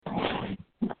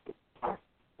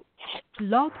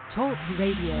Blog Talk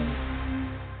Radio.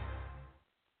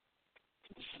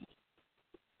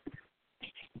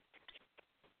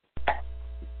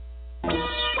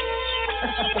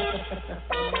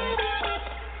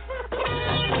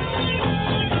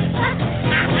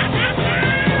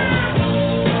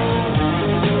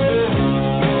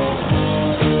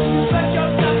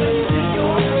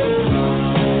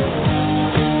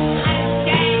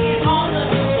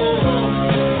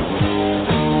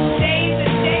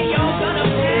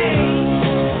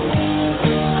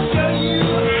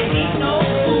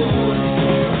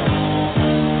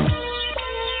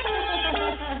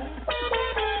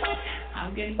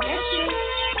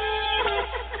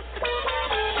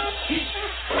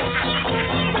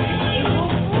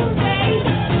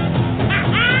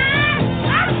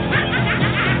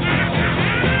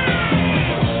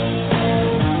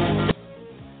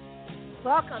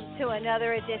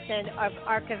 Another edition of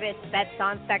ARCHIVISTS Bets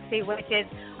on Sexy, which is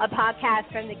a podcast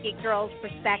from the Geek Girl's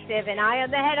perspective, and I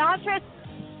am the head hontress.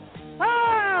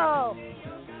 Oh,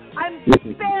 I'm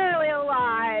barely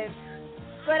alive,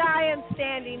 but I am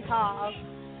standing tall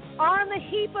on the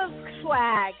heap of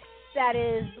swag that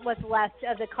is what's left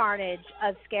of the carnage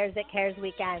of Scares That Cares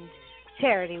weekend,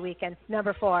 charity weekend,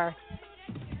 number 4.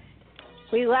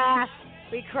 We laughed,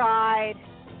 we cried,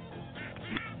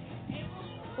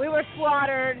 we were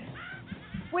slaughtered.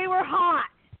 We were hot.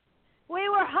 We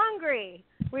were hungry.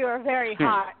 We were very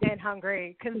hot and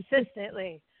hungry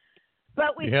consistently.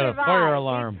 But we survived. Had a fire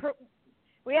alarm.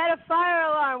 We had a fire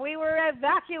alarm. We were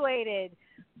evacuated.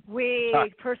 We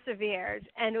persevered,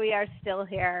 and we are still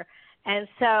here. And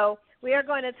so we are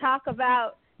going to talk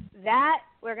about that.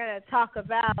 We're going to talk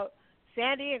about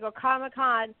San Diego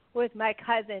Comic-Con with my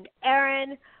cousin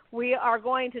Aaron. We are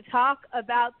going to talk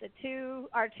about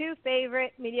our two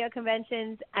favorite media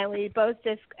conventions, and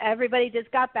everybody just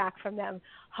got back from them,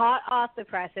 hot off the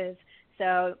presses.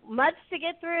 So much to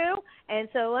get through, and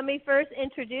so let me first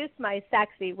introduce my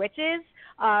sexy witches.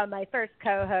 My first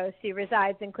co-host, she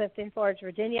resides in Clifton Forge,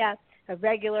 Virginia, a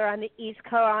regular on the East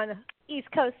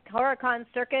Coast HorrorCon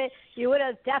circuit. You would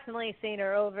have definitely seen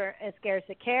her over at Scares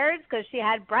That Cares because she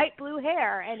had bright blue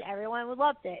hair, and everyone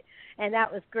loved it. And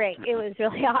that was great. It was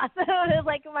really awesome. It was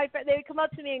like they would come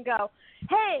up to me and go,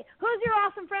 "Hey, who's your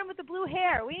awesome friend with the blue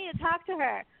hair? We need to talk to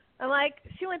her." I'm like,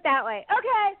 "She went that way."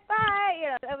 "Okay, bye." You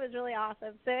know, that was really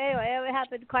awesome. So anyway, it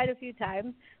happened quite a few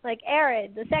times. Like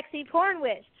Erin, the sexy porn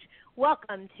witch.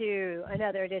 Welcome to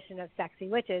another edition of Sexy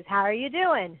Witches. How are you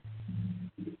doing?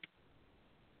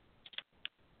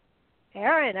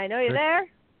 Erin, I know you're there.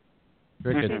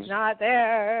 Crickets. She's not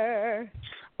there.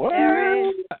 What?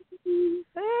 Erin.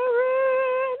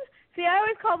 See, I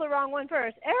always call the wrong one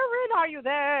first. Erin, are you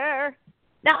there?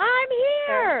 Now I'm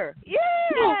here.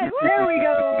 Yeah. There we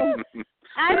go.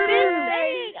 I've been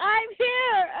saying, I'm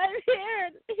here.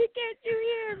 Can't you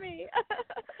hear me?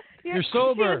 You're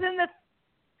sober.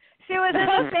 She was in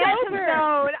the phantom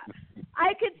zone.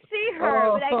 I could see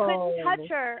her, but I couldn't touch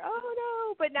her. Oh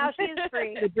no! But now she's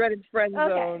free. The dreaded friend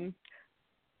zone.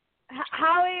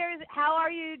 How are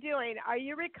you doing? Are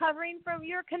you recovering from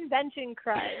your convention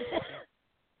crud?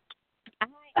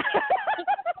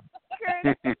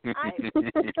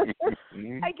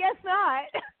 I guess not.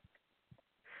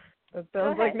 That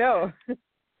sounds like no.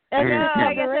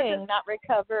 Recovering, not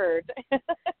recovered.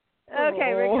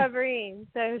 Okay, recovering.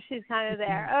 So she's kind of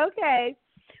there. Okay,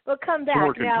 we'll come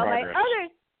back now. My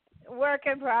other work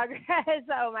in progress.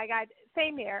 Oh my God,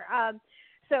 same here.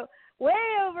 So way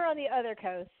over on the other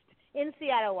coast in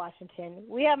Seattle, Washington,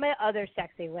 we have my other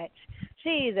sexy witch.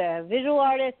 She's a visual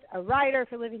artist, a writer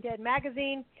for Living Dead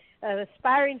magazine, an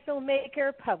aspiring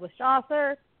filmmaker, published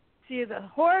author. She is a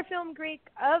horror film geek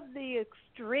of the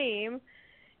extreme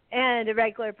and a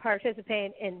regular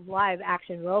participant in live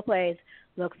action role plays.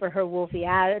 Look for her wolfy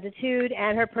attitude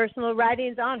and her personal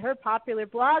writings on her popular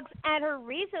blogs and her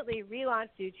recently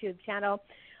relaunched YouTube channel.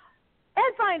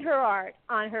 And find her art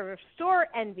on her Store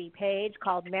Envy page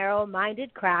called Merrill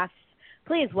Minded Crafts.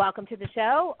 Please welcome to the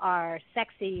show our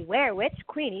sexy were-witch,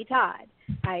 Queenie Todd.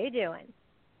 How you doing?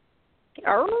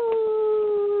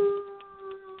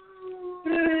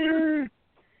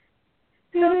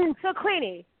 So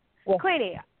Queenie,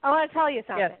 I want to tell you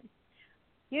something.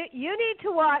 Yes. You need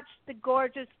to watch The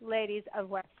Gorgeous Ladies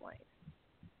of Wrestling.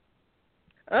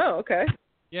 Oh, okay.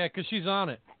 Yeah, because she's on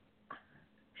it.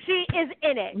 She is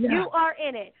in it. Yeah. You are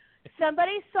in it.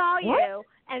 Somebody saw you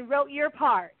and wrote your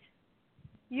part.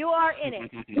 You are in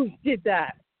it. Who did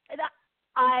that?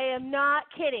 I am not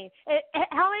kidding.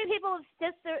 How many people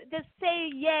just say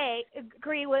yay,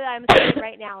 agree with what I'm saying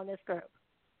right now in this group?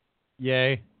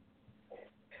 Yay.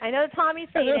 I know Tommy's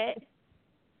seen it.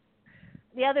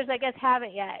 The others, I guess,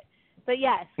 haven't yet. But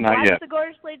yes, Not watch yet. the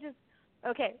Gorgeous Ladies.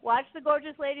 Okay, watch the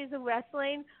Gorgeous Ladies of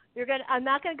Wrestling. I'm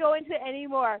not gonna go into it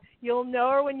anymore. You'll know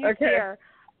her when you see her.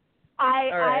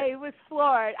 I was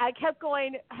floored. I kept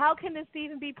going, how can this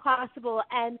even be possible?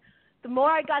 And the more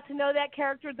I got to know that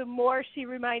character, the more she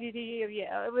reminded me of you.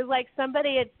 It was like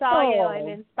somebody had saw you and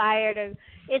inspired her.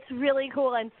 It's really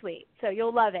cool and sweet, so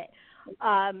you'll love it.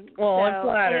 I'm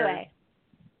flattered. Anyway,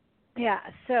 yeah.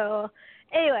 So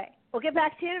anyway, we'll get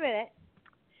back to you in a minute.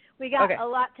 We got a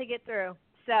lot to get through.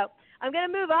 So I'm going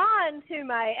to move on to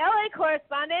my LA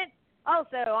correspondent,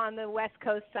 also on the West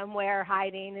Coast somewhere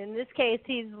hiding. In this case,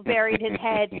 he's buried his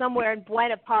head somewhere in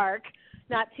Buena Park,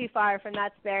 not too far from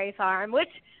Knott's Berry Farm, which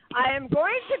I am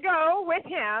going to go with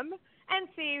him and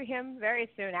see him very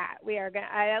soon at. We are going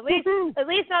to, at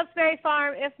least Knott's Berry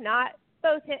Farm, if not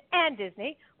both him and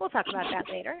Disney. We'll talk about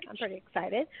that later. I'm pretty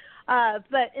excited.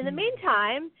 But in the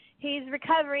meantime, he's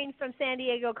recovering from San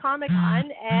Diego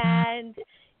Comic-Con, and,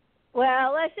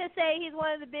 well, let's just say he's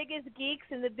one of the biggest geeks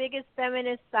and the biggest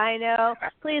feminists I know.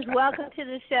 Please welcome to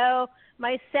the show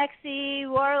my sexy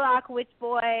warlock witch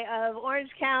boy of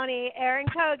Orange County, Aaron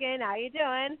Cogan. How you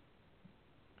doing?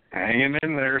 Hanging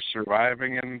in there,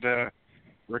 surviving and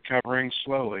recovering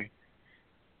slowly.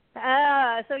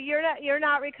 So you're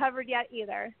not recovered yet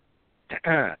either.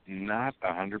 Not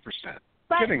 100%.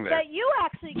 But Getting there. you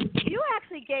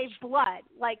actually gave blood.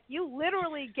 Like, you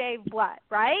literally gave blood,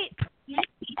 right?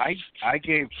 I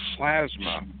gave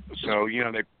plasma. So,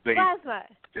 they Plasma.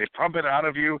 They pump it out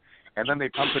of you, and then they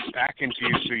pump it back into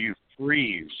you so you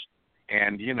freeze.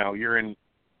 And, you're in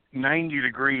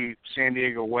 90-degree San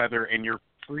Diego weather, and you're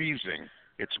freezing.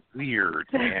 It's weird.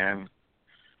 And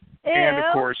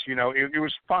of course, it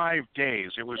was 5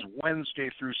 days. It was Wednesday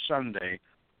through Sunday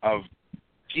of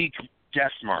Geek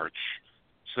Death March.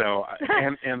 So,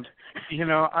 and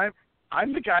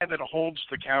I'm the guy that holds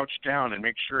the couch down and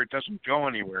makes sure it doesn't go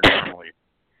anywhere normally.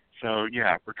 So,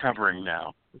 yeah, recovering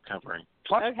now.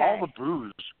 Plus all the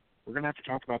booze. We're going to have to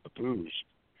talk about the booze.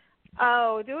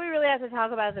 Oh, do we really have to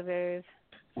talk about the booze?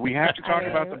 We have to talk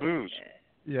about the booze.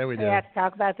 Yeah, we do. We have to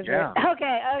talk about the booze. Yeah.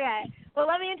 Okay. Well,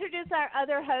 let me introduce our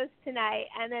other host tonight,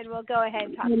 and then we'll go ahead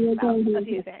and talk about a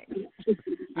few things.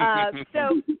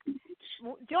 So,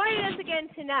 joining us again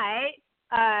tonight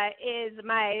is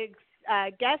my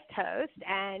guest host,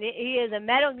 and he is a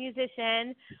metal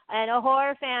musician and a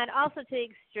horror fan, also to the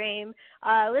extreme.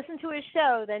 Listen to his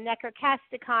show, the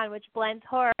NECROCASTION, which blends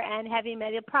horror and heavy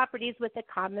metal properties with a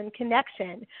common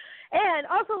connection. And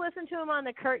also listen to him on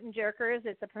the Curtain Jerkers.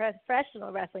 It's a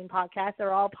professional wrestling podcast.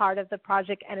 They're all part of the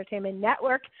Project Entertainment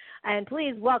Network. And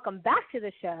please welcome back to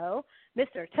the show,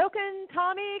 Mr. Token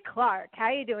Tommy Clark. How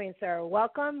are you doing, sir?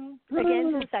 Welcome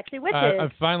again to the Sexy Witches. I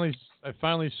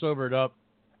finally sobered up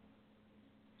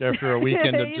after a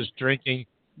weekend of just drinking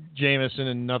Jameson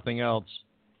and nothing else.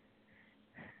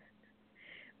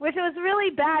 Which was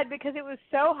really bad because it was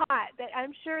so hot that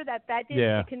I'm sure that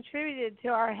contributed to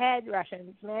our head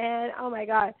Russians, man. Oh, my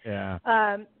God. Yeah.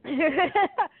 I'm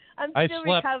still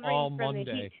slept recovering all from Monday.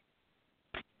 the heat.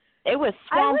 It was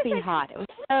swampy hot. It was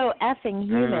so effing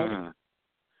humid.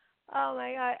 Oh,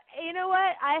 my God. You know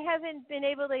what? I haven't been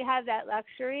able to have that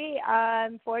luxury.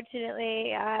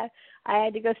 Unfortunately, I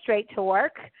had to go straight to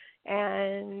work,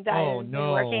 and I've been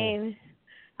working.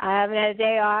 I haven't had a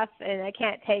day off, and I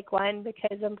can't take one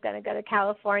because I'm going to go to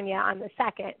California on the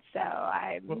 2nd, so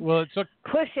I'm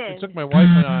pushing. It took my wife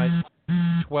and I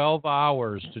 12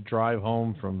 hours to drive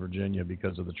home from Virginia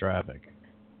because of the traffic.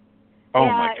 Oh,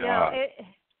 my God.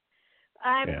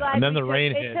 I'm glad. And then the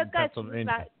rain hit in took us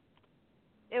Pennsylvania.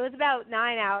 It was about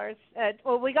 9 hours.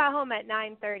 We got home at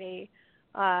 9:30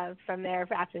 from there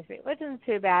after 3, which isn't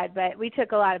too bad, but we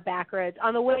took a lot of back roads.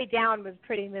 On the way down was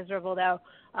pretty miserable, though.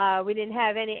 We didn't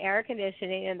have any air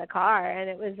conditioning in the car, and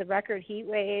it was a record heat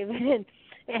wave, and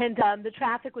the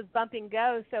traffic was bump and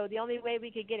go, so the only way we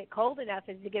could get it cold enough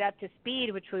is to get up to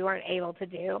speed, which we weren't able to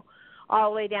do,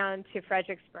 all the way down to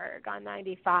Fredericksburg on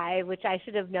 95, which I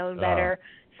should have known better.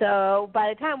 So by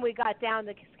the time we got down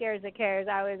the Scares the Cares,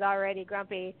 I was already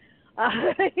grumpy.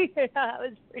 It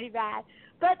was pretty bad.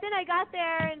 But then I got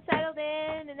there and settled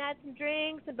in and had some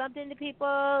drinks and bumped into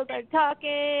people, started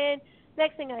talking.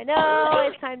 Next thing I know,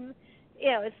 it's time,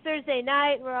 it's Thursday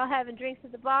night and we're all having drinks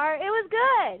at the bar. It was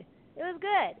good.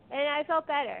 And I felt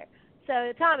better.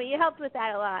 So, Tommy, you helped with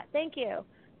that a lot. Thank you.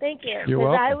 You're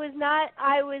welcome. I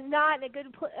was not in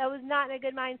a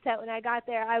good mindset when I got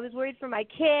there. I was worried for my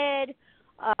kid.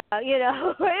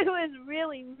 It was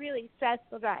really, really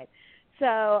stressful drive.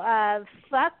 So,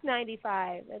 fuck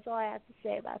 95. That's all I have to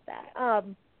say about that.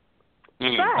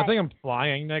 I think I'm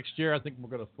flying next year. I think we're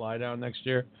going to fly down next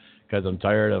year because I'm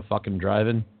tired of fucking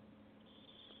driving.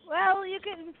 Well,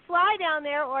 can fly down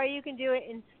there, or you can do it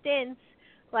in stints,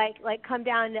 like come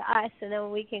down to us, and then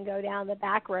we can go down the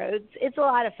back roads. It's a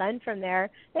lot of fun from there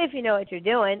if you know what you're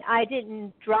doing. I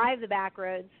didn't drive the back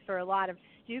roads for a lot of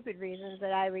stupid reasons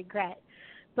that I regret.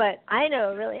 But I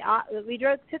know really, we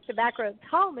took the back roads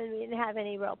home, and we didn't have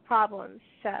any real problems.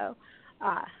 So,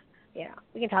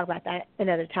 we can talk about that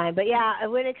another time. But, yeah,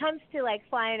 when it comes to, like,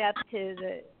 flying up to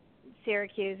the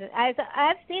Syracuse,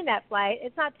 I've seen that flight.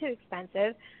 It's not too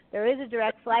expensive. There is a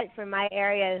direct flight from my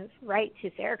area right to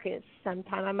Syracuse.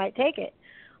 Sometime I might take it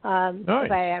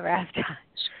if I ever have time.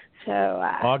 So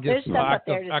there's stuff up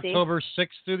there to see. October 6th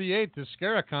through the 8th is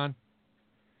SCARACON.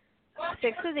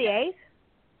 6th to the 8th?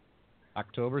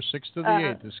 October 6th to the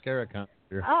 8th is SCARACON.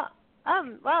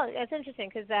 Well, that's interesting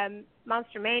because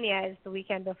Monster Mania is the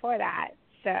weekend before that.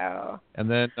 So. And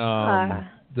then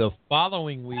the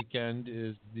following weekend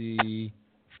is the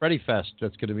Freddy Fest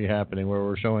that's going to be happening, where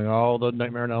we're showing all the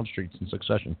Nightmare on Elm Streets in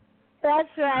succession. That's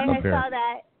right. I saw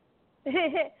that.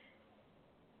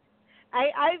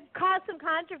 I caused some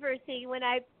controversy when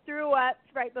I threw up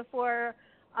right before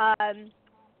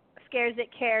Scares It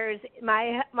Cares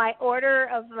my order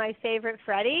of my favorite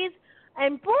Freddys.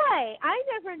 And boy, I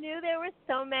never knew there were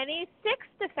so many Six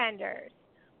Defenders.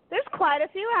 There's quite a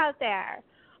few out there.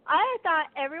 I thought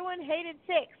everyone hated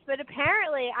Six, but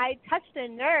apparently I touched a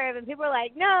nerve, and people were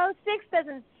like, no, Six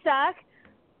doesn't suck.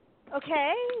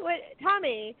 Okay?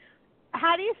 Tommy,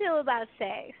 how do you feel about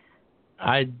Six?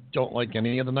 I don't like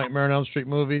any of the Nightmare on Elm Street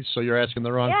movies, so you're asking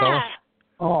the wrong fella.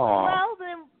 Oh.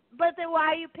 Well, then why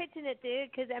are you pitching it,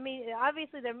 dude? Because, I mean,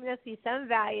 obviously there must be some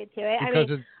value to it.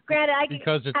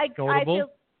 Because it's notable.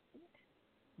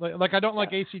 I don't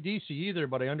like AC/DC either,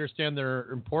 but I understand their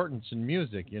importance in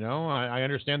music, you know? I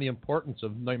understand the importance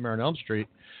of Nightmare on Elm Street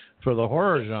for the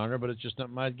horror genre, but it's just not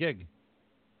my gig.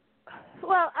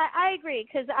 Well, I agree,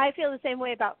 because I feel the same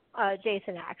way about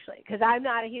Jason, actually, because I'm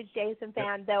not a huge Jason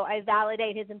fan, though I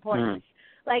validate his importance.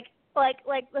 Like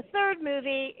the third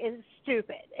movie is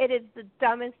stupid. It is the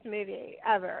dumbest movie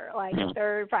ever, the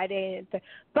third Friday.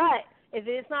 But if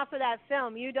it's not for that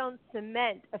film, you don't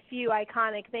cement a few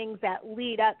iconic things that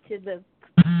lead up to the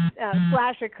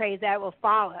slasher craze that will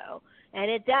follow, and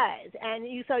it does. And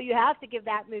so you have to give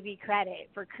that movie credit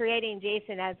for creating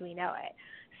Jason as we know it.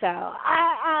 So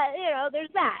there's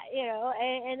that,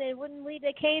 and it wouldn't lead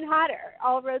to Kane Hodder.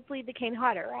 All roads lead to Kane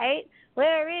Hodder, right?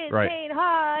 Where is Kane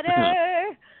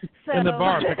Hodder? So, in the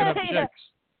bar picking up chicks.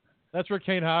 That's where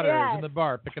Kane Hodder is, in the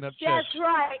bar picking up chicks. That's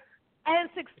right. And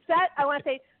I want to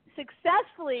say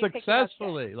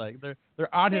successfully. Like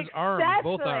they're on his arms,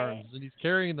 both arms, and he's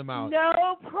carrying them out.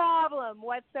 No problem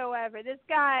whatsoever. This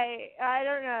guy, I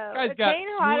don't know. This guy's got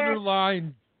smoother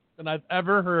lines than I've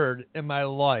ever heard in my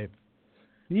life.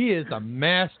 He is a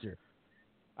master.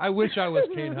 I wish I was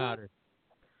Kane Hodder.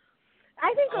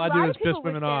 I think all a I lot do of is people piss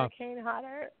women would off. Kane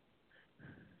Hodder.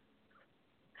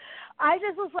 I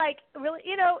just was like, really,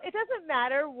 it doesn't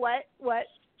matter what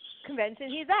convention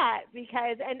he's at,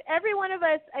 and every one of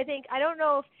us, I think, I don't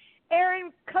know if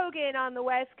Aaron Cogan on the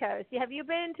West Coast, have you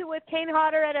been to with Kane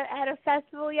Hodder at a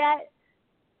festival yet?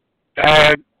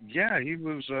 Yeah, he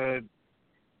was,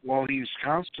 he's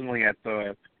constantly at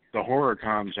the horror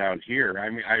cons out here.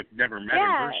 I mean, I've never met him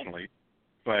personally,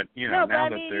 but, now that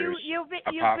there's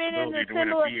a possibility of doing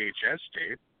a VHS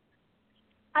tape.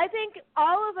 I think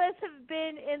all of us have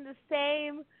been in the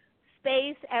same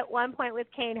space at one point with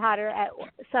Kane Hodder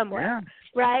somewhere,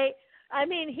 right? I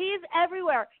mean, he's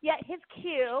everywhere, yet his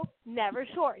queue never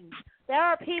shortens. There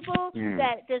are people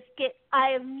that just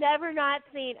I have never not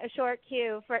seen a short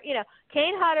queue for,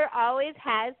 Kane Hodder always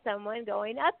has someone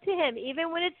going up to him.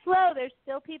 Even when it's slow, there's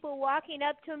still people walking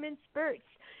up to him in spurts.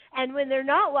 And when they're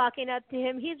not walking up to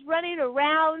him, he's running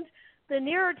around the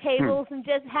nearer tables and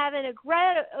just having a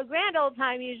grand old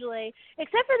time usually.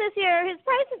 Except for this year, his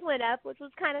prices went up, which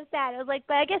was kind of sad. I was like,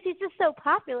 but I guess he's just so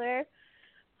popular.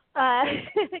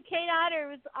 Kane Hodder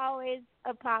was always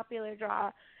a popular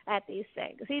draw at these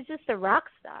things. He's just a rock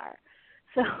star.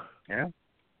 So yeah,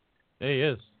 he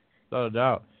is, without a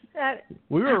doubt.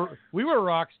 We were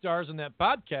rock stars in that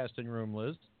podcasting room,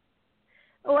 Liz.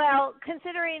 Well,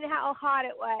 considering how hot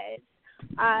it was,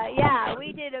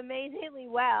 we did amazingly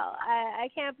well. I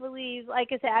can't believe, like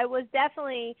I said, I was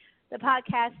definitely the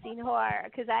podcasting whore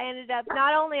because I ended up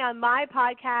not only on my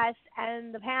podcast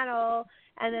and the panel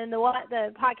and then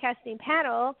the podcasting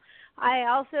panel, I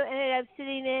also ended up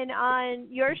sitting in on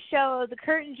your show, The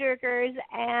Curtain Jerkers,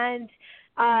 and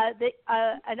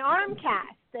an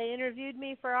Armcast. They interviewed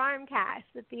me for Armcast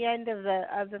at the end of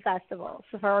the festival,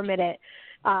 so for a minute.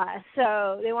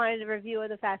 So they wanted a review of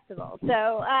the festival. So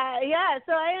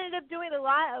so I ended up doing a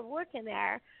lot of work in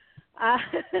there.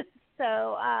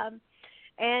 So,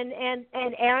 and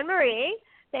Aaron Marie,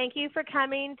 thank you for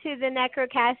coming to the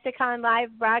NECROCASTION live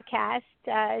broadcast.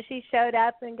 She showed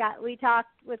up and we talked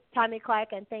with Tommy Clark,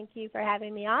 and thank you for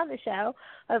having me on the show.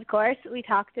 Of course, we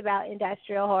talked about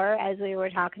industrial horror as we were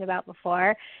talking about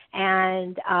before,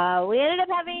 and we ended up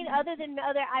having,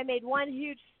 I made one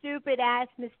huge stupid ass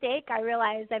mistake I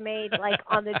realized I made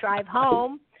on the drive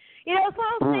home. You know, it's one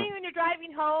of those things when you're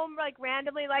driving home,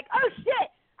 randomly, oh shit,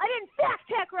 I didn't fact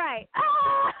check right.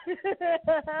 This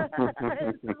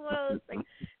is one of those things.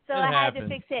 So I had to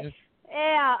fix it.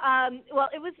 Yeah. Well,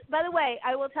 it was, by the way,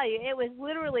 I will tell you, it was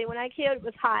literally, when I came out, it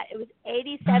was hot. It was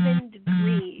 87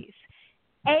 degrees.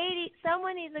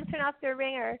 Someone needs to turn off their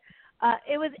ringer.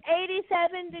 It was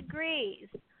 87 degrees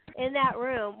in that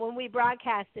room when we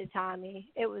broadcasted,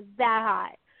 Tommy. It was that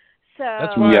hot. So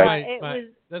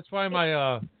that's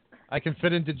why I can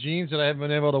fit into jeans that I haven't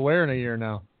been able to wear in a year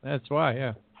now. That's why,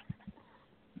 yeah.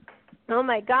 Oh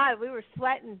my God, we were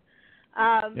sweating.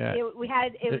 We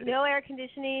had no air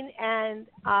conditioning, and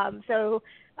so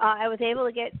I was able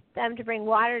to get them to bring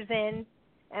waters in,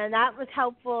 and that was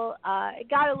helpful. It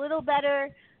got a little better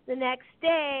the next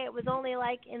day. It was only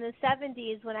in the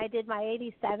 70s when I did my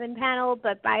 87 panel,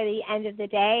 but by the end of the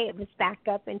day, it was back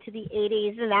up into the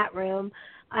 80s in that room.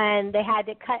 And they had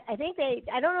to cut. I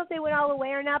don't know if they went all the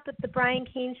way or not, but the Brian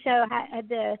Keane show had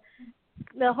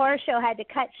the horror show had to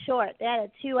cut short. They had a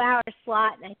 2-hour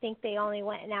slot, and I think they only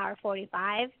went an hour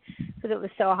 45 because it was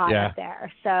so hot up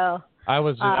there. So I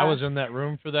was in that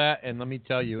room for that, and let me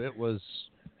tell you, it was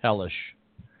hellish.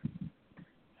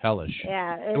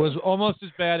 Yeah, it was almost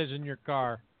as bad as in your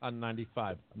car on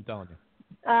 95. I'm telling you.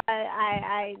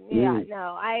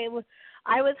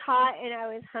 I was hot and I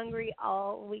was hungry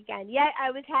all weekend. Yet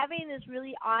I was having this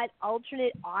really odd,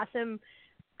 alternate, awesome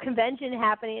convention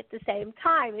happening at the same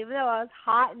time. Even though I was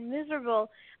hot and miserable,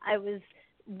 I was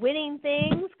winning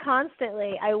things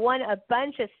constantly. I won a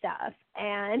bunch of stuff,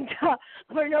 and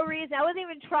for no reason. I wasn't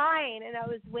even trying, and I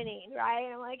was winning, right?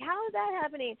 And I'm like, how is that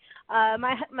happening?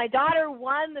 My daughter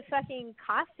won the fucking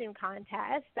costume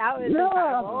contest. That was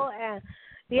incredible. And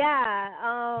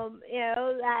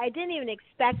I didn't even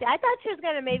expect it. I thought she was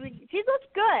going to she looks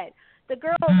good. The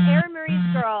girls, Erin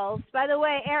Marie's girls. By the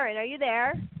way, Erin, are you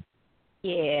there?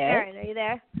 Yeah. Erin, are you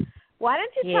there? Why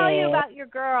don't you tell you about your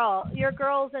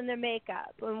girls and their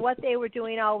makeup and what they were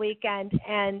doing all weekend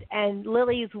and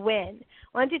Lily's win?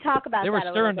 Why don't you talk about that a little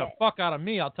bit? They were stirring the fuck out of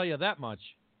me, I'll tell you that much.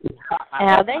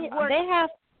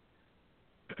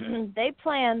 They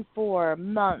plan for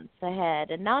months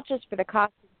ahead, and not just for the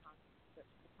costume contest, but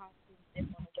for the costumes they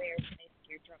want to wear to make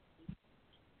your drunk people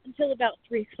until about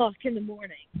 3 o'clock in the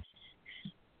morning.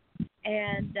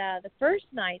 And the first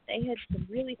night, they had some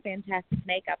really fantastic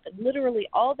makeup, and literally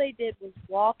all they did was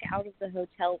walk out of the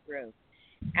hotel room,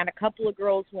 and a couple of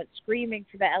girls went screaming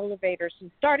for the elevators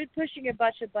and started pushing a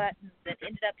bunch of buttons that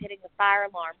ended up hitting the fire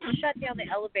alarm to shut down the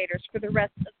elevators for the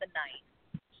rest of the night.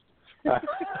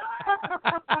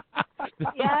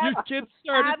 Yes, your kids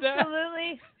started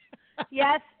absolutely.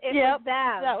 Yes, it was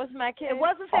them. That was my kid. It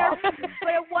wasn't their fault.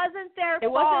 But it wasn't their fault.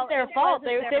 It wasn't their fault.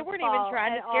 They weren't even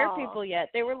trying to scare people yet.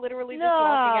 They were literally just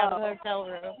walking out of the hotel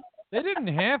room. They didn't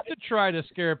have to try to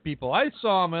scare people. I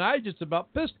saw them, and I just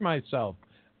about pissed myself.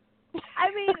 I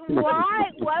mean,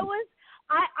 why? What was...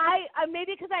 I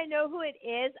maybe because I know who it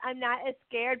is, I'm not as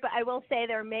scared, but I will say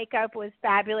their makeup was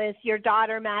fabulous. Your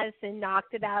daughter, Madison,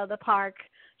 knocked it out of the park.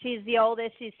 She's the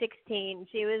oldest. She's 16.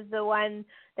 She was the one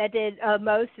that did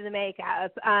most of the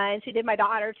makeup, and she did my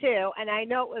daughter, too. And I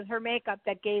know it was her makeup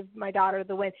that gave my daughter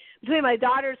the win. Between my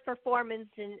daughter's performance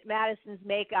and Madison's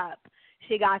makeup,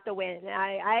 she got the win. And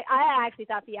I actually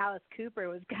thought the Alice Cooper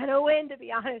was going to win, to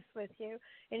be honest with you.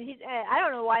 And I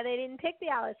don't know why they didn't pick the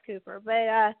Alice Cooper, but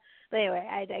anyway,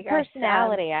 I digress.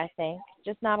 Personality, I think.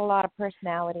 Just not a lot of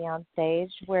personality on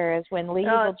stage, whereas when Lee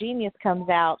Evil Genius comes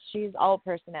out, she's all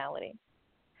personality.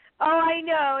 Oh, I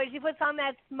know. And she puts on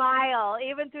that smile,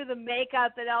 even through the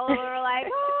makeup, and all of them are like,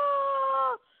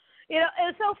 oh. You know, it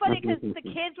was so funny because the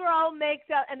kids were all maked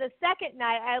up. And the second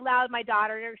night, I allowed my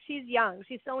daughter, she's young.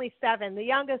 She's only 7. The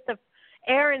youngest of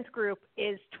Aaron's group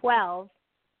is 12.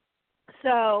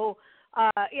 So,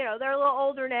 they're a little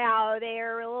older now.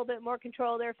 They're a little bit more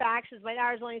control of their factions. My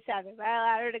daughter's only 7, but I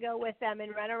allowed her to go with them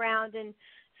and run around and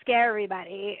scare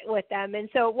everybody with them. And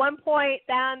so at one point,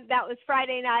 that was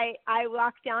Friday night, I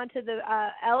walked down to the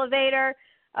elevator,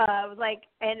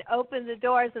 and opened the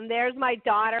doors, and there's my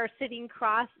daughter sitting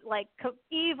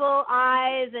evil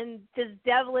eyes and this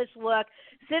devilish look,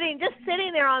 just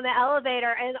sitting there on the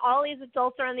elevator, and all these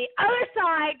adults are on the other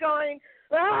side going,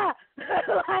 like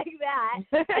that.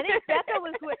 I think Becca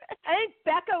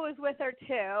was with her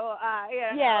too.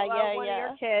 One of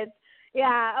your kids.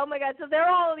 Yeah. Oh my God. So they're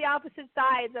all on the opposite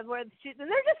sides of where the street, and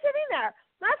they're just sitting there,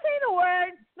 not saying a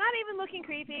word, not even looking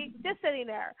creepy, just sitting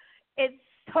there. It's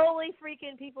totally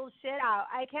freaking people's shit out.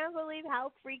 I can't believe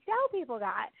how freaked out people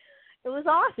got. It was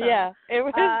awesome. Yeah, it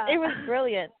was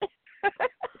brilliant.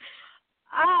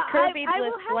 Kirby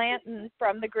Bliss Blanton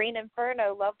from the Green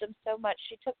Inferno loved him so much.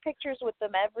 She took pictures with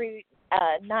them every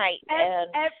night.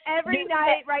 Every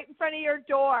night right in front of your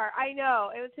door. I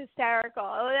know. It was hysterical.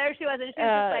 Oh, there she was. And she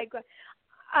was just like,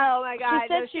 oh, my God. She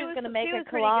said she was going to make a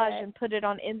collage and put it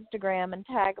on Instagram and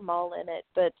tag them all in it.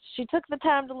 But she took the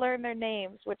time to learn their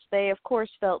names, which they, of course,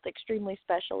 felt extremely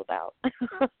special about.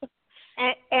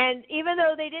 And even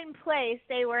though they didn't place,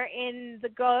 they were in the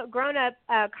grown-up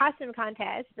costume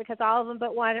contest because all of them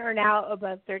but one are now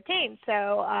above 13.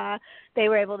 So they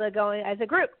were able to go in as a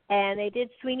group. And they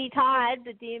did Sweeney Todd,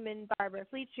 the Demon Barber of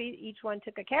Fleet Street. Each one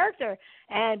took a character.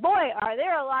 And, boy, are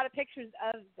there a lot of pictures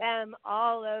of them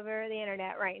all over the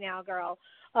Internet right now, girl.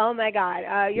 Oh, my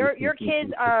God. Your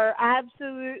kids are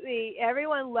absolutely –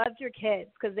 everyone loved your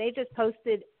kids because they just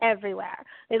posted everywhere.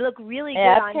 They look really good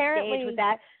on stage with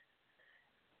that.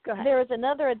 There was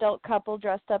another adult couple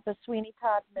dressed up as Sweeney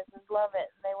Todd and Mrs. Lovett,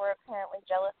 and they were apparently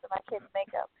jealous of my kids'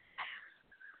 makeup.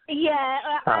 Yeah,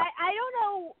 I don't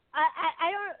know. I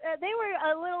don't. They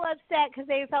were a little upset because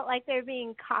they felt like they were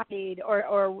being copied, or it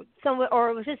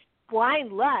was just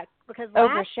blind luck because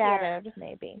overshadowed,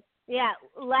 maybe. Yeah,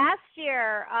 last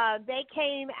year they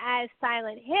came as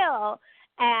Silent Hill,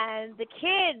 and the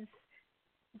kids,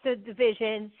 the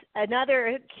divisions,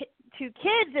 another. Two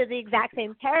kids are the exact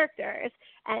same characters,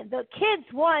 and the kids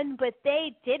won, but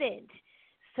they didn't.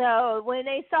 So when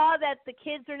they saw that the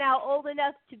kids are now old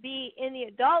enough to be in the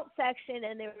adult section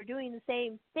and they were doing the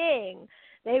same thing,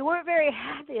 they weren't very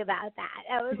happy about that.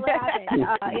 That was what happened,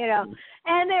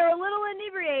 And they were a little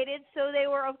inebriated, so they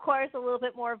were, of course, a little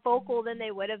bit more vocal than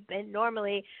they would have been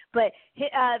normally. But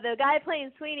the guy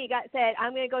playing Sweeney said,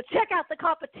 "I'm going to go check out the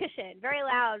competition," very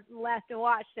loud, laughed and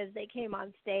watched as they came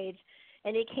on stage.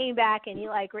 And he came back and he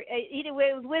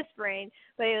was whispering,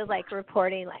 but he was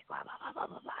reporting blah blah blah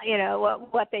blah blah,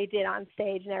 what they did on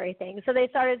stage and everything. So they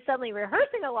started suddenly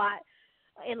rehearsing a lot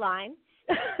in line.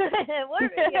 But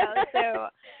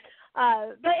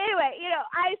anyway,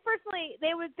 I personally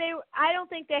I don't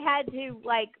think they had to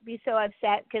be so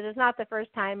upset because it's not the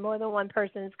first time more than one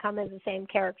person's come as the same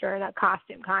character in a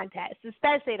costume contest,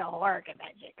 especially at a horror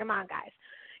convention. Come on, guys,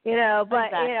 but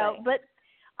exactly. But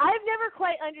I've never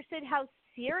quite understood how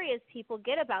serious people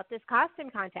get about this costume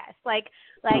contest.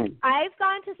 I've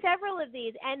gone to several of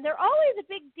these, and they're always a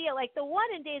big deal. Like the one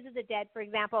in Days of the Dead, for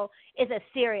example, is a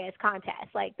serious contest.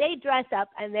 They dress up,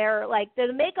 and they're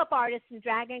the makeup artists in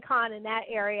Dragon Con in that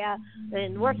area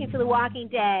and working for The Walking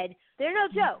Dead. They're no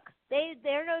joke.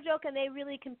 They're no joke, and they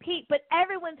really compete. But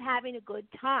everyone's having a good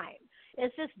time.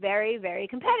 It's just very, very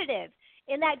competitive.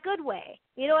 In that good way.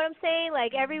 You know what I'm saying?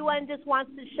 Everyone just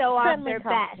wants to show off their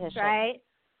best, right?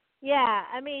 Yeah.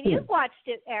 I mean, you've watched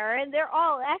it, Aaron. They're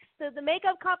all the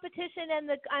makeup competition and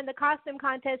the costume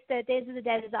contest at Days of the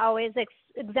Dead is always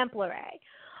exemplary.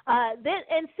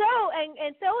 And so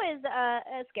is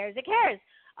Scares That Cares.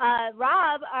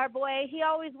 Rob, our boy, he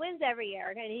always wins every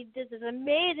year, and he does this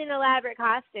amazing elaborate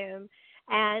costume.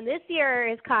 And this year,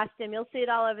 his costume, you'll see it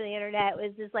all over the Internet,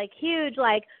 was this huge,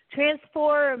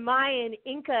 transform Mayan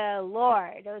Inca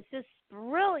lord. It was just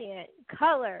brilliant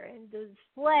color and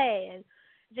display and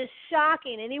just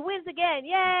shocking. And he wins again.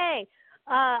 Yay!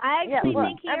 I actually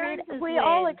think he earns his we win.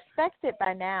 all expect it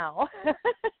by now.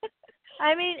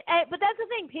 I mean, but that's the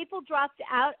thing. People dropped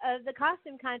out of the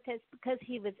costume contest because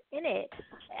he was in it.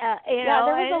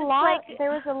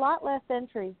 There was a lot less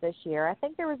entries this year. I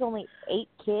think there was only 8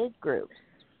 kid groups.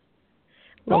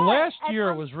 Well, last year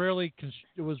it was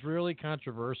really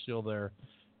controversial there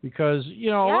because a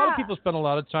lot of people spent a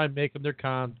lot of time making their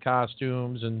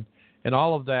costumes and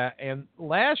all of that. And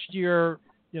last year,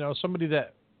 somebody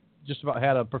that just about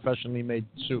had a professionally made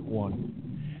suit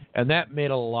won, and that made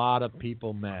a lot of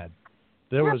people mad.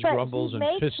 There was grumbles and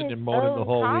pissing and moaning the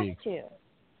whole week.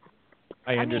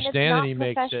 I understand that he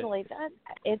makes it.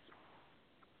 It's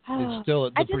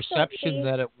still the perception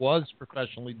that it was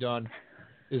professionally done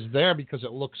is there because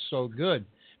it looks so good.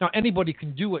 Now anybody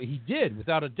can do what he did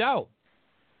without a doubt,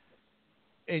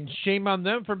 and shame on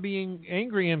them for being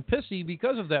angry and pissy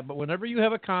because of that. But whenever you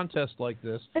have a contest like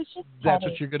this, that's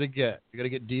what you're going to get. You're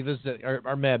going to get divas that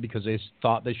are mad because they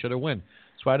thought they should have won.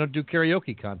 That's why I don't do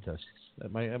karaoke contests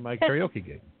at my karaoke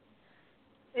gig.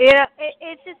 Yeah,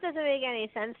 it just doesn't make any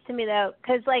sense to me though,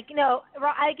 because I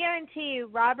guarantee you,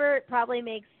 Robert probably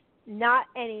makes not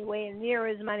anywhere near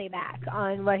his money back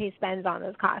on what he spends on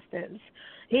those costumes.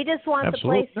 He just wants a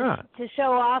place to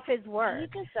show off his work, he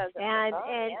just does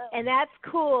it and that's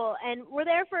cool. And we're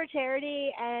there for a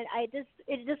charity, and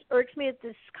it just irks me that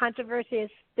this controversy is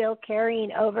still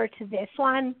carrying over to this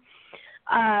one.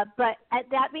 But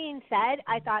that being said,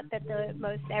 I thought that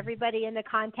most everybody in the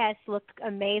contest looked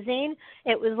amazing.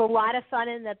 It was a lot of fun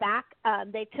in the back.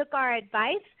 They took our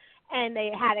advice, and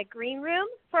they had a green room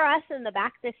for us in the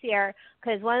back this year,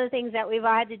 because one of the things that we've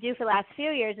had to do for the last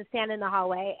few years is stand in the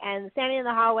hallway, and standing in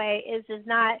the hallway is just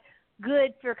not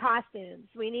good for costumes.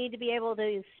 We need to be able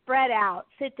to spread out,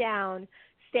 sit down,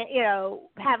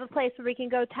 have a place where we can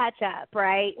go touch up,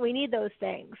 right? We need those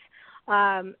things.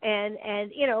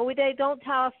 They don't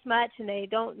tell us much, and they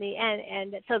don't need,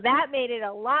 and so that made it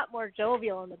a lot more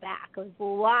jovial in the back. It was a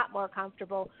lot more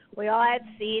comfortable. We all had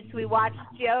seats. We watched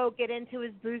Joe get into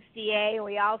his bustier, and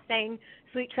we all sang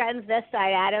 "Sweet Transvestite"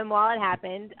 at him while it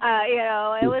happened.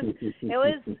 It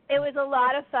was a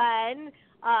lot of fun.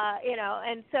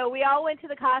 And so we all went to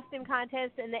the costume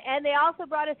contest, and they also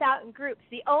brought us out in groups.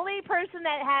 The only person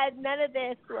that had none of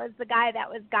this was the guy that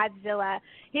was Godzilla.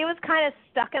 He was kind of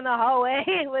stuck in the hallway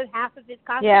with half of his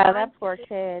costume. Yeah, that poor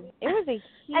kid. It was a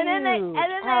huge And then they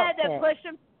had to outfit. push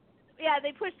him. Yeah,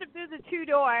 they pushed him through the two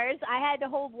doors. I had to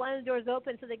hold one of the doors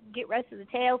open so they could get rest of the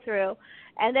tail through.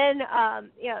 And then,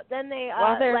 then they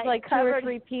well, there's like 2 or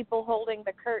 3 people holding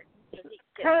the curtain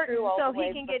so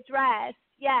he can get dressed.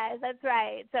 Yes, that's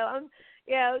right. So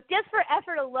just for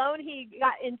effort alone, he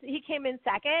came in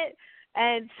second,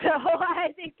 and so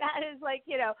I think that is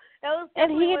that was.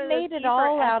 And he had made it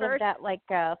all out of that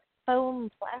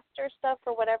foam plaster stuff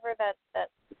or whatever that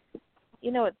it's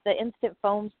the instant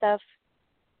foam stuff.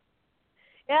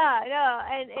 Yeah, no,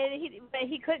 but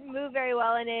he couldn't move very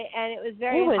well in it, and it was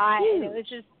very hot, huge. and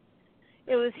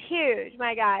it was huge.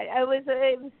 My God, it was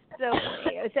so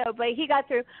funny. But he got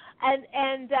through,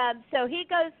 and so he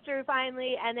goes through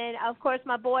finally, and then of course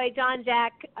my boy John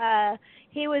Jack,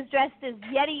 he was dressed as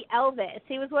Yeti Elvis.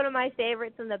 He was one of my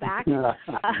favorites in the back. Yeti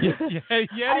I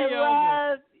Elvis.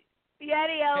 love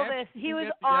Yeti Elvis. He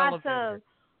was awesome.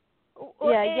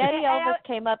 Yeah, Yeti Elvis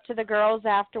came up to the girls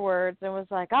afterwards and was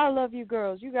like, "I love you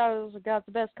girls. You guys have got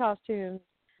the best costumes."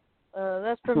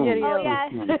 That's from Yeti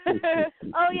Elvis.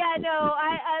 Yeah. No.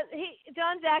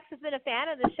 John Jax has been a fan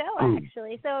of the show,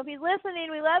 actually. So if he's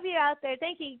listening, we love you out there.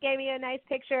 Thank you. He gave me a nice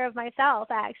picture of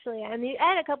myself, actually, and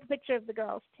a couple pictures of the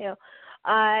girls too.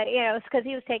 It's because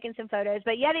he was taking some photos.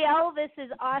 But Yeti Elvis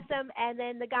is awesome, and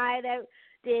then the guy that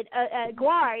did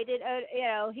Guar,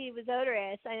 he was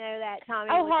odorous. I know that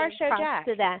Tommy. Oh, Harsha Jack.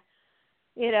 To that.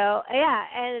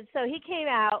 And so he came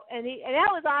out, and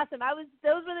that was awesome.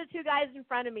 Those were the 2 guys in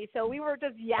front of me, so we were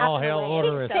just yapping. Oh, hell,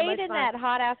 odorous. He stayed in that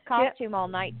hot-ass costume all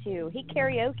night, too. He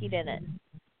karaoke'd in it.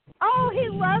 Oh, he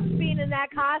loved being in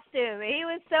that costume. He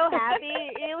was so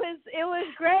happy. It was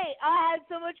great. I had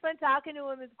so much fun talking to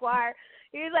him as Guar.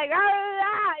 He was like,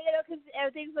 because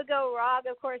things would go wrong.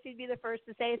 Of course, he'd be the first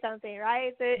to say something,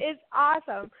 right? So it's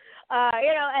awesome.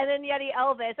 And then Yeti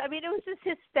Elvis. I mean, it was just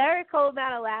hysterical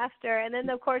amount of laughter. And then,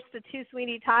 of course, the 2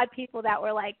 Sweeney Todd people that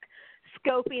were like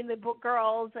scoping the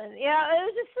girls, and it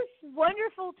was just this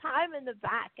wonderful time in the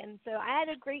back. And so I had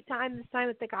a great time this time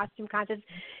at the costume contest,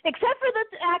 except for the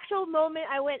actual moment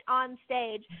I went on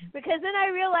stage, because then I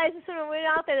realized when I went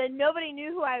out there that nobody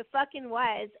knew who I fucking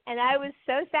was, and I was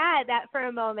so sad that for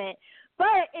a moment.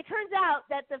 But it turns out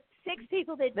that the 6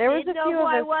 people that did know who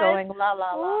I was going, la,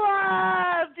 la,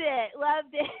 la. loved it. I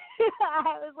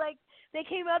was like, they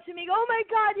came up to me, "Oh my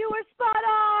God, you were spot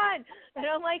on!" And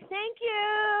I'm like, "Thank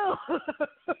you."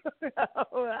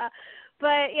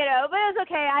 But it's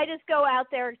okay. I just go out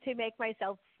there to make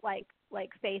myself like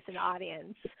face an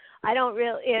audience. I don't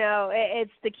really,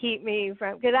 it's to keep me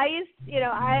from, because I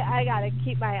gotta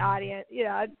keep my audience.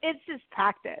 It's just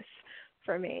practice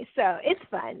for me, so it's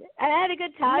fun. I had a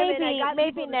good time.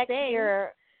 Maybe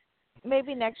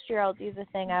next year I'll do the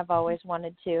thing I've always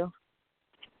wanted to.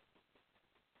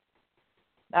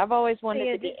 I've always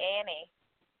wanted to be Annie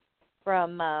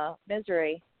from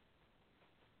Misery.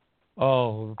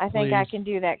 Oh, I think I can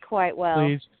do that quite well.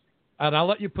 Please, and I'll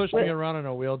let you push me around in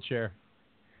a wheelchair.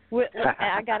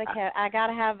 I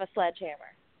gotta have a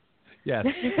sledgehammer. Yes.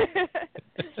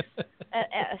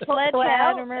 a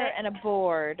sledgehammer and a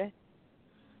board.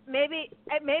 Maybe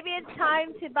it's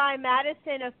time to buy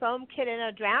Madison a foam kit and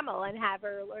a Dremel and have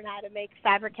her learn how to make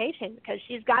fabrication, because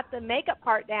she's got the makeup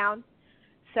part down.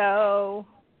 So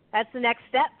that's the next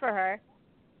step for her.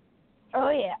 Oh,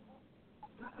 yeah.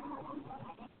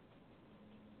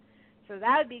 So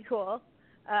that would be cool.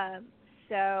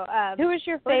 Who is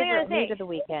your favorite meat of the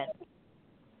weekend?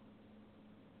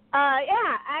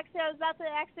 Yeah, actually, I was about to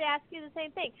ask you the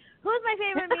same thing. Who's my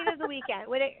favorite meat of the weekend?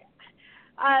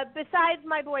 Besides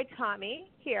my boy Tommy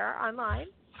here online.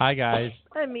 Hi, guys.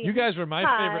 You guys were my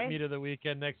favorite meat of the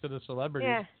weekend next to the celebrities.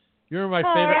 Yeah. You were my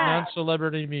favorite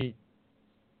non-celebrity meat.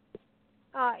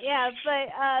 Yeah,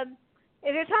 but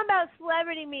if you're talking about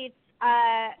celebrity meats,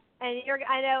 and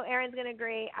I know Aaron's going to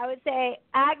agree, I would say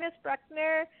Agnes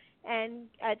Bruckner and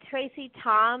Tracy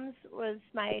Toms was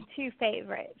my two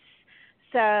favorites.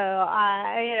 So,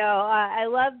 I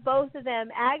love both of them.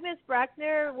 Agnes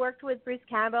Bruckner worked with Bruce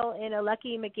Campbell in a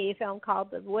Lucky McGee film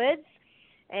called The Woods.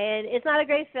 And it's not a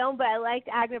great film, but I liked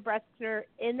Agnes Bruckner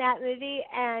in that movie.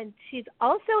 And she's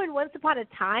also in Once Upon a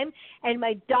Time, and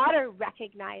my daughter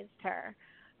recognized her.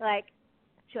 Like,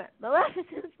 she went,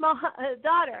 Maleficent's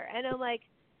daughter. And I'm like,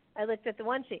 I looked at the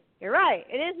one sheet. You're right.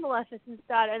 It is Maleficent's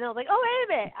daughter. And I was like, oh, wait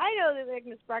a minute. I know that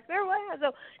Agnes Bruckner. What?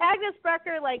 So Agnes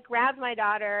Bruckner, grabbed my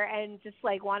daughter and just,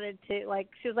 wanted to,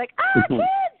 she was like, kids!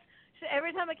 So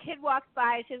every time a kid walked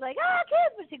by, she was like,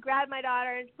 kids! But she grabbed my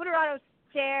daughter and put her on a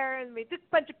chair, and we took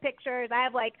a bunch of pictures. I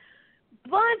have, a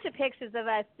bunch of pictures of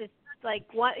us just,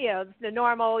 the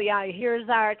normal, here's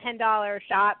our $10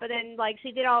 shot. But then,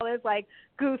 she did all those,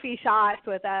 goofy shots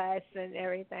with us and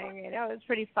everything. It was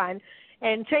pretty fun.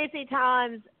 And Tracy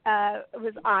Toms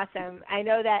was awesome. I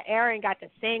know that Aaron got to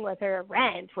sing with her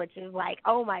Rent, which is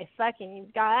oh my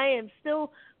fucking God. I am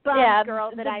still bummed,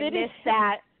 girl, that I missed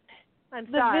that. I'm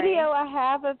sorry. The video I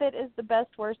have of it is the best,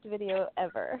 worst video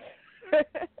ever.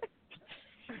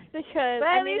 Because,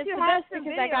 it's the best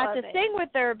because I got to sing with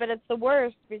her, but it's the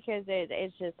worst because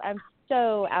it's just, I'm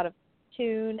so out of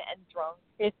tune and drunk.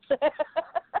 It's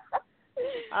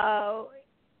oh,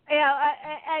 yeah,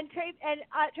 and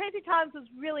Tracy Toms was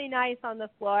really nice on the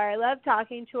floor. I loved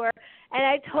talking to her, and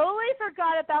I totally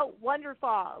forgot about Wonder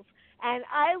Falls. And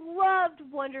I loved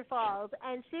Wonder Falls,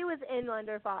 and she was in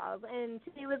Wonder Falls. And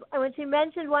when she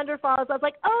mentioned Wonder Falls, I was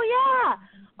like, oh, yeah,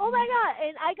 oh, my God.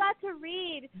 And I got to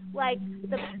read,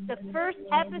 the first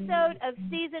episode of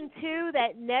Season 2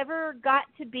 that never got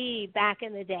to be back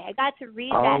in the day. I got to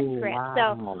read that script.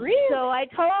 Wow. So I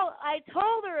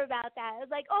told her about that. I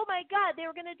was like, oh, my God, they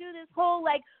were going to do this whole,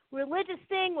 religious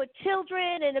thing with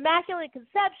children and Immaculate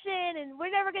Conception, and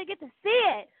we're never going to get to see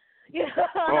it.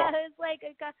 It's like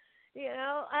 –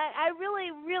 I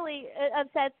really, really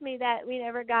upsets me that we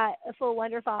never got a full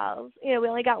Wonder Falls. We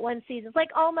only got one season. It's like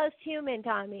Almost Human,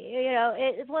 Tommy.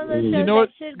 It's one of those shows that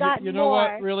should have gotten more. You know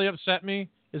what really upset me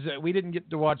is that we didn't get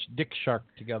to watch Dick Shark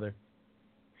together.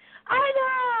 I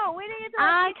know. We didn't get to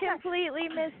watch Dick Shark. I completely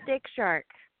missed Dick Shark.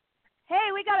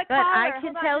 Hey, we got a caller. But I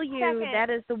can tell you that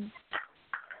is the...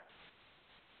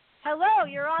 Hello,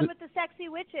 you're on with the Sexy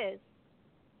Witches.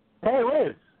 Hey,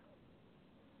 Liz.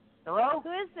 Hello? Who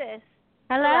is this?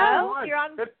 Hello? You're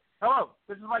on. Hello,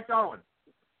 this is Mike Darwin.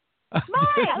 Mike,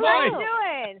 how are you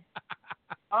doing?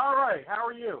 All right, how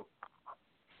are you?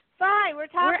 Fine. We're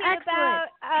talking about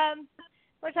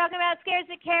Scares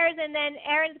That Cares, and then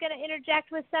Aaron's going to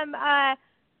interject with some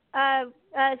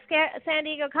San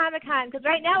Diego Comic-Con, because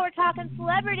right now we're talking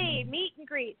celebrity meet and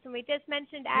greets, and we just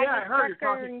mentioned Agnes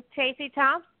Bruckner and Tracy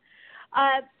Toms.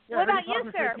 What about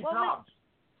you, sir?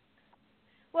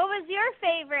 What was your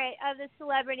favorite of the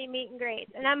celebrity meet and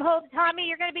greets? And Tommy,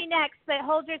 you're going to be next, but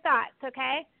hold your thoughts,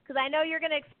 okay? Because I know you're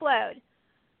going to explode.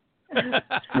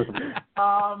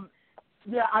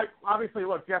 I obviously,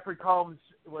 look, Jeffrey Combs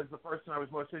was the person I was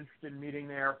most interested in meeting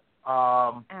there.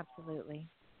 Absolutely.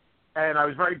 And I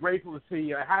was very grateful to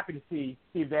see, happy to see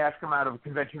Steve Dash come out of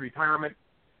convention retirement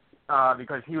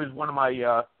because he was one of my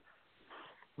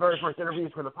very first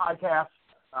interviews for the podcast.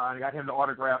 And I got him to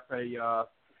autograph a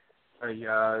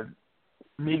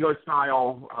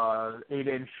Mego-style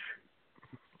 8-inch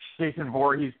Jason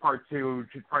Voorhees Part 2,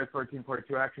 Friday 13 Part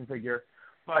 2 action figure.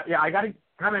 But, yeah, I got to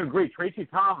kind of agree. Tracy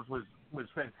Toms was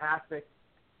fantastic.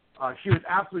 She was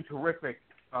absolutely terrific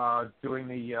doing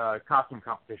the costume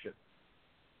competition,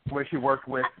 where she worked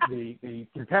with the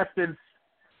contestants,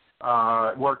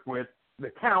 worked with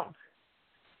the Count,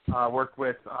 worked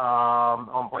with, I'm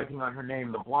blanking on her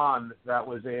name, the blonde that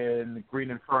was in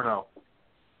Green Inferno.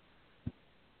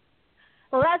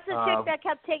 Well, that's the chick that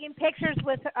kept taking pictures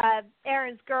with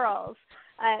Aaron's girls.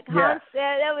 Yes.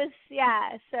 That was,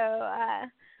 yeah. So,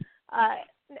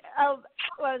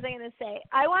 what was I going to say?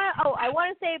 I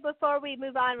want to say before we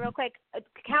move on real quick,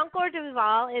 Count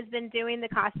Duval has been doing the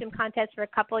costume contest for a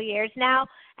couple of years now,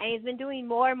 and he's been doing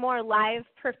more and more live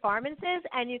performances,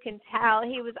 and you can tell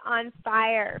he was on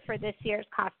fire for this year's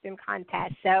costume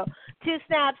contest. So 2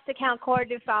 snaps to Count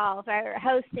Duval for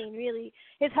hosting. Really,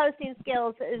 his hosting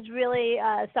skills is really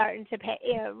starting to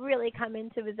really come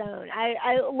into his own.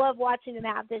 I love watching him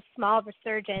have this small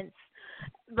resurgence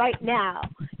right now.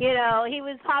 You know, he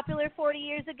was popular 40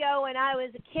 years ago when I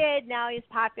was a kid. Now he's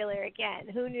popular again.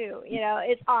 Who knew? You know,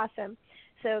 it's awesome.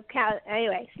 So,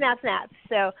 anyway, snap.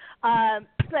 So,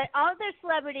 but all their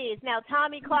celebrities. Now,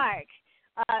 Tommy Clark.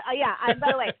 By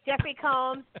the way, Jeffrey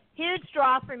Combs, huge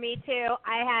draw for me, too.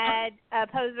 I had a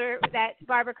poser that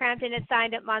Barbara Crampton had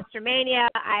signed at Monster Mania.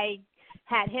 I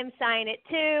had him sign it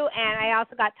too, and I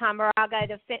also got Tom Moraga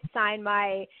to sign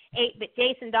my 8-bit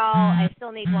Jason doll. I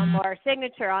still need one more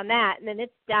signature on that, and then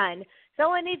it's done.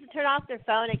 Someone needs to turn off their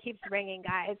phone. It keeps ringing,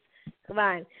 guys. Come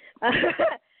on.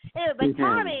 Anyway, but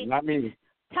Tommy, not me.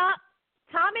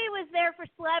 Tommy was there for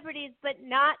celebrities, but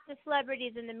not the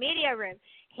celebrities in the media room.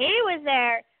 He was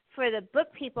there for the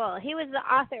book people. He was the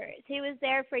authors. He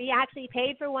actually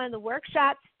paid for one of the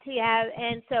workshops to have,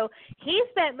 and so he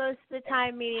spent most of the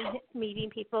time meeting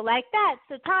people like that.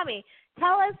 So Tommy,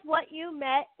 tell us what you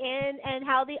met in and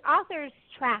how the authors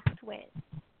tracked went.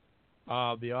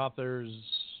 The authors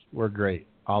were great,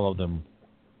 all of them,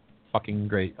 fucking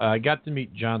great. I got to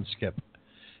meet John Skip.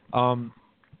 How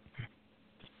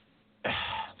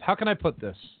can I put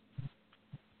this?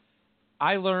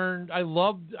 I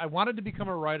wanted to become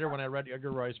a writer when I read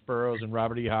Edgar Rice Burroughs and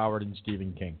Robert E. Howard and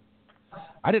Stephen King.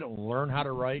 I didn't learn how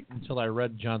to write until I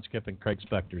read John Skip and Craig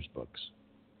Spector's books.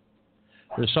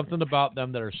 There's something about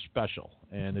them that are special.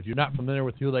 And if you're not familiar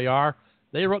with who they are,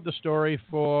 they wrote the story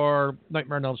for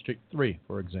Nightmare on Elm Street 3,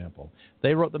 for example.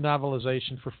 They wrote the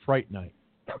novelization for Fright Night,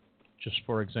 just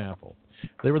for example.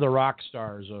 They were the rock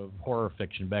stars of horror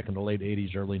fiction back in the late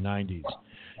 80s, early 90s.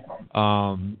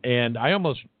 And I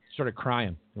almost started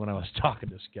crying when I was talking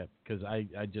to Skip because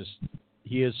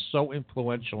he is so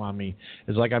influential on me.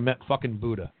 It's like I met fucking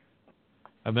Buddha.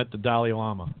 I met the Dalai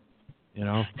Lama, you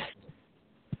know.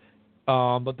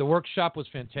 But the workshop was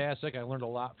fantastic. I learned a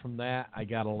lot from that. I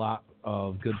got a lot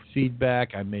of good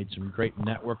feedback. I made some great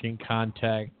networking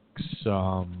contacts. This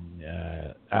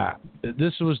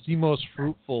was the most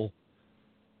fruitful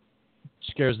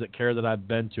Scares That Care that I've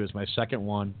been to. It's my second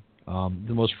one.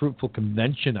 The most fruitful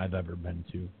convention I've ever been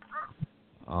to.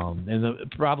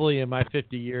 Probably in my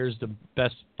 50 years, the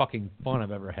best fucking fun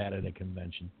I've ever had at a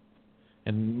convention.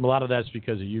 And a lot of that's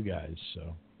because of you guys,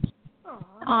 so.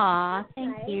 Aw,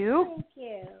 thank you. Thank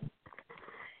you.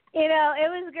 You know, it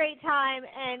was a great time,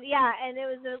 and it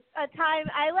was a time,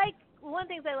 one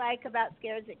thing I like about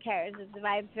Scares That Cares is the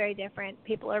vibe's very different.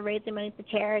 People are raising money for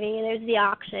charity, there's the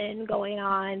auction going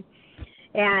on,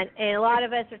 and a lot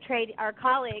of us are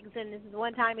colleagues, and this is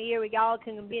one time a year we all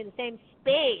can be in the same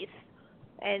space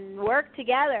and work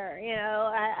together. You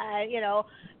know,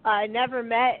 I never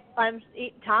met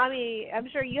Tommy. I'm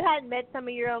sure you hadn't met some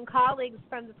of your own colleagues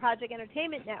from the Project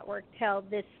Entertainment Network till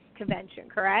this convention,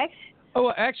 correct? Oh,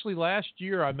 well, actually, last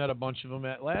year I met a bunch of them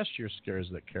at last year's Scares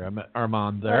That Care. I met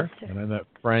Armand there, and I met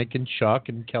Frank and Chuck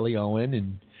and Kelly Owen,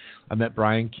 and I met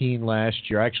Brian Keene last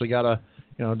year. I actually got to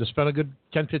spend a good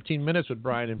 10, 15 minutes with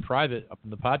Brian in private up in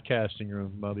the podcasting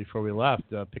room before we left,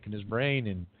 picking his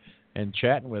brain and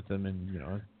chatting with him,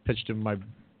 and pitched him my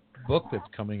book that's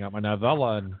coming out, my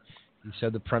novella, and he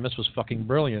said the premise was fucking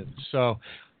brilliant. So,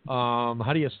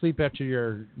 how do you sleep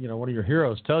after one of your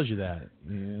heroes tells you that?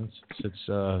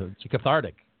 It's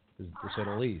cathartic, to say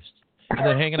the least. And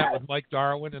then hanging out with Mike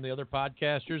Darwin and the other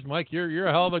podcasters. Mike, you're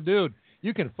a hell of a dude.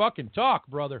 You can fucking talk,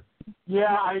 brother.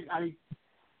 Yeah,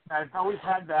 I've always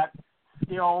had that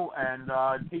skill, and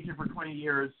teaching for 20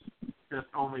 years just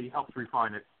only helps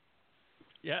refine it.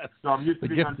 Yes. So I'm used to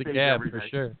being on stage every day. For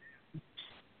sure.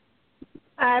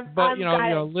 But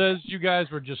Liz, you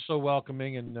guys were just so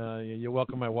welcoming, and you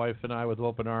welcomed my wife and I with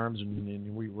open arms,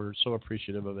 and we were so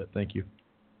appreciative of it. Thank you.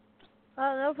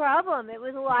 Oh, no problem. It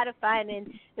was a lot of fun,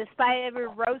 and despite every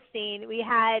roasting, we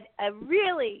had a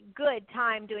really good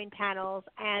time doing panels,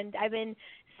 and I've been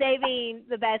saving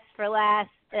the best for last.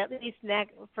 At least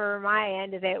for my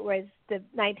end of it was the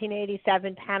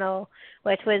 1987 panel,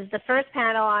 which was the first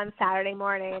panel on Saturday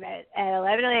morning at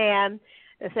 11 a.m.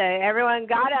 So everyone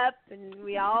got up, and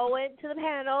we all went to the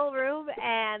panel room,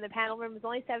 and the panel room was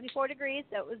only 74 degrees,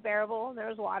 so it was bearable, and there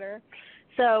was water.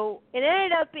 So it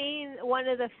ended up being one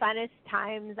of the funnest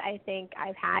times I think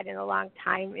I've had in a long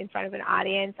time in front of an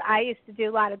audience. I used to do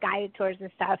a lot of guided tours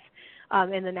and stuff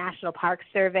in the National Park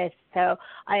Service. So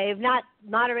I have not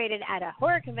moderated at a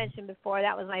horror convention before.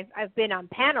 I've been on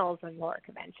panels on horror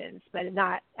conventions, but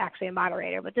not actually a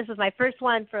moderator. But this was my first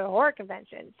one for a horror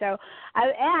convention. So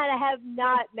I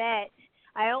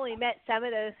only met some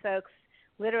of those folks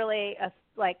literally a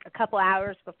couple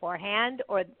hours beforehand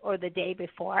or the day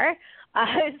before.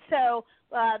 So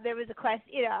there was a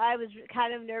question, I was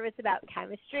kind of nervous about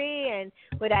chemistry and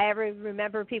would I ever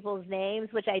remember people's names,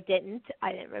 which I didn't.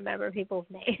 I didn't remember people's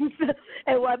names.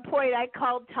 At one point I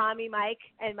called Tommy Mike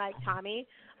and Mike Tommy.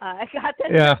 I got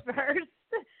them first.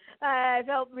 I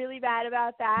felt really bad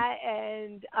about that,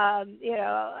 and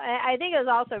I think it was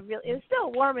also it was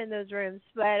still warm in those rooms,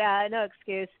 but no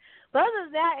excuse. But other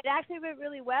than that, it actually went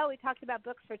really well. We talked about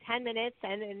books for 10 minutes,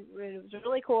 and it was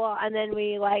really cool. And then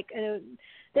we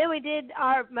did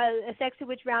a Sexy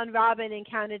Witch round robin and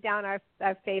counted down our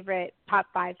favorite top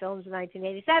 5 films of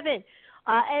 1987.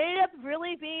 It ended up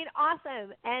really being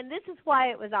awesome, and this is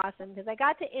why it was awesome, because I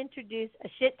got to introduce a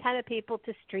shit ton of people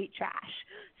to Street Trash.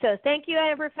 So thank you,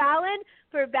 Amber Fallon,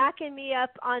 for backing me up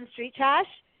on Street Trash,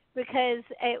 because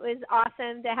it was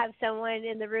awesome to have someone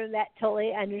in the room that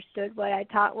totally understood what I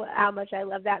taught, how much I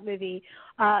love that movie.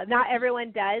 Not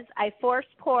everyone does. I forced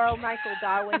poor old Michael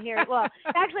Darwin here. Well,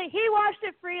 actually, he watched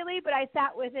it freely, but I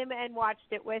sat with him and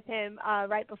watched it with him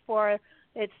right before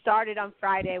it started on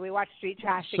Friday. We watched Street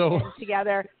Trash again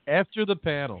together. After the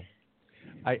panel,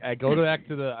 I go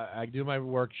I do my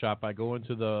workshop. I go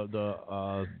into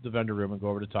the vendor room and go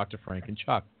over to talk to Frank and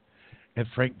Chuck. And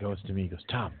Frank goes to me, he goes,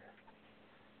 Tom,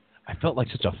 I felt like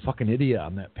such a fucking idiot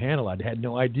on that panel. I had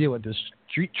no idea what this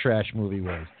Street Trash movie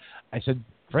was. I said,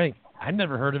 Frank, I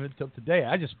never heard of it until today.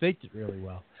 I just faked it really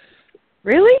well.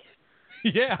 Really?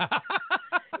 Yeah.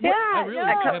 Yeah. I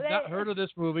really have not heard of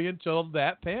this movie until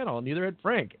that panel. Neither had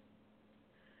Frank.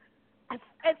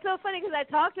 It's so funny because I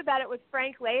talked about it with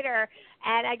Frank later,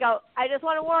 and I go, I just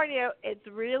want to warn you, it's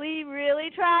really,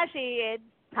 really trashy. Its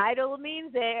title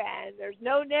means it, and there's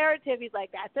no narrative. He's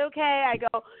like, that's okay. I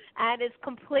go, and it's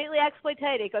completely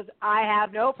exploitative. He goes, I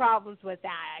have no problems with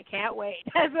that. I can't wait.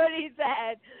 That's what he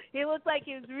said. He looked like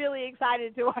he was really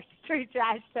excited to watch Street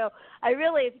Trash. So I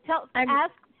really,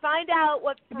 find out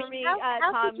what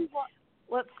Tom,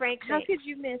 what Frank thinks.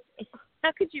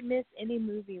 How could you miss any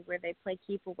movie where they play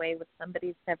keep away with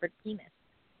somebody's severed penis?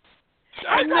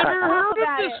 I never heard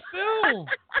of this film.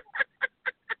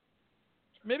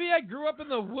 Maybe I grew up in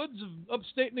the woods of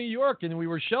upstate New York and we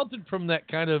were sheltered from that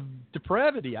kind of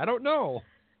depravity. I don't know.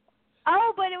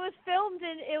 Oh, but it was filmed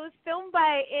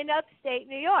in upstate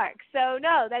New York. So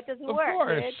no, that doesn't work. Of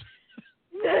course.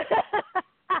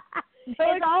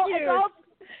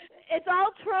 It's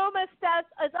all trauma stuff.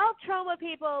 It's all trauma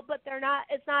people, but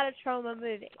it's not a trauma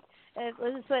movie.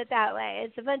 Let's just put it that way.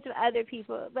 It's a bunch of other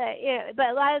people, but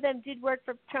a lot of them did work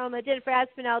for Trauma. Jennifer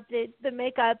Aspinall did the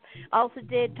makeup, also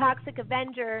did Toxic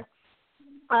Avenger.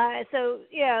 So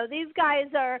these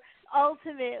guys are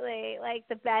ultimately like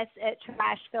the best at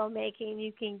trash filmmaking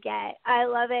you can get. I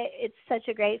love it. It's such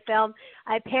a great film.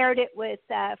 I paired it with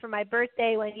for my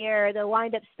birthday one year. The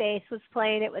Wind Up Space was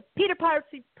playing it with Peter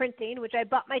Party Printing, which I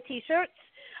bought my T-shirts.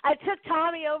 I took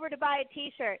Tommy over to buy a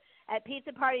T-shirt at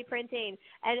Pizza Party Printing,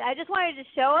 and I just wanted to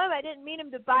show him. I didn't mean him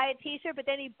to buy a T-shirt, but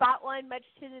then he bought one, much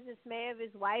to the dismay of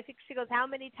his wife. She goes, how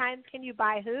many times can you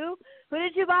buy who? Who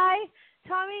did you buy,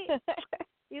 Tommy?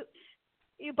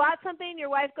 You bought something, your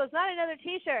wife goes, not another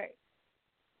T-shirt.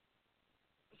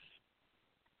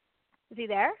 Is he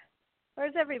there?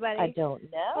 Where's everybody? I don't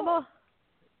know.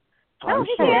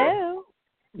 Hello.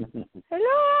 Hello.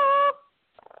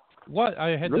 What?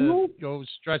 I had to go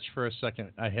stretch for a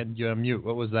second. I had you on mute.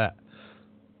 What was that?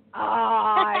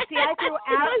 Oh, see,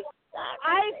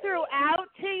 I threw out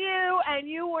to you, and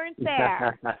you weren't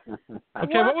there.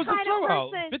 Okay, what was the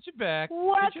throw-out? Pitch it back.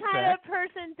 What kind of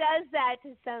person does that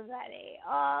to somebody?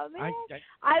 Oh, man.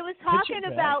 I was talking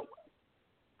about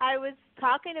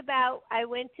I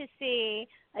went to see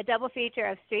a double feature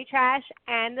of Street Trash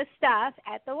and The Stuff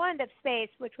at the Wind Up Space,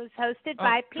 which was hosted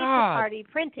by Pizza Party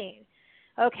Printing.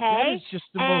 Okay? That is just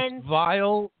the most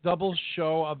vile double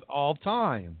show of all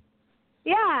time.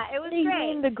 Yeah, it was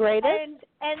great. The greatest?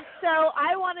 And so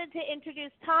I wanted to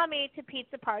introduce Tommy to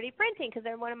Pizza Party Printing because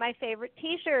they're one of my favorite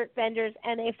T-shirt vendors,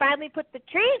 and they finally put the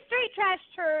Street Trash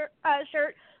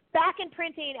shirt back in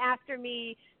printing after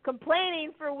me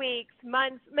complaining for weeks,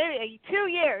 months, maybe 2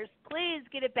 years. Please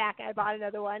get it back. I bought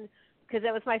another one because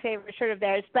that was my favorite shirt of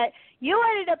theirs. But you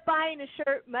ended up buying a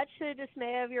shirt much to the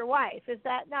dismay of your wife. Is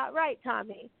that not right,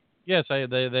 Tommy? Yes, they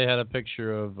had a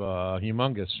picture of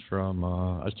Humongous from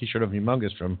a T-shirt of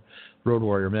Humongous from Road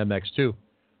Warrior Mad Max 2,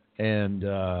 and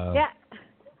yeah.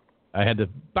 I had to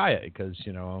buy it because,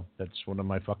 that's one of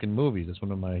my fucking movies. It's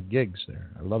one of my gigs there.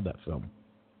 I love that film.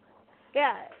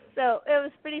 Yeah, so it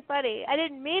was pretty funny. I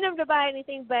didn't mean him to buy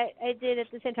anything, but I did at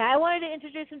the same time. I wanted to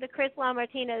introduce him to Chris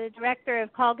LaMartina, the director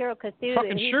of Call Girl Cthulhu.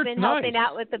 Fucking He's shirt's been nice. helping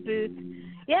out with the booth.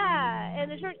 Yeah, and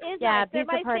the shirt is nice. They're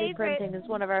Pizza my Party favorite. Printing is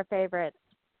one of our favorites.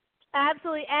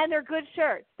 Absolutely, and they're good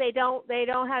shirts. They don't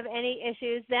have any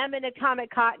issues. Them and Atomic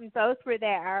Cotton both were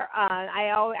there.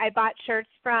 I bought shirts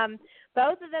from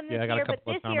both of them this year, but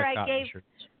this year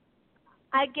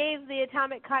I gave the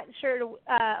Atomic Cotton shirt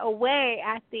away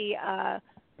at the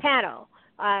panel.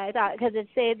 I thought because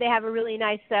they have a really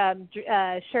nice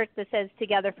shirt that says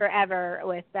 "Together Forever"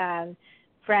 with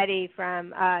Freddie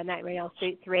from Nightmare on Elm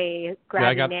Street 3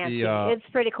 grabbing Nancy. It's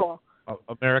pretty cool.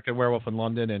 American Werewolf in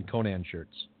London and Conan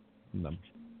shirts. Them.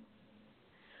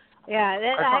 Yeah,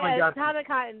 Atomic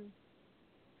Cotton.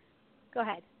 Go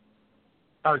ahead.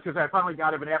 Because I finally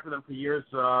got it. I've been after them for years.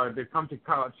 They've come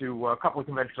to a couple of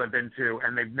conventions I've been to,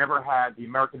 and they've never had the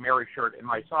American Mary shirt in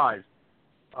my size.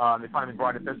 They finally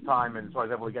brought it this time, and so I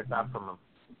was able to get that from them.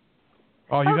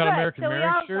 Oh, you got good. American So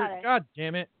Mary shirt? God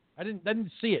damn it! I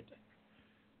didn't see it.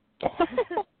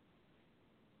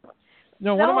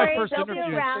 No, one of my first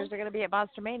interviews. They're going to be at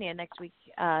Monster Mania next week.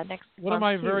 One of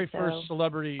my very first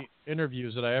celebrity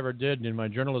interviews that I ever did in my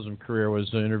journalism career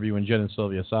was interviewing Jen and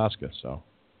Sylvia Soska. So.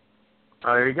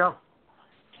 There you go.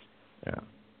 Yeah.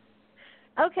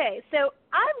 Okay, so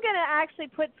I'm going to actually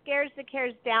put Scares the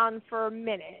Cares down for a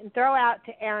minute and throw out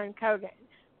to Aaron Cogan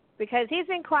because he's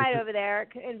been quiet over there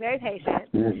and very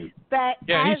patient. But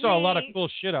yeah, he saw a lot of cool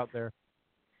shit out there.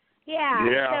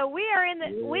 Yeah. So we are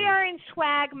in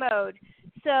swag mode.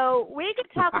 So we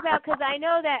could talk about because I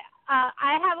know that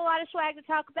I have a lot of swag to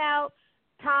talk about.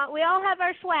 Tom, we all have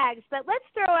our swags, but let's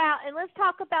throw out and let's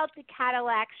talk about the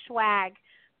Cadillac swag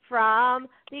from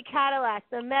the Cadillac,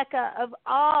 the mecca of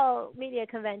all media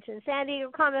conventions, San Diego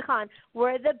Comic-Con,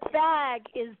 where the bag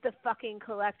is the fucking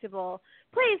collectible.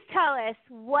 Please tell us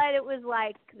what it was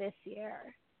like this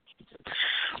year.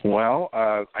 Well,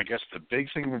 I guess the big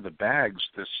thing with the bags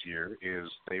this year is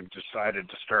they've decided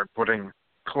to start putting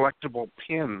collectible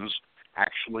pins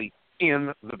actually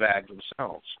in the bag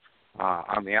themselves.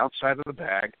 On the outside of the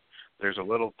bag, there's a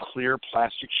little clear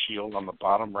plastic shield on the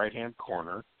bottom right-hand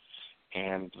corner,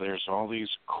 and there's all these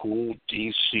cool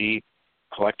DC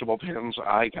collectible pins.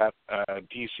 I got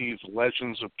DC's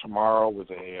Legends of Tomorrow with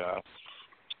a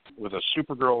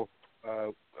Supergirl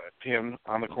pin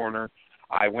on the corner.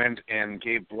 I went and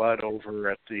gave blood over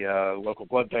at the local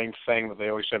blood bank thing that they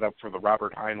always set up for the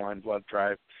Robert Heinlein blood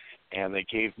drive, and they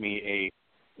gave me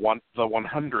the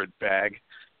 100 bag,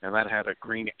 and that had a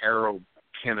Green Arrow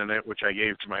pin in it, which I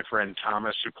gave to my friend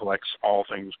Thomas, who collects all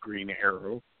things Green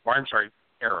Arrow. Or I'm sorry,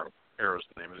 Arrow. Arrow's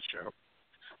the name of the show.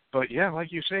 But yeah,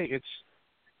 like you say, it's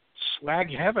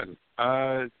swag heaven.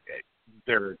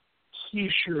 There are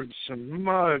T-shirts and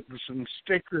mugs and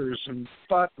stickers and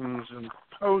buttons and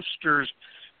posters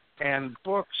and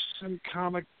books and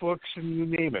comic books and you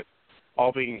name it,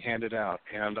 all being handed out.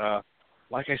 And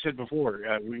like I said before,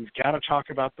 we've got to talk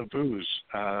about the booze.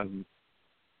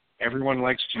 Everyone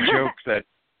likes to joke that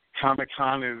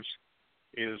Comic-Con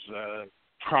is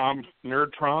prom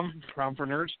for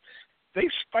nerds. They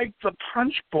spiked the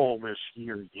punch bowl this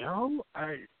year,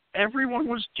 everyone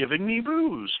was giving me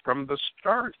booze from the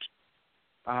start.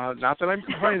 Not that I'm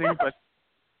complaining, but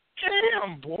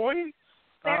damn, boy.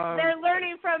 They're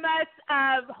learning from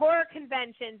us horror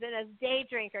conventions and as day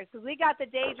drinkers because we got the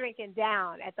day drinking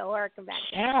down at the horror convention.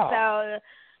 Yeah. So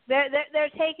they're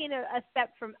taking a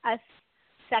step from us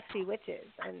sexy witches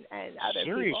and other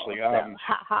Seriously, people.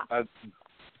 So,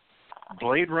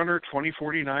 Blade Runner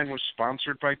 2049 was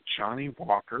sponsored by Johnny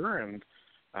Walker, and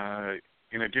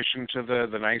in addition to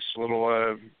the nice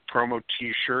little promo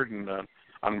T-shirt and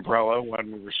umbrella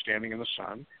when we were standing in the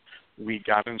sun, we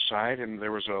got inside and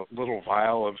there was a little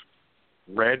vial of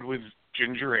red with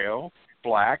ginger ale,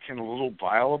 black, and a little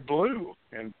vial of blue.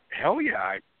 And hell yeah,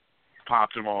 I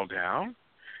popped them all down.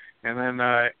 And then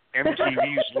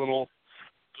MTV's little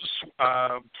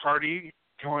party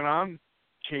going on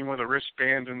came with a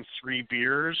wristband and 3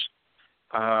 beers.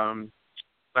 That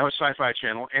was Sci-Fi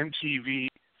Channel. MTV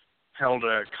held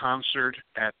a concert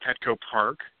at Petco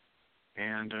Park,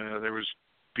 and there was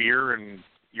beer and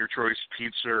your choice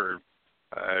pizza or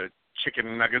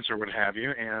chicken nuggets or what have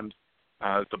you, and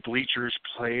the Bleachers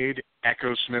played,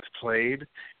 Echo Smith played,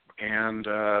 and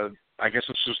I guess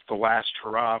this was the last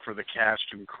hurrah for the cast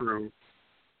and crew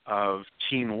of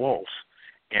Teen Wolf.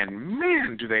 And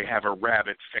man, do they have a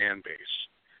rabid fan base.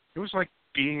 It was like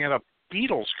being at a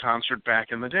Beatles concert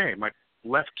back in the day. My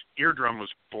left eardrum was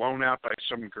blown out by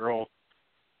some girl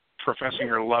professing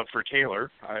her love for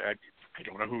Taylor. I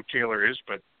don't know who Taylor is,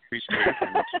 but please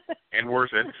and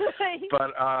worth it.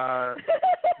 But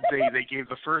they gave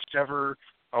the first ever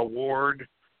award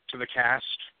to the cast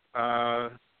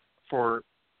for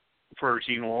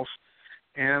Teen Wolf,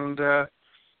 and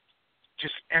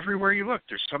just everywhere you look,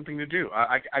 there's something to do.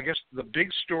 I guess the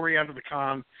big story out of the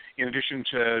con, in addition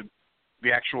to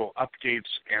the actual updates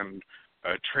and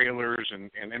trailers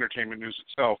and entertainment news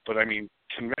itself, but I mean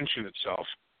convention itself,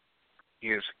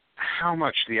 is how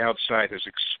much the outside has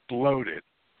exploded.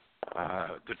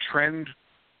 The trend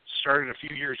started a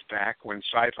few years back when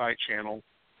Sci-Fi Channel,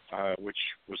 which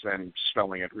was then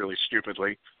spelling it really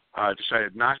stupidly,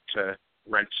 decided not to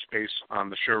rent space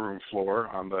on the showroom floor,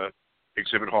 on the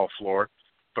exhibit hall floor,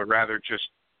 but rather just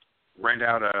rent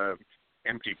out a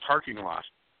empty parking lot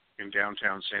in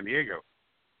downtown San Diego.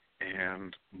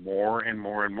 And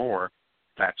more,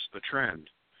 that's the trend.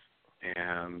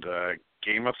 And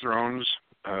Game of Thrones,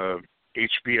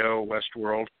 HBO,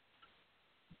 Westworld,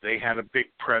 they had a big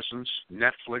presence.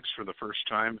 Netflix, for the first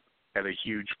time, had a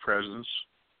huge presence.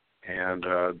 And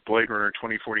Blade Runner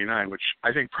 2049, which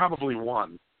I think probably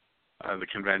won the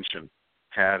convention,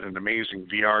 had an amazing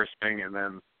VR thing, and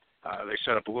then they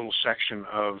set up a little section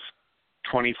of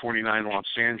 2049 Los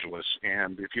Angeles,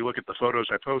 and if you look at the photos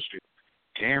I posted,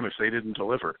 damn if they didn't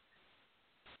deliver.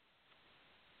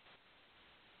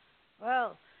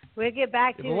 Well, we'll get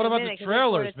back to you what in a about minute, the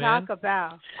trailers, man? Talk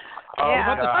about. What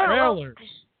about the trailers?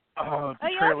 The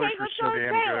trailers were so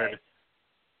damn good.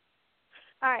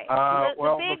 All right.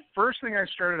 The first thing I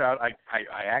started out, I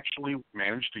actually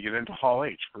managed to get into Hall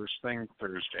H first thing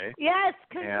Thursday. Yes,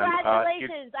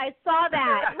 congratulations! I saw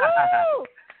that. Woo!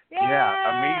 Yay!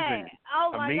 Yeah, amazing.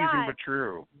 Oh my amazing God. But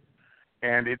true.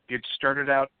 And it started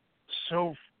out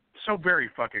so very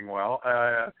fucking well.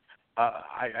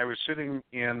 I was sitting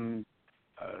in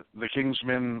the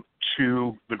Kingsman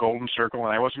to the Golden Circle,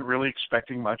 and I wasn't really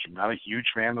expecting much. I'm not a huge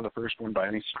fan of the first one by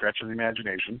any stretch of the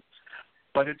imagination.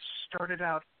 But it started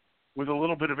out with a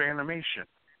little bit of animation,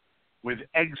 with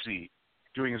Eggsy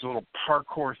doing his little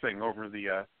parkour thing over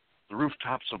the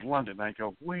rooftops of London. I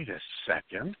go, wait a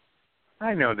second.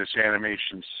 I know this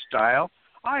animation style.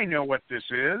 I know what this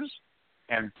is.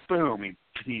 And boom,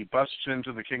 he busts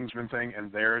into the Kingsman thing,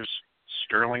 and there's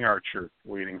Sterling Archer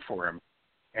waiting for him.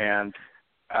 And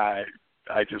I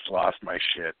just lost my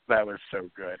shit. That was so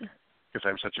good, because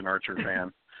I'm such an Archer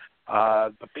fan.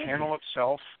 The panel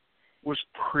itself was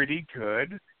pretty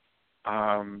good.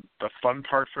 The fun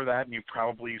part for that, and you've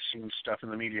probably seen stuff in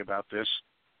the media about this,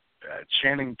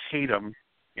 Channing Tatum,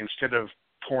 instead of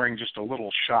pouring just a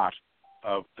little shot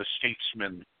of the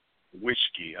Statesman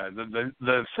whiskey,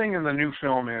 the thing in the new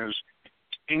film is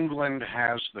England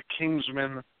has the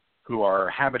Kingsmen, who are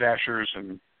haberdashers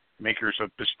and makers of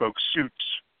bespoke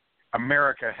suits.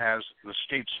 America has the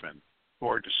Statesmen, who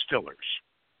are distillers.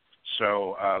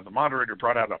 So the moderator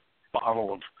brought out a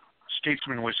bottle of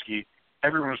Statesman whiskey.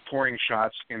 Everyone was pouring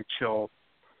shots until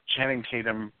Channing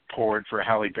Tatum poured for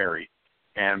Halle Berry.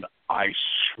 And I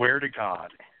swear to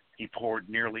God, he poured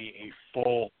nearly a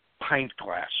full pint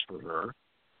glass for her.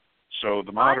 So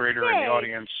the moderator and the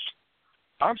audience...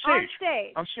 On stage.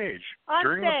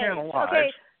 During the panel live.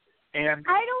 Okay. And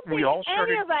I don't think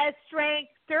any of us drank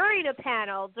during the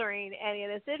panel during any of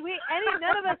this, did we?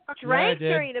 None of us drank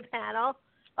during the panel.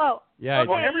 Oh, yeah, okay,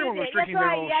 well, everyone was drinking their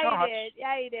little shots.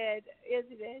 Yeah, you did. Yes,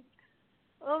 you did.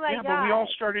 Oh, my God. Yeah, but we all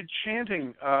started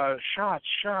chanting, shots.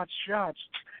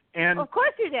 And of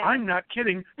course you did. I'm not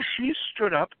kidding. She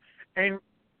stood up, and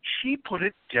she put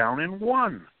it down in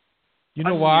one. You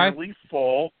know why? A nearly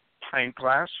full pint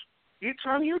glass. It's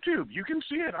on YouTube. You can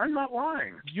see it. I'm not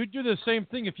lying. You'd do the same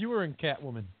thing if you were in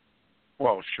Catwoman.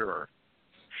 Well, sure.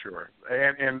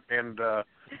 And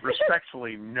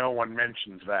respectfully, no one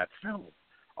mentions that film.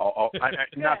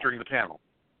 Not during the panel.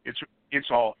 It's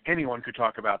all anyone could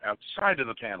talk about outside of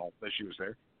the panel that she was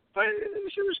there. But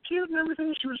she was cute and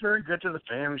everything. She was very good to the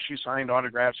fans. She signed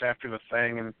autographs after the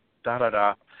thing and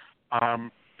da-da-da.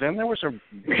 Then there was a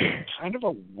kind of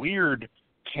a weird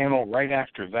panel right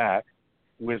after that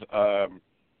with a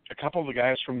couple of the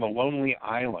guys from the Lonely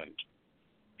Island.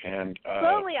 And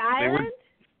Lonely Island?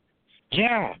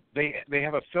 Yeah, they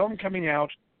have a film coming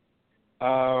out.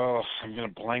 I'm going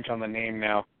to blank on the name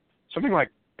now. Something like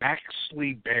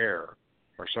Baxley Bear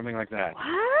or something like that.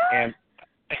 What? And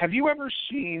have you ever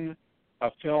seen a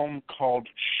film called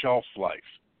Shelf Life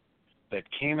that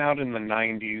came out in the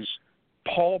 90s?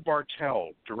 Paul Bartel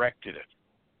directed it.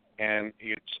 And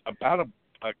it's about a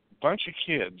bunch of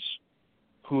kids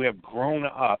who have grown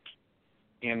up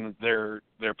in their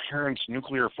parents'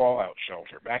 nuclear fallout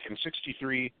shelter. Back in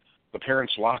 '63, the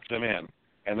parents locked them in,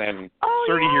 and then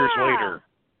 30 years later,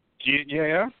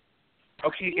 yeah.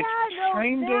 Okay, yeah, it's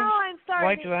kind of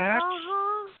like that.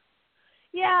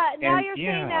 Yeah, now and, you're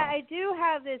saying that, I do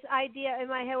have this idea in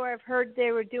my head where I've heard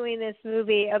they were doing this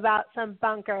movie about some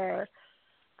bunker.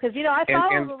 Because, I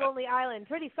follow The Lonely Island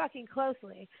pretty fucking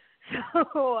closely.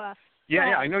 So,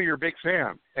 yeah, I know you're a big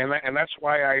fan. And that's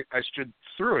why I stood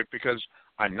through it, because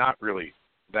I'm not really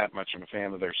that much of a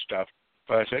fan of their stuff.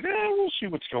 But I said, we'll see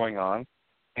what's going on.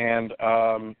 And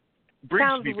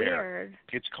Brigsby Bear.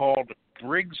 It's called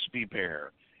Brigsby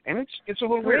Bear. And it's a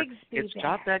little weird. It's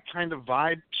got that kind of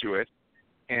vibe to it.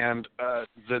 And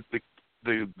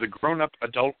the grown-up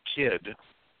adult kid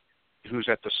who's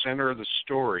at the center of the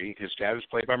story, his dad is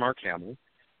played by Mark Hamill.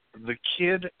 The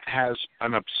kid has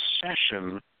an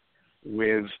obsession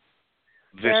with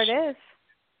this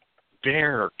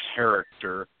bear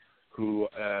character who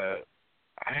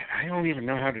I don't even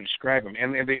know how to describe him.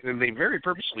 And they very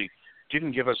purposely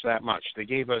didn't give us that much. They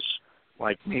gave us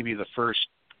like maybe the first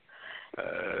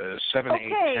 7,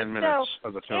 8, 10 minutes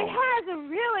of the film. It has a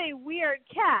really weird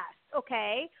cast,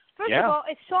 okay? First of all,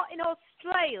 it's shot in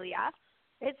Australia.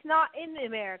 It's not in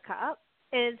America.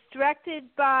 And it's directed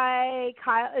by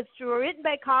it's written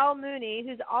by Kyle Mooney,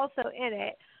 who's also in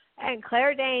it. And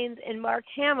Claire Danes and Mark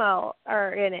Hamill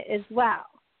are in it as well.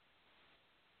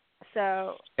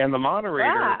 So. And the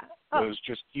moderator was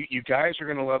just, you guys are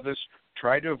going to love this.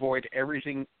 Try to avoid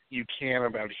everything you can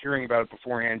about hearing about it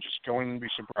beforehand. Just go in and be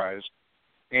surprised.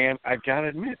 And I've got to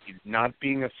admit, not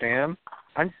being a fan,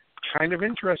 I'm kind of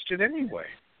interested anyway.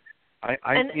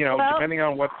 Depending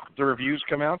on what the reviews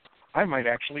come out, I might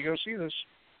actually go see this.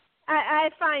 I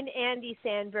find Andy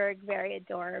Samberg very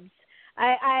adorbs.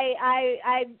 I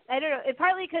don't know.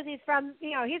 Partly because he's from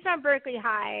Berkeley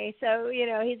High, so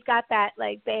he's got that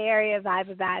like Bay Area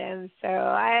vibe about him. So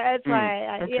that's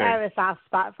why I have a soft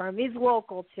spot for him. He's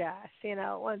local to us,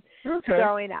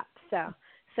 growing up. So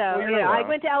I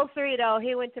went to El Cerrito.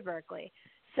 He went to Berkeley.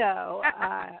 So.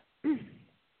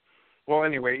 Well,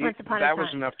 anyway, that was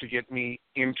enough to get me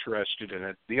interested in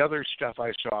it. The other stuff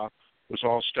I saw was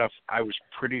all stuff I was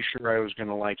pretty sure I was going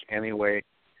to like anyway,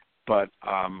 but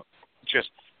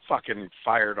just fucking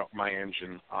fired up my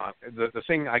engine. The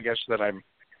thing, I guess, that I'm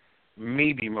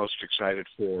maybe most excited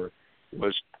for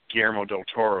was Guillermo del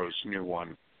Toro's new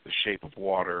one, The Shape of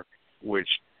Water, which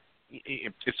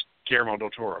it's Guillermo del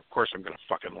Toro. Of course I'm going to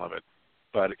fucking love it,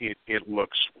 but it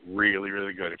looks really,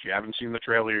 really good. If you haven't seen the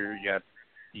trailer yet,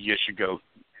 you should go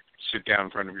sit down in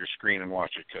front of your screen and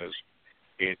watch it, because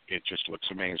it just looks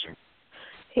amazing.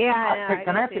 Yeah,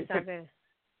 can I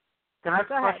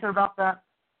ask a question about that?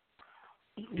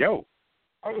 Yo.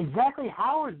 Exactly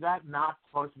how is that not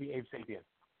supposed to be Abe Sapien?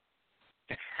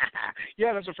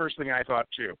 Yeah, that's the first thing I thought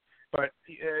too. But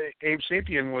Abe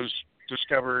Sapien was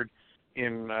discovered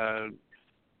in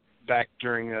back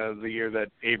during the year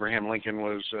that Abraham Lincoln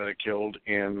was killed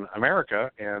in America,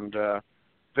 and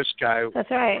this guy,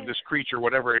 this creature,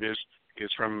 whatever it is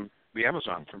from the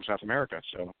Amazon, from South America.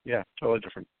 So, yeah, totally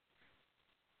different.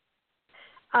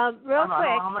 Real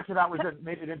quick. How much of that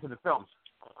made it into the films?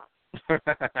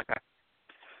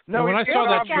 No, when I saw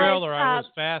that trailer, I was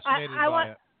fascinated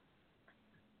by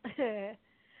it.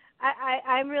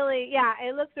 I'm really,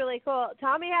 it looks really cool.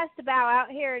 Tommy has to bow out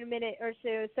here in a minute or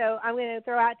so I'm going to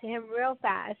throw out to him real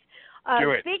fast.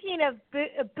 Do it. Speaking of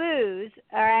booze,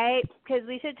 all right, because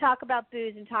we should talk about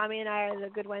booze, and Tommy and I are the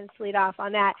good ones to lead off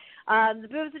on that. The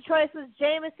booze of choice was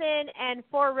Jameson and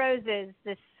Four Roses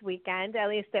this weekend. At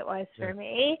least it was for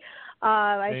me.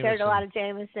 I shared a lot of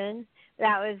Jameson.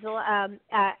 That was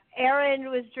Aaron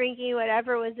was drinking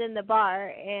whatever was in the bar,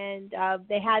 and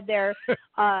they had their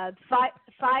 $5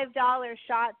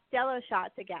 shots, Jello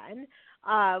shots again,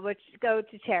 which go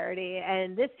to charity.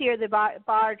 And this year the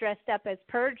bar dressed up as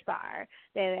Purge Bar.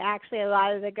 They actually, a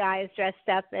lot of the guys dressed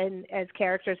up as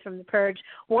characters from the Purge.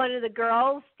 One of the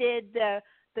girls did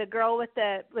the girl with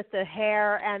the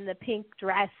hair and the pink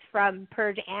dress from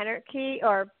Purge Anarchy,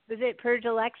 or was it Purge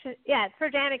Election? Yeah, it's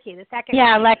Purge Anarchy, the second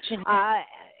one. Election.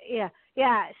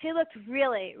 Yeah, she looked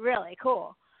really, really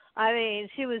cool. I mean,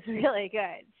 she was really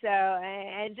good. So,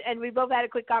 and we both had a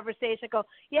quick conversation. I go,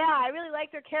 yeah, I really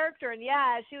liked her character, and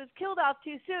yeah, she was killed off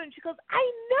too soon. She goes,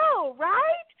 I know,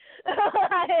 right?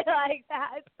 I like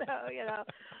that. So,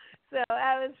 so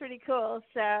that was pretty cool.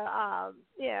 So,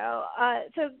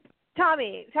 so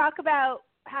Tommy, talk about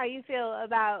how you feel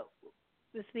about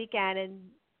this weekend and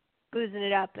boozing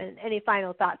it up, and any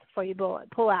final thoughts before you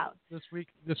pull out.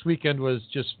 This weekend was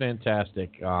just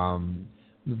fantastic.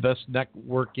 The best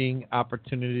networking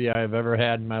opportunity I've ever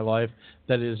had in my life.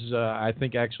 That is, I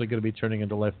think, actually going to be turning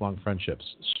into lifelong friendships.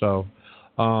 So,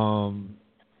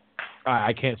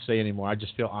 I can't say anymore. I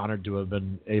just feel honored to have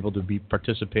been able to be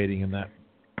participating in that.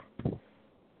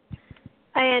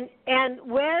 And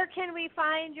where can we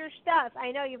find your stuff?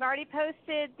 I know you've already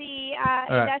posted the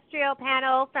industrial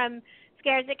panel from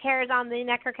Scares That Cares on the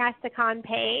NECROCASTION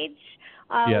page.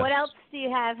 Yes. What else do you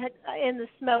have in the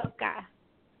smoker?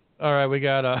 All right, we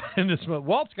got in the smoke.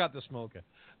 Walt's got the smoker.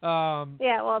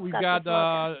 Walt's got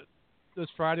the smoker. This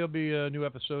Friday will be a new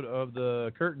episode of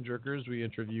the Curtain Jerkers. We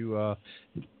interview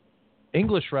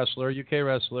English wrestler, UK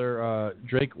wrestler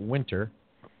Drake Winter.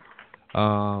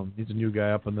 He's a new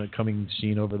guy up in the coming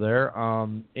scene over there.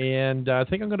 And I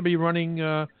think I'm going to be running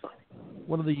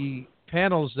one of the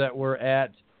panels that were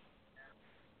at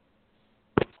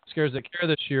Scares That Care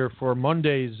this year for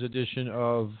Monday's edition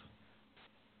of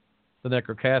the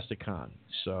NECROCASTION.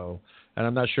 So, and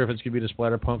I'm not sure if it's going to be the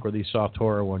Splatterpunk or the soft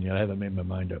horror one yet. I haven't made my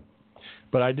mind up.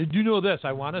 But I do know this.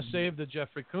 I want to save the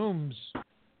Jeffrey Coombs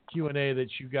Q&A that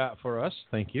you got for us.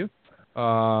 Thank you.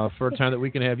 For a time that we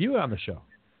can have you on the show.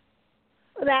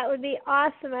 Well, that would be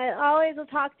awesome. I always will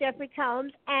talk Jeffrey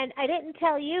Combs. And I didn't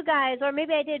tell you guys, or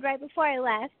maybe I did right before I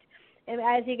left. And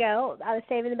as you go, I was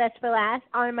saving the best for last.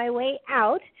 On my way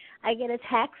out, I get a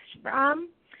text from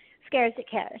Scares That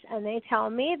Cares, and they tell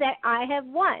me that I have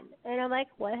won. And I'm like,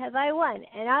 what have I won?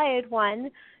 And I had won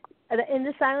in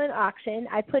the silent auction.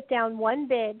 I put down one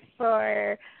bid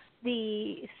for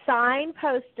the signed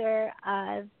poster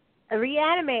of a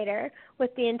Reanimator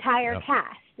with the entire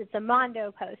cast. It's a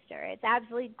Mondo poster. It's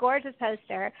absolutely gorgeous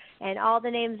poster, and all the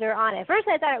names are on it. First,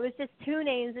 I thought it was just two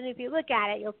names, and if you look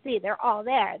at it, you'll see they're all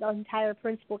there, the entire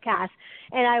principal cast,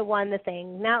 and I won the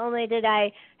thing. Not only did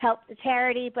I help the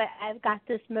charity, but I've got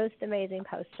this most amazing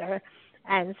poster.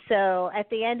 And so at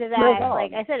the end of that,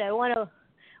 like I said, I want to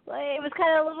 – it was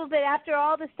kind of a little bit after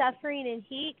all the suffering and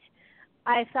heat,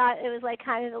 I thought it was like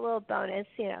kind of a little bonus,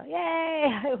 yay,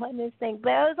 I won this thing. But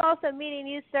it was also meeting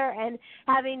you, sir, and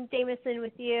having Jameson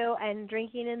with you and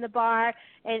drinking in the bar,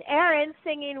 and Aaron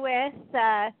singing with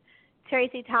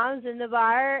Tracy Toms in the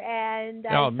bar. And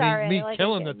me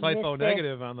killing the typo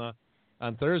negative on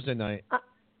Thursday night.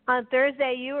 On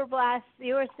Thursday, you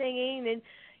were singing, and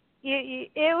it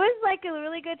was like a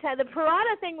really good time. The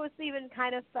Piranha thing was even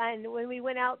kind of fun when we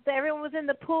went out. Everyone was in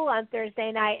the pool on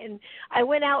Thursday night, and I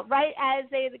went out right as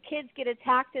the kids get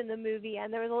attacked in the movie,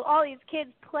 and there was all these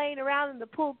kids playing around in the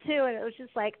pool too, and it was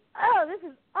just like, oh, this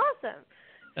is awesome.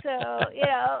 So, it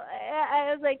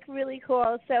was like really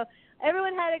cool. So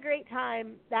everyone had a great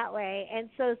time that way, and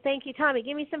so thank you, Tommy.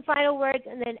 Give me some final words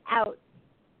and then out.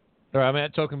 All right, I'm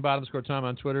at Token_Tom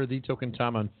on Twitter, The Token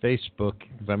Tom on Facebook.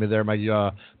 Find me there. My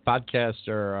podcast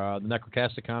or the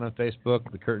NECROCASTION on Facebook,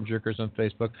 the Curtain Jerkers on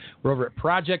Facebook. We're over at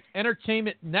Project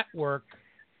Entertainment Network.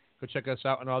 Go check us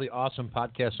out on all the awesome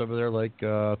podcasts over there, like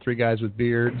Three Guys with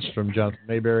Beards from Jonathan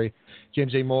Mayberry,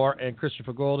 James A. Moore, and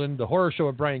Christopher Golden. The Horror Show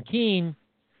with Brian Keene.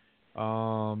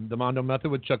 The Mondo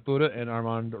Method with Chuck Buda and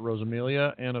Armand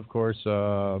Rosamilia. And, of course,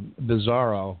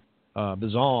 Bizarro,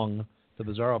 Bizong. The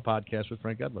Bizarro podcast with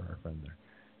Frank Edler, our friend there.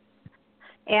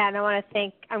 Yeah, and I'm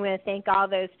going to thank all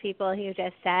those people who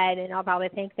just said, and I'll probably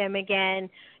thank them again.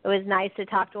 It was nice to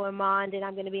talk to Armand, and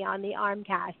I'm going to be on the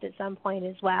Armcast at some point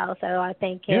as well. So I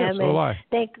thank him. Yeah, so do I.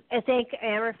 Thank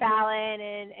Amber Fallon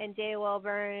and Jay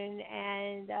Wilburn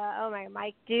and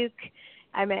Mike Duke.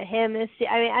 I met him.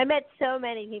 I met so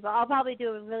many people. I'll probably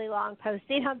do a really long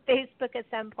posting on Facebook at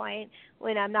some point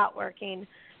when I'm not working.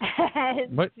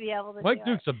 Mike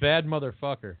Duke's a bad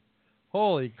motherfucker.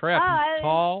 Holy crap, he's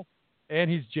tall, and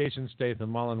he's Jason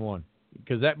Statham all in one.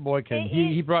 Because that boy can.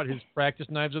 He brought his practice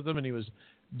knives with him, and he was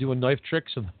doing knife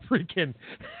tricks in the freaking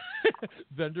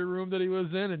vendor room that he was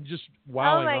in, and just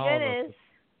wowing all of us. Oh my goodness.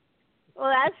 Well,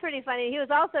 that's pretty funny. He was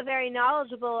also very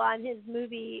knowledgeable on his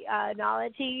movie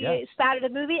knowledge. He spouted a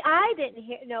movie I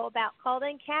didn't know about called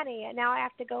Uncanny, and now I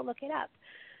have to go look it up.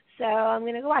 So I'm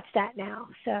going to go watch that now.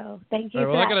 So thank you for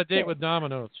that. Well, I got a date with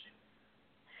Domino's.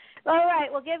 All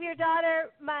right. Well, give your daughter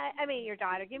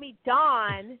give me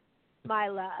Dawn, my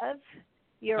love,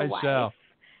 your wife. Shall.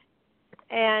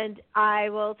 And I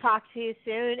will talk to you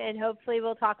soon, and hopefully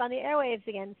we'll talk on the airwaves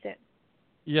again soon.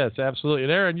 Yes, absolutely.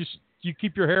 And Aaron, you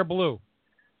keep your hair blue.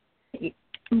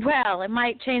 Well, it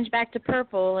might change back to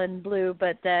purple and blue,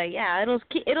 but it'll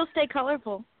stay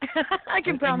colorful. I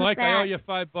can promise Mike, that. I owe you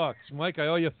 $5. Mike, I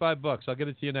owe you $5. I'll get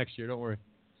it to you next year. Don't worry.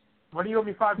 What do you owe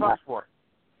me $5 for?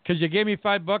 Because you gave me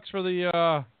 $5 for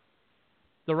the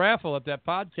raffle at that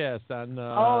podcast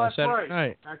on Saturday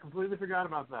night. I completely forgot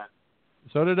about that.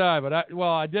 So did I, but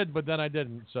I did, but then I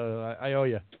didn't. So I owe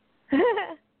you.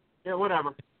 Yeah, whatever.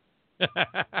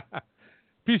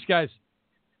 Peace, guys.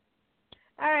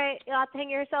 All right. right. You'll have to hang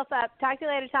yourself up. Talk to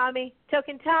you later, Tommy.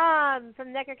 Token Tom from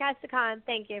NECROCASTION'S.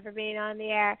 Thank you for being on the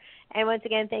air. And once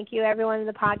again, thank you, everyone in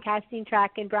the podcasting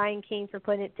track and Brian King for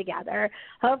putting it together.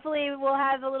 Hopefully we'll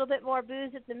have a little bit more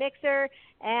booze at the mixer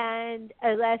and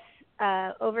a less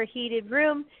overheated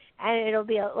room, and it'll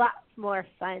be a lot more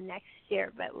fun next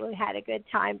year. But we had a good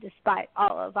time despite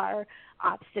all of our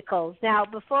obstacles. Now,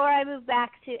 before I move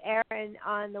back to Aaron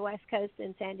on the West Coast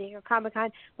in San Diego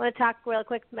Comic-Con, I want to talk real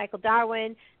quick to Michael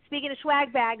Darwin. Speaking of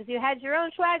swag bags, you had your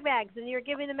own swag bags, and you were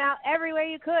giving them out everywhere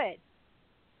you could.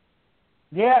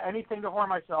 Yeah, anything to harm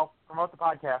myself. Promote the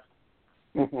podcast.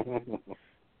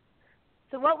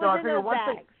 So what was in those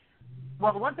bags?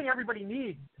 Well, the one thing everybody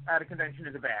needs at a convention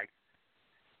is a bag,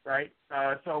 right?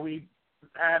 So we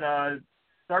had a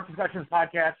Dark Discussions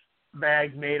podcast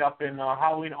bag made up in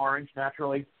Halloween orange,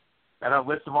 naturally, and a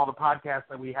list of all the podcasts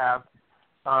that we have.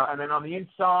 And then on the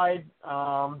inside,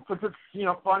 since it's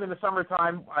fun in the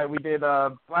summertime, we did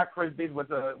black frisbees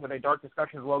with a Dark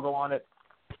Discussions logo on it.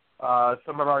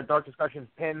 Some of our Dark Discussions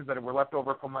pins that were left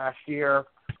over from last year,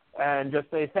 and just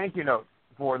a thank you note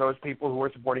for those people who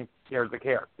are supporting Cares the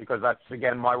Care, because that's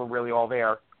again why we're really all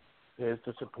there, is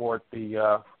to support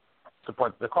the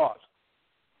cause.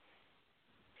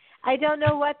 I don't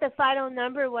know what the final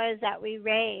number was that we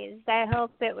raised. I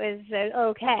hope it was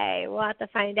okay. We'll have to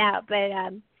find out. But,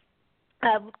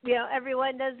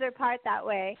 everyone does their part that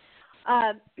way.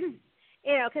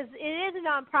 Because it is a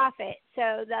nonprofit.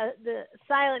 So the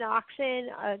silent auction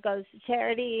goes to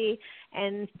charity,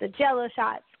 and the Jell-O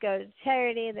shots go to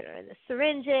charity. There are the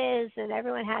syringes, and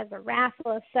everyone has a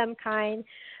raffle of some kind.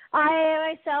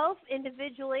 I myself,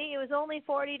 individually, it was only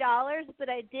 $40, but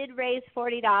I did raise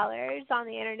 $40 on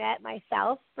the internet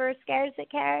myself for Scares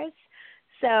That Cares.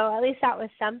 So at least that was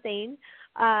something.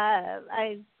 And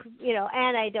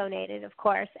I donated, of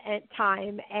course, and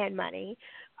time and money.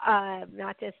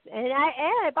 Not just, and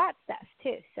I bought stuff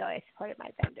too. So I supported my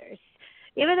vendors,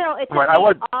 even though it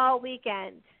took me all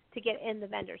weekend to get in the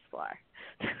vendors floor.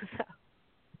 So.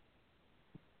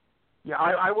 Yeah,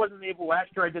 I wasn't able. Last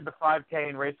year I did the 5K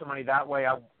and raised some money that way.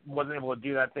 I wasn't able to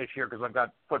do that this year because I've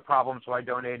got foot problems, so I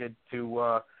donated to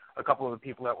a couple of the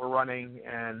people that were running,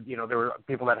 and there were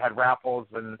people that had raffles,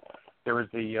 and there was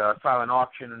the silent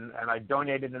auction, and I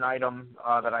donated an item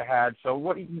that I had. So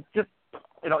like I said,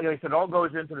 it all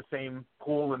goes into the same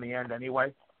pool in the end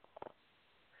anyway.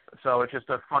 So it's just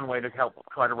a fun way to help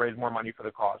try to raise more money for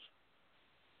the cause.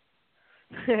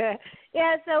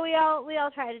 Yeah, so we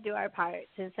all try to do our parts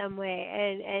in some way,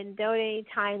 and donating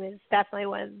time is definitely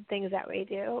one of the things that we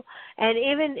do. And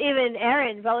even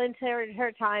Erin volunteered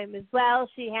her time as well.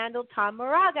 She handled Tom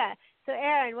Moraga. So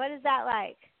Erin, what is that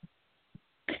like?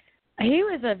 He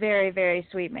was a very, very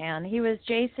sweet man. He was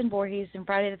Jason Voorhees in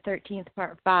Friday the 13th,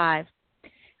 Part 5,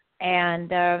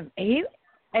 and I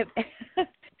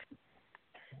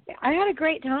had a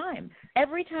great time.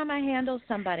 Every time I handle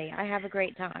somebody, I have a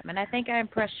great time. And I think I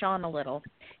impressed Sean a little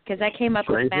because I came up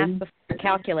with math before the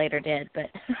calculator did.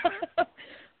 But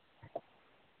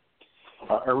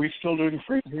Are we still doing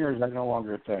freezing, or is that no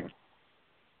longer a thing?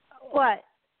 What?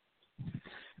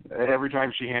 Every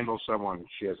time she handles someone,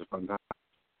 she has a fun time.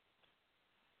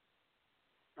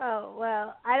 Oh,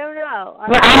 well, I don't know.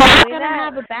 I'm not going to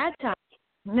have a bad time.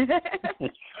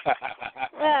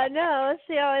 No,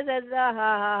 she always says,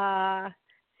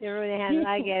 She really has.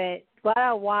 I get it. Why?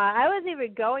 I wasn't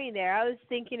even going there. I was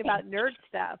thinking about nerd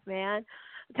stuff, man.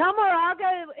 Tom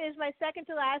Moraga is my second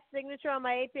to last signature on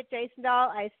my 8-bit Jason doll.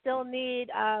 I still need,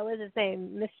 what's his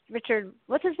name? Richard,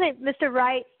 what's his name? Mr.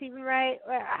 Wright, Stephen Wright?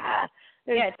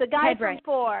 Yeah, the guy Ted from Wright.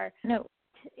 4. No.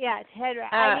 Yeah, Ted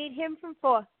Wright. I need him from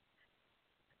 4.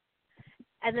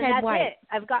 And then Ted that's White. it.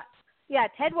 I've got,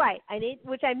 Ted White.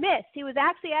 Which I missed. He was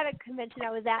actually at a convention I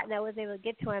was at, and I wasn't able to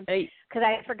get to him because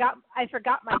I forgot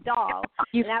my doll.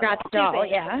 You forgot the doll,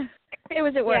 yeah. It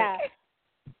was at work. Yeah.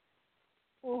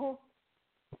 Mm-hmm.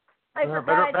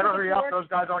 Better hurry up. Those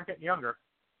guys aren't getting younger.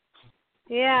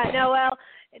 Yeah, no, well,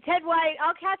 Ted White,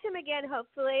 I'll catch him again,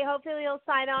 hopefully. Hopefully he'll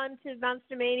sign on to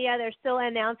Monster Mania. They're still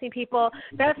announcing people.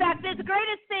 Matter of fact, the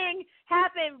greatest thing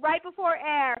happened right before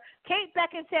air. Kate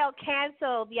Beckinsale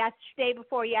canceled day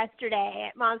before yesterday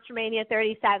at Monster Mania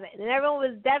 37. And everyone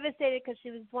was devastated because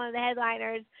she was one of the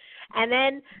headliners. And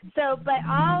then, but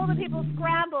all the people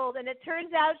scrambled, and it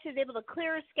turns out she was able to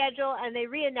clear her schedule, and they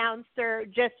re-announced her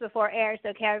just before air.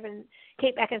 So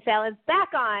Kate Beckinsale is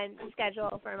back on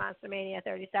schedule for Monster Mania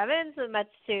 37, so much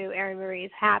to Erin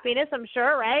Marie's happiness, I'm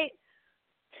sure, right?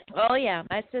 Oh, yeah.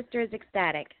 My sister is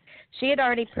ecstatic. She had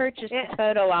already purchased the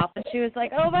photo op, and she was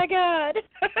like, oh, my God.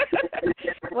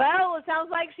 Well, it sounds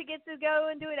like she gets to go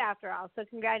and do it after all, so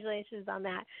congratulations on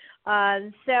that.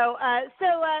 So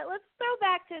let's throw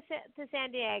back to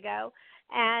San Diego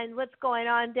and what's going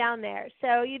on down there.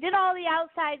 So you did all the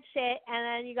outside shit, and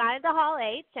then you got into Hall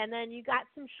H, and then you got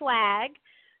some swag.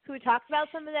 So we talked about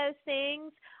some of those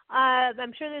things.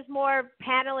 I'm sure there's more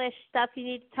panelish stuff you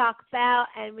need to talk about,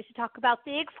 and we should talk about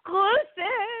the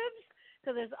exclusives.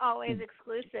 So there's always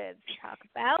exclusives to talk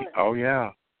about. Oh,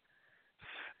 yeah.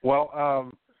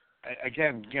 Well,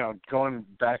 again, going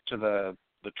back to the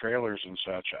trailers and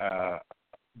such,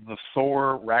 the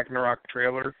Thor Ragnarok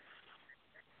trailer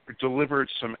delivered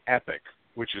some epic,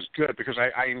 which is good, because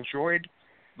I enjoyed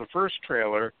the first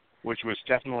trailer, which was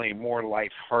definitely more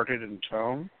lighthearted in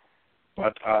tone,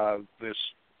 but this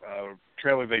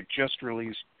trailer they just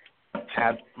released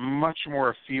had much more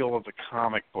a feel of the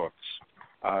comic books.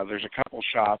 There's a couple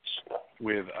shots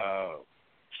with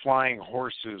flying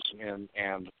horses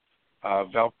and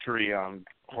Valkyrie on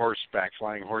horseback,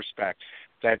 flying horseback,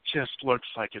 that just looks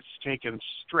like it's taken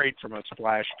straight from a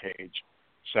splash page.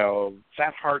 So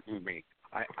that heartened me.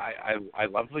 I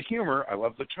love the humor, I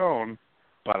love the tone,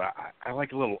 but I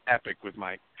like a little epic with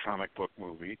my comic book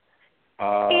movie.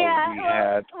 We'll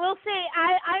see.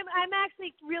 I'm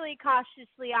actually really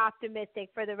cautiously optimistic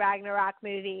for the Ragnarok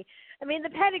movie. I mean, the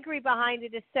pedigree behind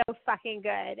it is so fucking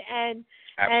good, and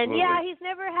yeah, he's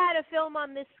never had a film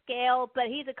on this scale, but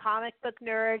he's a comic book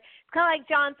nerd. It's kind of like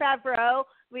Jon Favreau.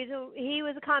 He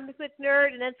was a comic book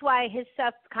nerd, and that's why his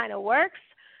stuff kind of works.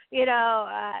 So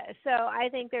I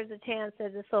think there's a chance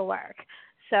that this will work.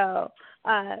 So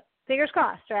fingers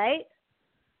crossed, right?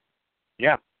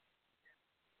 Yeah.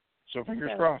 So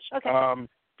fingers crossed. Okay.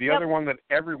 The other one that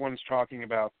everyone's talking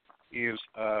about is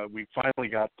we finally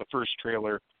got the first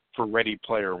trailer for Ready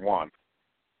Player One.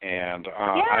 And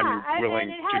I'm willing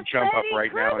to jump up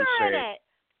right now and say,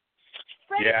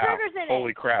 Freddy Krueger's in it.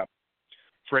 Holy crap.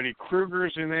 Freddy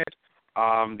Krueger's in it.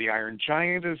 The Iron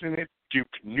Giant is in it. Duke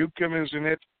Nukem is in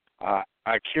it.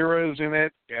 Akira is in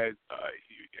it.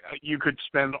 You could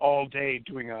spend all day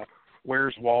doing a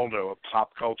Where's Waldo of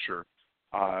pop culture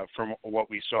from what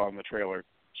we saw in the trailer.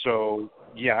 So,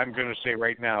 yeah, I'm going to say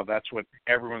right now that's what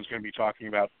everyone's going to be talking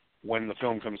about when the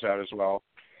film comes out as well.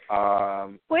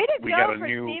 Way to go for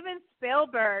Steven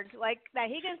Spielberg, like that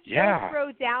he can still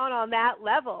throw down on that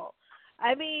level.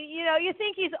 I mean, you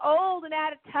think he's old and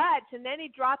out of touch, and then he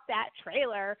dropped that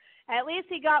trailer. At least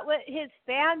he got what his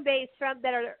fan base from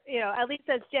that are, at least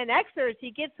as Gen Xers,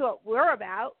 he gets what we're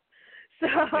about. So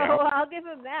I'll give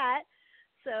him that.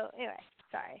 So anyway,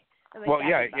 sorry. Well,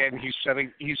 yeah, and he's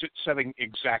setting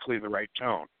exactly the right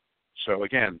tone. So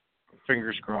again,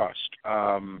 fingers crossed.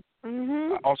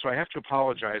 Also, I have to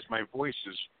apologize. My voice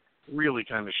is really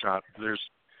kind of shot. There's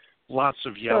lots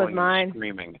of yelling and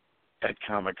screaming at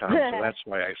Comic-Con, so that's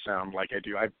why I sound like I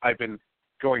do. I've been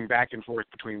going back and forth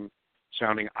between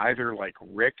sounding either like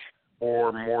Rick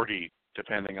or Morty,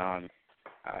 depending on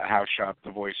how shot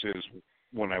the voice is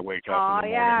when I wake up in the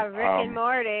morning. Oh, yeah, Rick and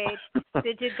Morty.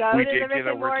 Did you go to the Rick and Morty? We did get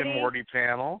a Rick and Morty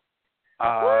panel.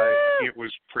 It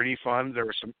was pretty fun. There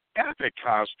was some epic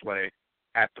cosplay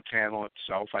at the panel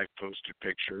itself. I posted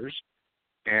pictures.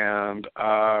 And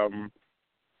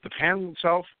the panel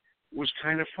itself was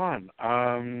kind of fun.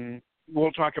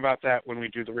 We'll talk about that when we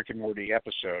do the Rick and Morty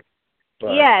episode.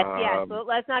 But, yes. Well,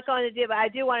 let's not go into it, but I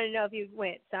do want to know if you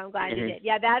went, so I'm glad you did.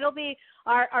 Yeah, that'll be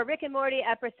our Rick and Morty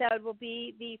episode will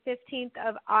be the 15th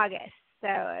of August. So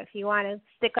if you want to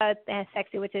stick with the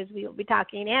sexy witches, we will be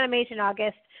talking animation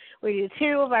August. We do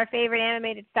 2 of our favorite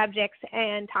animated subjects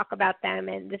and talk about them.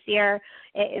 And this year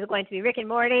it is going to be Rick and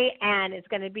Morty, and it's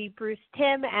going to be Bruce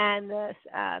Timm and the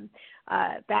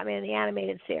Batman the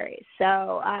Animated Series.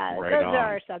 So those are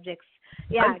our subjects.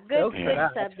 Yeah, good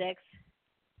subjects.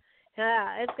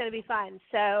 It's going to be fun.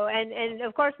 So, and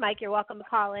of course, Mike, you're welcome to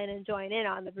call in and join in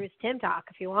on the Bruce Timm talk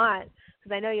if you want,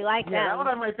 because I know you like them. Yeah, that's what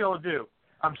I might be able to do.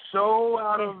 I'm so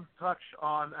out of touch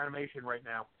on animation right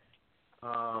now.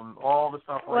 All the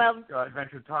stuff like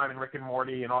Adventure Time and Rick and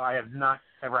Morty and all, I have not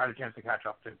ever had a chance to catch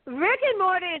up to. Rick and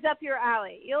Morty is up your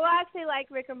alley. You'll actually like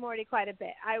Rick and Morty quite a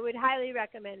bit. I would highly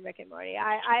recommend Rick and Morty.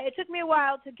 It took me a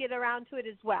while to get around to it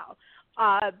as well.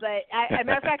 But as a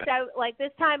matter of fact, like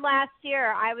this time last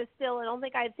year, I don't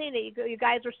think I'd seen it. You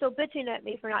guys were still bitching at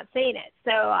me for not seeing it.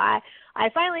 So I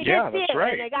finally did see it,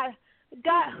 and I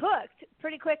got hooked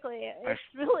pretty quickly. It's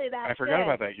really that I forgot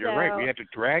about that. You're right. We had to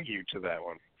drag you to that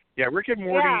one. Yeah, Rick and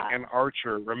Morty and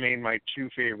Archer remain my 2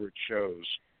 favorite shows.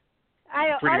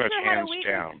 Pretty much hands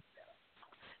down.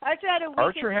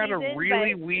 Archer had a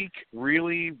really weak,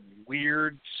 really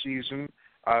weird season.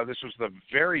 This was the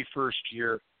very first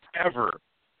year ever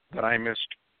that I missed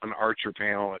an Archer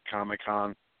panel at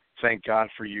Comic-Con. Thank God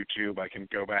for YouTube. I can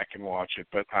go back and watch it.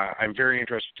 But I'm very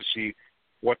interested to see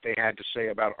what they had to say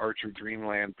about Archer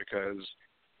Dreamland because,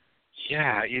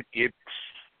 yeah, it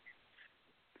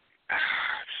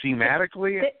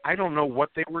thematically, I don't know what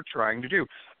they were trying to do.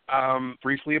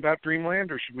 Briefly about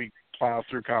Dreamland, or should we plow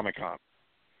through Comic-Con?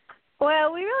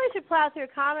 Well, we really should plow through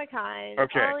Comic-Con.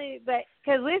 Okay. But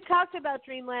because we've talked about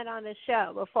Dreamland on the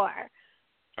show before.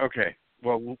 Okay.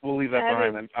 Well, we'll leave that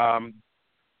behind then.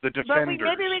 The Defenders.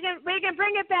 But maybe we can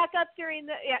bring it back up during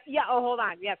the Oh, hold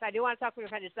on. Yes, I do want to talk about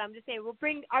Defenders. So I'm just saying we'll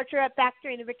bring Archer up back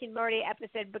during the Rick and Morty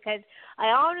episode because I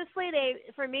honestly,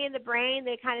 for me in the brain,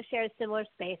 they kind of share similar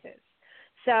spaces.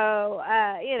 So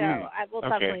we'll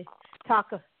definitely talk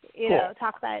about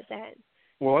it then.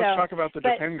 Well, let's talk about the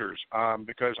Defenders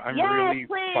because I'm really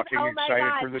fucking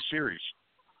excited for this series.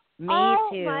 Me too. Oh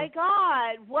my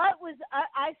God! What was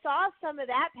I saw some of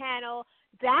that panel.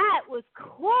 That was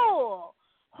cool.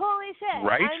 Holy shit!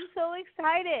 Right? I'm so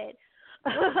excited.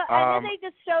 And then they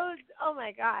just showed. Oh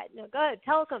my God! No, go ahead.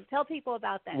 Tell people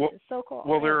about that. It's so cool.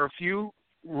 Well, there are a few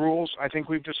rules. I think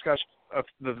we've discussed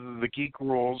the geek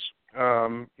rules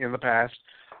in the past.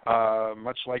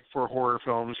 Much like for horror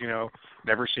films,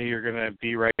 never say you're going to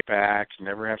be right back,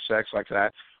 never have sex like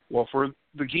that. Well, for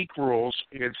the geek rules,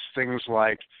 it's things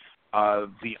like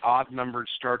the odd-numbered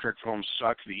Star Trek films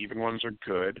suck, the even ones are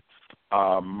good.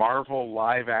 Marvel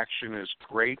live action is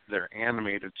great, their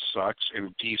animated sucks, and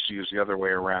DC is the other way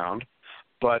around.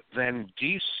 But then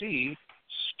DC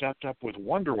stepped up with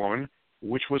Wonder Woman,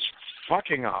 which was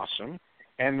fucking awesome,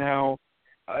 and now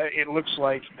it looks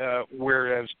like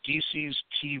whereas DC's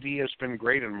TV has been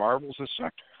great and Marvel's has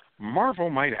sucked, Marvel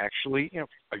might actually,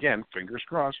 again, fingers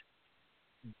crossed,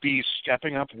 be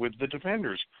stepping up with the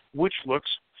Defenders, which looks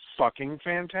fucking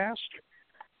fantastic.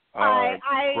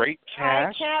 Great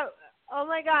cast. Oh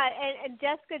my God! And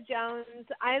Jessica Jones,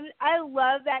 I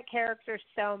love that character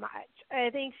so much. I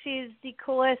think she's the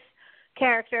coolest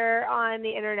character on the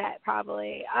internet,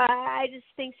 probably. I just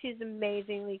think she's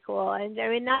amazingly cool, and I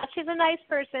mean, she's a nice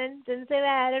person. Didn't say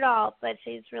that at all, but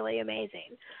she's really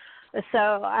amazing. So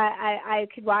I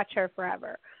could watch her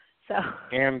forever. So.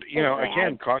 And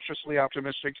again, cautiously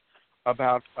optimistic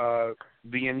about the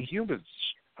Inhumans.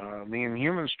 The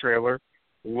Inhumans trailer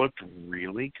looked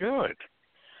really good.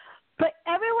 But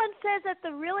everyone says that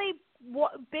the really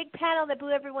big panel that blew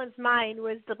everyone's mind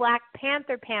was the Black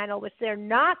Panther panel, which they're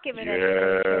not giving us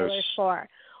any trailers for.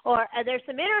 Or there's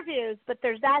some interviews, but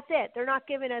that's it. They're not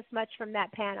giving us much from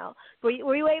that panel. Were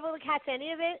you able to catch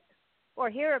any of it or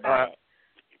hear about it?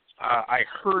 I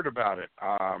heard about it.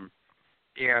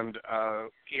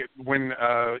 When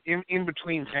in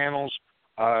between panels,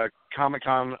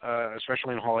 Comic-Con,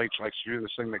 especially in Hall H, likes to do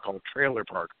this thing they call Trailer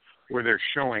Park, where they're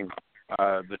showing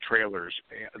the trailers,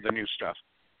 the new stuff.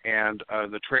 And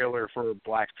the trailer for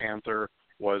Black Panther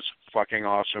was fucking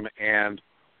awesome, and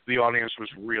the audience was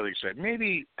really excited.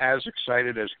 Maybe as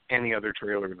excited as any other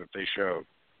trailer that they showed.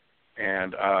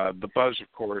 And the buzz,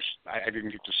 of course, I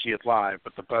didn't get to see it live,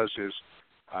 but the buzz is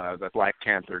that Black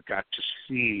Panther got to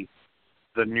see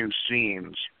the new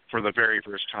scenes for the very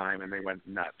first time, and they went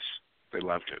nuts. They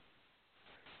loved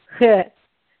it.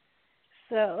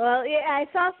 So, well, yeah, I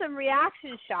saw some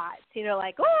reaction shots,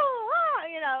 like,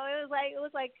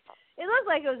 it looked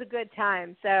like it was a good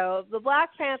time. So the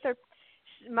Black Panther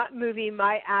movie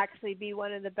might actually be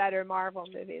one of the better Marvel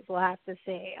movies. We'll have to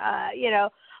see. I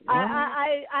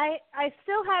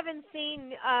still haven't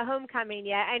seen Homecoming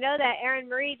yet. I know that Erin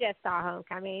Marie just saw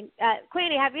Homecoming.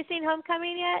 Queenie, have you seen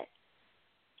Homecoming yet?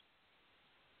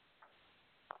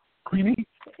 Queenie?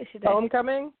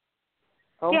 Homecoming?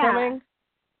 Yeah.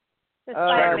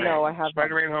 No, I haven't.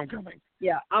 Spider-Man Homecoming.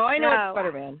 Yeah. Oh, I know it's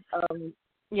Spider-Man.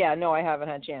 No, I haven't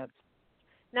had a chance.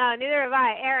 No, neither have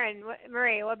I. Erin,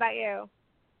 Marie, what about you?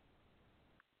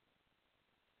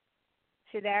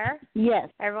 She there? Yes.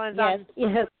 Everyone's on.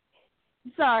 Yes.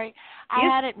 Sorry, I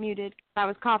had it muted. I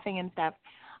was coughing and stuff.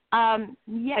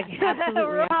 Yes,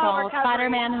 absolutely. I saw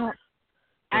Spider-Man.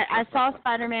 I saw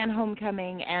Spider-Man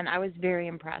Homecoming, and I was very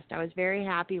impressed. I was very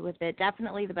happy with it.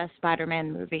 Definitely the best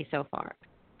Spider-Man movie so far.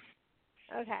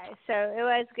 Okay, so it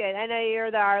was good. I know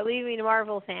you're our leaving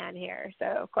Marvel fan here, so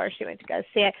of course you went to go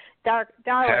see it. Darwin,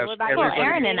 what about you? Well,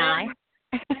 Aaron and I.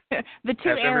 The two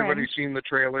Has Aarons. everybody seen the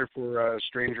trailer for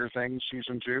Stranger Things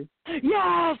Season 2?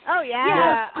 Yes! Oh, yeah.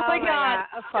 Yes. Oh, my God.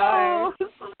 Of course.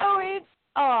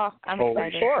 I'm Holy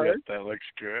excited. shit, that looks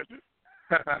good.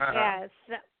 Yes.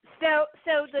 So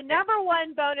the number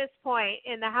one bonus point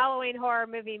in the Halloween horror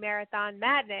movie marathon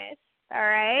madness, all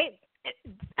right,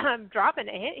 I'm dropping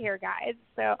a hint here, guys.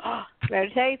 So better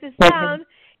take this down.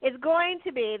 It's going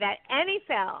to be that any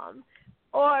film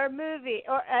or movie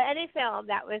or any film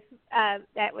that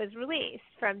was released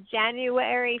from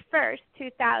January 1st,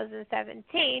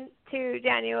 2017 to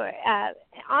January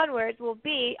onwards will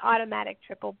be automatic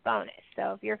triple bonus.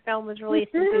 So if your film was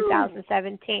released in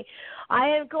 2017, I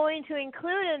am going to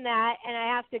include in that, and I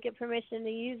have to get permission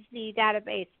to use the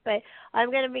database, but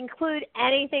I'm going to include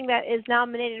anything that is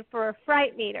nominated for a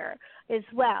Fright Meter as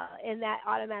well in that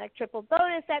automatic triple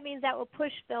bonus. That means that will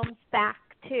push films back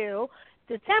to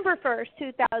December 1st,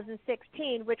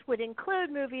 2016, which would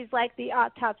include movies like The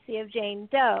Autopsy of Jane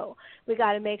Doe. We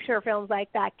got to make sure films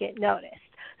like that get noticed.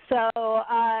 So,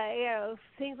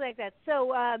 things like that.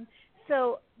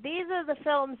 So these are the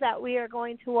films that we are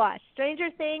going to watch. Stranger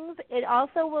Things, it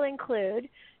also will include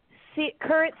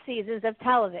current seasons of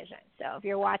television. So if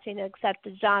you're watching an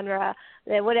accepted genre,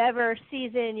 then whatever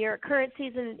season, your current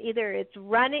season, either it's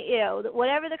running,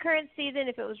 whatever the current season,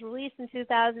 if it was released in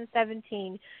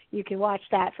 2017, you can watch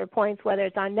that for points, whether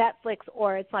it's on Netflix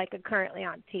or it's like currently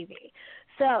on TV.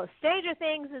 So Stranger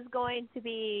Things is going to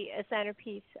be a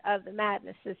centerpiece of the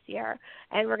madness this year,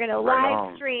 and we're going to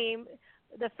live stream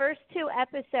the first 2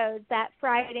 episodes that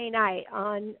Friday night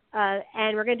on,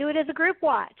 and we're going to do it as a group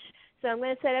watch. So I'm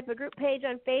going to set up a group page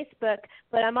on Facebook,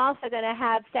 but I'm also going to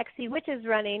have Sexy Witches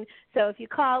running. So if you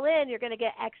call in, you're going to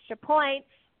get extra points,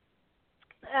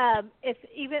 if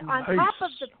even on top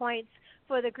of the points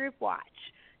for the group watch.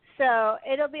 So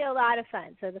it'll be a lot of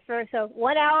fun. So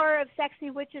 1 hour of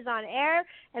Sexy Witches on air,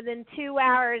 and then 2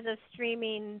 hours of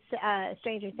streaming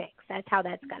Stranger Things. That's how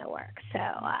that's going to work. So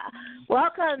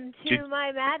welcome to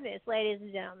my madness, ladies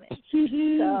and gentlemen.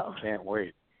 So can't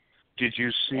wait. Did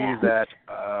you see that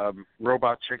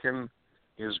Robot Chicken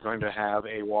is going to have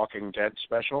a Walking Dead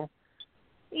special?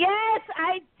 Yes,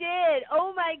 I did.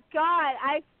 Oh, my God.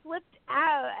 I flipped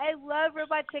out. I love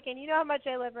Robot Chicken. You know how much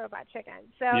I love Robot Chicken.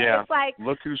 So it's like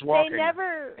look who's walking. They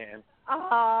never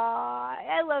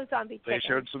I love zombie chicken. They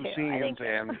showed some too. scenes,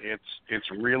 and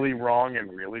it's really wrong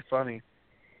and really funny.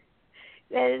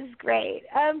 That is great.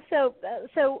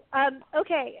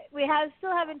 Okay, we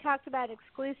still haven't talked about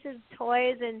exclusive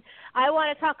toys, and I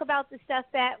want to talk about the stuff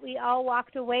that we all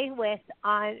walked away with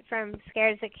from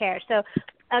Scares That Care. So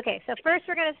first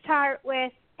we're going to start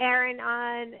with Aaron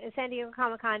on San Diego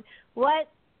Comic-Con. What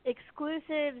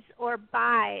exclusives or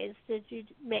buys did you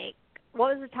make?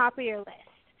 What was the top of your list,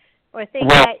 or things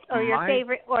your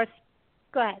favorite? Or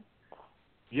go ahead.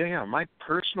 Yeah. My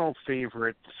personal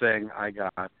favorite thing I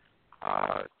got.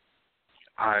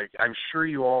 I'm sure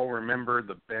you all remember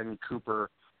the Ben Cooper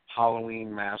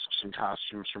Halloween masks and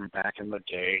costumes from back in the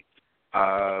day.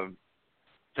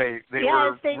 They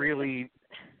were really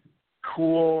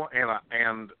cool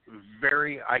and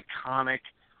very iconic.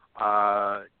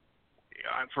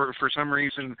 For some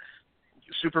reason,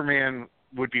 Superman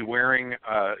would be wearing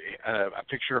a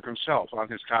picture of himself on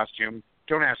his costume.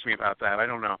 Don't ask me about that. I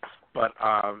don't know. But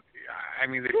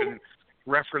they've been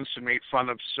referenced and made fun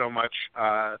of so much.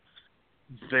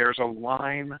 There's a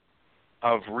line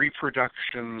of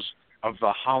reproductions of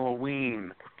the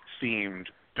Halloween-themed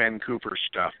Ben Cooper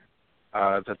stuff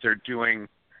that they're doing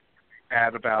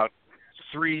at about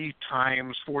 4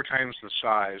 times the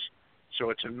size. So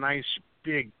it's a nice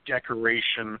big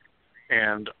decoration,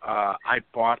 and I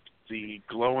bought the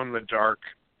glow-in-the-dark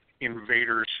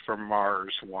Invaders from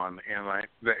Mars one, and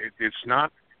it's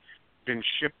not been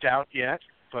shipped out yet,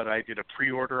 but I did a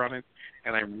pre-order on it,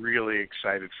 and I'm really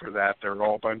excited for that. There are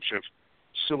all a bunch of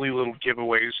silly little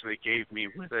giveaways they gave me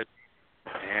with it,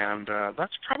 and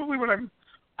that's probably what I'm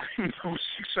most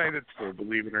excited for,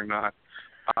 believe it or not.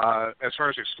 As far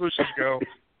as exclusives go,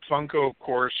 Funko, of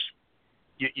course,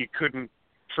 you couldn't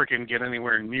freaking get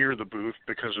anywhere near the booth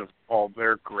because of all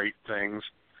their great things.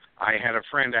 I had a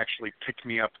friend actually pick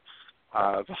me up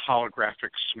the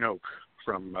holographic Snoke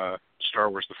from Star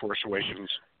Wars The Force Awakens.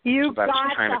 You got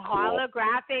the cool.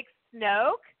 holographic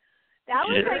Snoke? That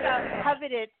was like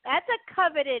that's a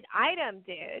coveted item,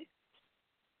 dude.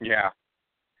 Yeah.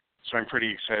 So I'm pretty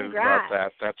excited about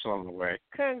that. That's on the way.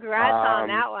 Congrats on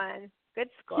that one. Good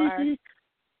score.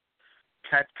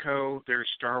 Petco, there's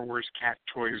Star Wars cat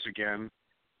toys again.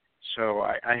 So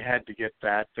I had to get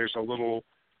that. There's a little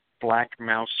black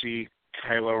mousy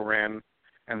Kylo Ren,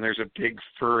 and there's a big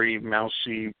furry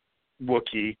mousy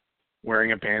Wookiee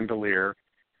wearing a bandolier.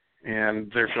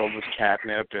 And they're filled with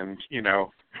catnip, and,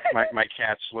 my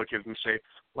cats look at it and say,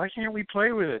 why can't we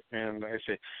play with it? And I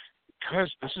say,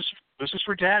 because this is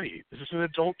for Daddy. This is an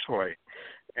adult toy.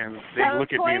 And they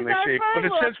look at me and they say, but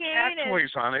it says cat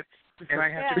toys on it. And I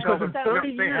have to tell them, in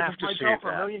 30 they years, have to might say sell for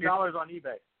that. $1 million on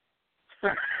eBay.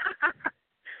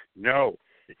 No,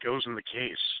 it goes in the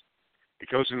case. It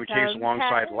goes in the case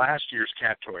alongside last year's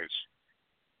cat toys.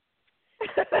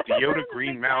 The Yoda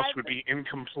green mouse would be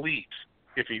incomplete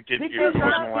if he wasn't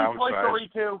allowed size.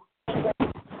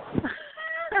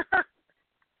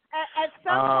 At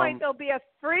some point, there'll be a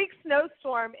freak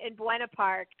snowstorm in Buena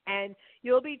Park, and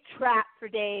you'll be trapped for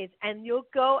days, and you'll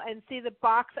go and see the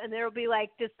box, and there'll be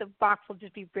the box will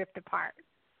just be ripped apart.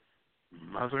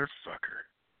 Motherfucker.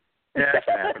 Yeah, it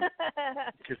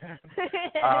could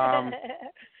happen.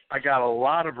 I got a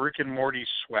lot of Rick and Morty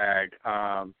swag.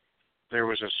 There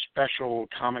was a special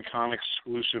Comic-Con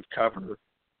exclusive cover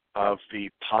of the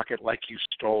Pocket Like You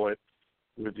Stole It,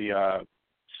 with the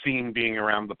theme being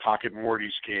around the Pocket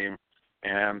Morty's game,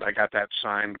 and I got that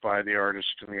signed by the artist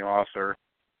and the author.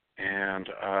 And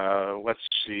let's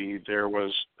see, there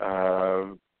was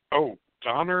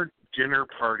Donner Dinner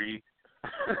Party,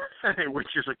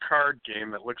 which is a card game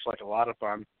that looks like a lot of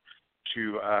fun.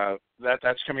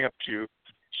 That's coming up too.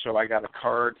 So I got a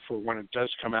card for when it does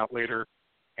come out later,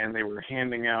 and they were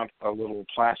handing out a little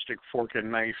plastic fork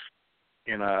and knife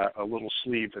in a little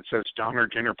sleeve that says Donner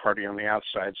Dinner Party on the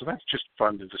outside. So that's just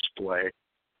fun to display.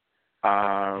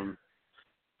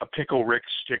 A Pickle Rick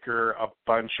sticker, a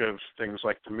bunch of things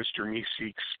like the Mr.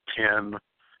 Meeseeks pin.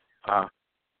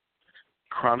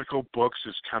 Chronicle Books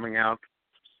is coming out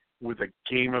with a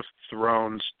Game of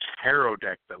Thrones tarot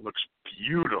deck that looks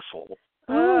beautiful.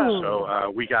 Ooh.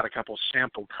 So we got a couple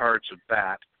sample cards of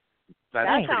that.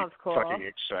 That sounds cool. Fucking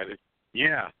excited.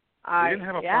 Yeah. We didn't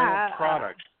have a final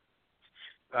product.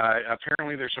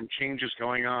 Apparently there's some changes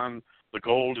going on. The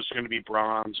gold is going to be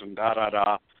bronze and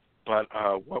da-da-da. But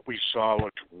what we saw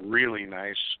looked really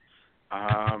nice.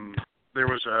 There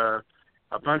was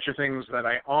a bunch of things that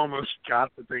I almost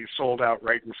got that they sold out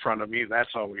right in front of me.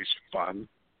 That's always fun.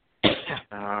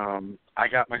 I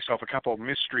got myself a couple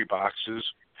mystery boxes.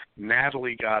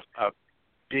 Natalie got a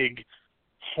big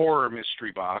horror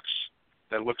mystery box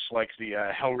that looks like the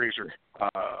Hellraiser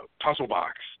puzzle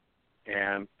box.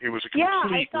 And it was a complete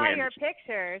I saw win. your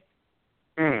pictures.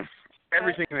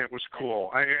 Everything in it was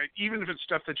cool. Even if it's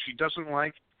stuff that she doesn't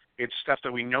like, it's stuff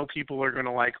that we know people are going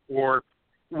to like, or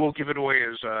we'll give it away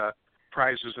as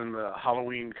prizes in the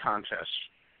Halloween contest.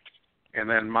 And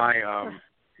then my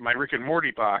Rick and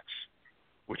Morty box,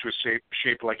 which was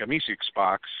shaped like a Meeseeks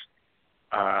box,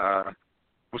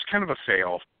 was kind of a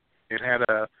fail. It had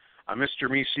a Mr.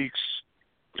 Meeseeks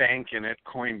bank in it,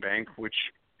 coin bank, which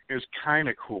is kind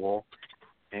of cool,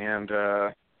 and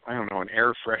I don't know, an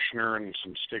air freshener and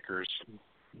some stickers,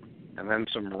 and then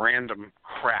some random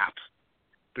crap.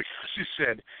 Because she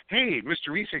said, hey, Mr.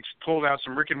 Meeseeks pulled out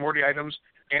some Rick and Morty items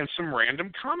and some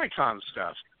random Comic-Con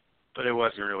stuff. But it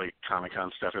wasn't really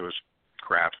Comic-Con stuff, it was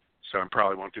crap, so I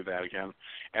probably won't do that again.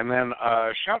 And then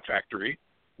Shout Factory,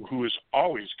 who is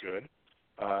always good,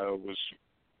 was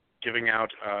giving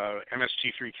out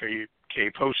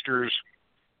MST3K posters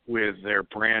with their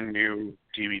brand new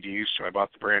DVDs, so I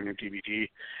bought the brand new DVD,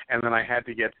 and then I had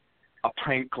to get a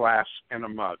pint glass and a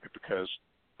mug because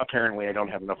apparently I don't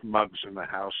have enough mugs in the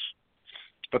house.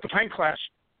 But the pint glass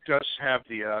does have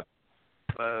the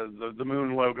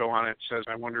moon logo on it. It says,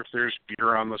 I wonder if there's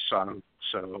beer on the sun,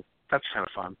 so that's kind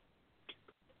of fun.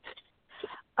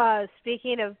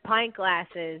 Speaking of pint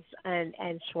glasses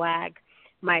and swag,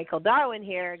 Michael Darwin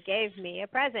here gave me a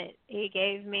present. He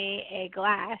gave me a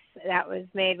glass that was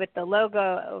made with the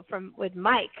logo with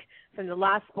Mike from the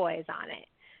Lost Boys on it.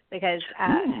 Because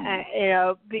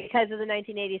because of the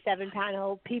 1987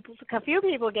 panel, a few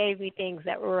people gave me things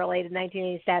that were related to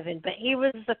 1987, but he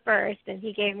was the first, and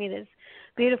he gave me this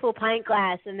beautiful pint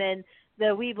glass. And then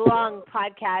the We Belong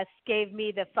podcast gave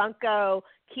me the Funko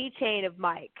keychain of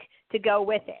Mike to go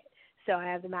with it. So I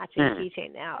have the matching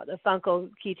keychain now, the Funko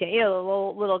keychain,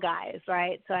 the little guys,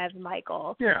 right? So I have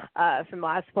Michael from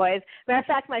Lost Boys. Matter of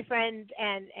fact, my friend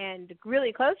and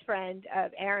really close friend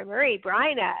of Erin Marie,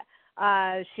 Bryna,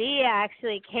 she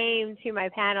actually came to my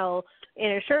panel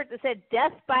in a shirt that said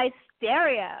Death by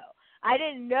Stereo. I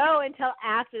didn't know until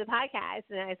after the podcast,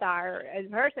 and I saw her in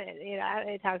person.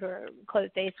 I talked to her close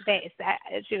face to face that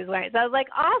she was wearing. So I was like,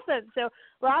 awesome. So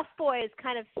Lost Boys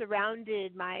kind of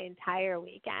surrounded my entire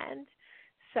weekend.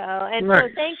 So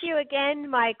thank you again,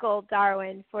 Michael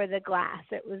Darwin, for the glass.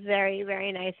 It was very,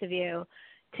 very nice of you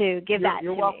to give that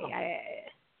to welcome. me.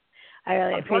 I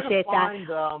really appreciate that.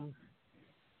 Find,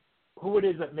 who it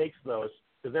is that makes those,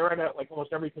 because they're at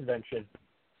almost every convention.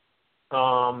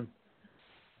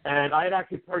 And I had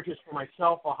actually purchased for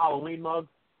myself a Halloween mug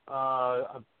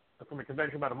from a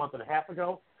convention about a month and a half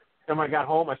ago. Then when I got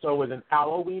home, I saw it was an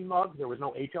Halloween mug. There was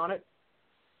no H on it.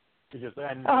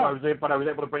 I was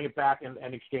able to bring it back and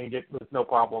exchange it with no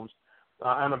problems.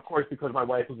 And, of course, because my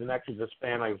wife is an Exorcist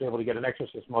fan, I was able to get an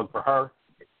Exorcist mug for her.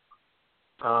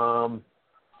 And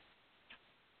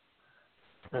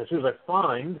as soon as I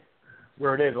find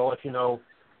where it is, I'll let you know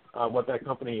what that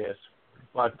company is.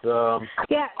 But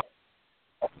yeah,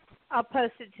 I'll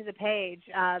post it to the page.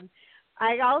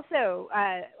 I also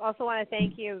want to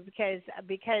thank you because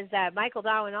Michael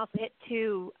Darwin also hit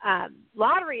 2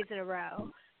 lotteries in a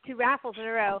row, 2 raffles in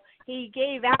a row. He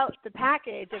gave out the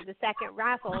package of the second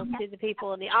raffle to the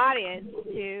people in the audience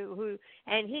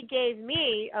and he gave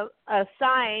me a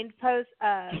signed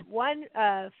one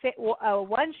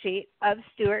sheet of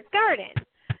Stuart Gardner,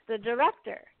 the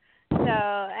director. So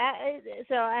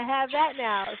I have that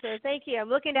now. So thank you. I'm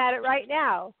looking at it right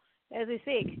now as we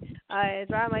speak.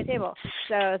 It's right on my table.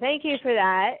 So thank you for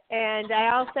that. And I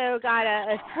also got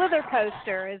a Slither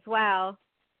poster as well.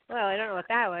 Well, I don't know what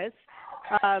that was.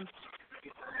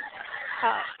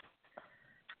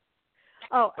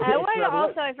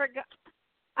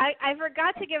 I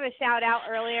forgot to give a shout out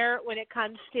earlier when it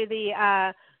comes to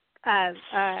the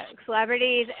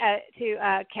celebrities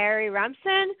to Carrie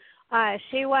Rumson.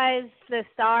 She was the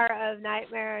star of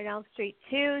Nightmare on Elm Street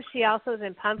 2. She also was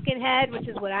in Pumpkinhead, which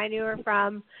is what I knew her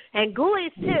from, and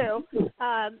Ghoulies too.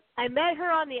 I met her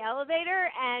on the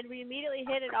elevator, and we immediately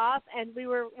hit it off, and we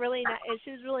were really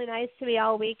she was really nice to me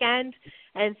all weekend,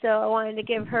 and so I wanted to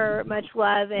give her much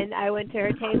love, and I went to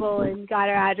her table and got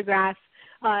her autograph,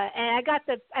 and I got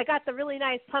the really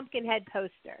nice Pumpkinhead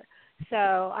poster. So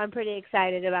I'm pretty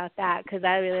excited about that because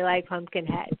I really like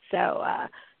Pumpkinhead. So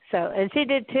and she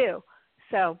did too.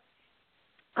 So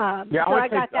I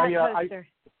got that poster.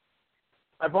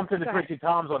 I bumped into Tracy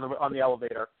Toms on the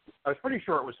elevator. I was pretty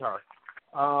sure it was her,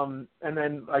 and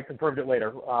then I confirmed it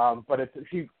later. But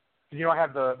she, I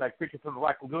have that Creature from the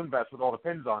Black Lagoon vest with all the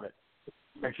pins on it,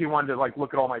 and she wanted to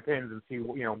look at all my pins and see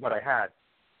what I had.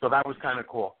 So that was kind of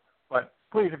cool. But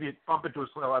please, if you bump into a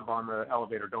celeb on the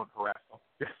elevator, don't harass them.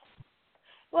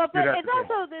 Well, but it's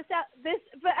also this.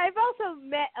 But I've also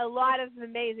met a lot of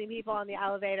amazing people on the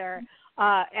elevator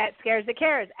at Scares the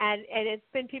Cares, and it's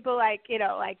been people like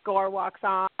Gore walks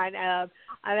on. I've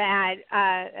had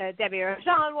Debbie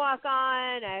Rochon walk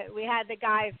on. We had the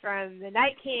guy from the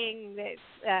Night King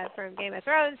from Game of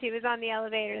Thrones. He was on the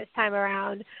elevator this time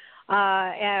around.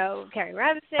 Carrie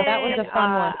Remsen. That was a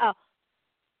fun one.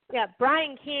 Yeah,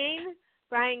 Brian Keane.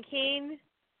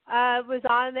 Was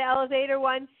on the elevator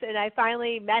once, and I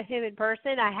finally met him in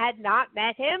person. I had not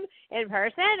met him in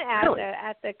person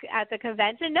at the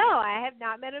convention. No, I have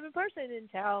not met him in person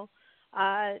until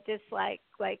just like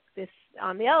this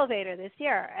on the elevator this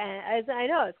year. And as I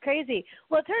know, it's crazy.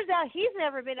 Well, it turns out he's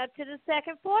never been up to the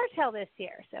second floor till this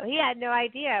year, so he had no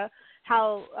idea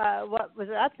how what was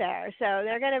up there. So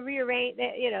they're going to rearrange,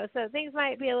 so things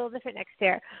might be a little different next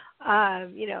year.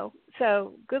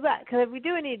 So good luck, because we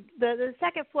do need the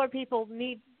second floor people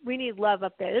we need love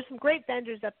up there. There's some great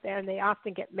vendors up there, and they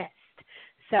often get missed.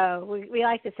 So we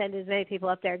like to send as many people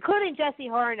up there, including Jessie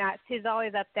Hornats, who's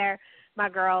always up there, my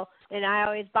girl, and I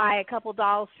always buy a couple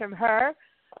dolls from her.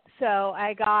 So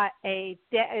I got a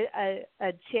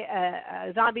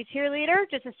zombie cheerleader,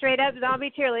 just a straight up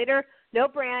zombie cheerleader, no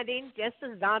branding, just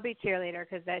a zombie cheerleader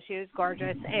because she was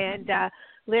gorgeous. And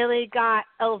Lily got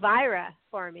Elvira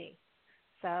for me,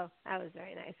 so that was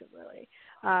very nice of Lily.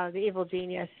 The evil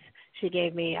genius, she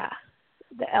gave me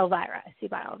the Elvira. She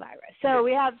bought Elvira. So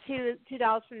we have two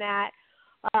dolls from that.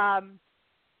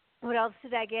 What else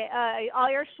did I get?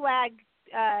 All your swag,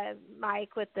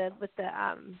 Mike, with the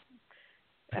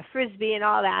a frisbee and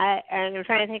all that, and I'm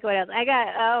trying to think what else. I got,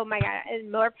 oh my God, and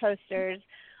more posters.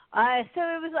 So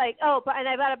it was and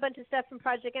I bought a bunch of stuff from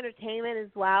Project Entertainment as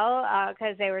well,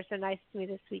 because they were so nice to me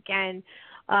this weekend.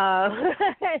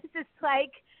 It's just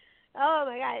oh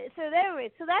my God. So anyway,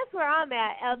 so that's where I'm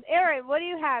at. Aaron, what do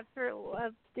you have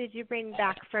did you bring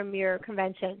back from your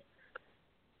convention?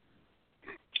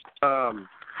 A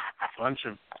bunch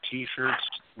of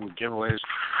T-shirts and giveaways.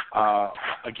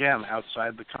 Again,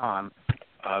 outside the con,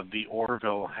 the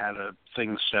Orville had a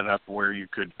thing set up where you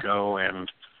could go and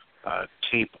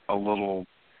tape a little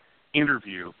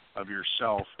interview of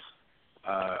yourself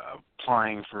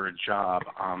applying for a job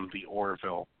on the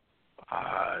Orville.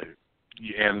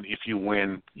 And if you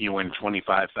win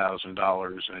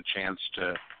 $25,000 and a chance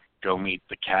to go meet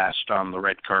the cast on the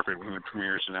red carpet when it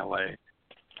premieres in L.A.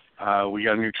 We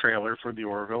got a new trailer for the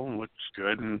Orville, and looks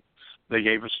good, and they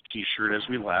gave us a T-shirt as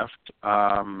we left.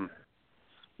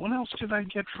 What else did I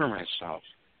get for myself?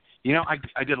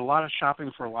 I did a lot of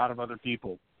shopping for a lot of other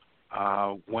people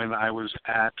when I was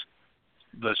at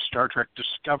the Star Trek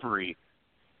Discovery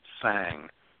thing,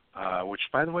 which,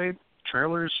 by the way,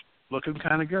 trailers looking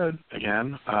kind of good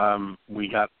again. We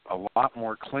got a lot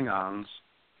more Klingons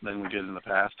than we did in the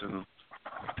past, and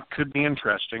it could be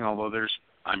interesting. Although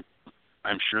I'm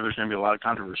sure there's going to be a lot of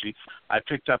controversy. I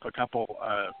picked up a couple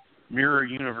Mirror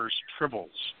Universe tribbles,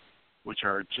 which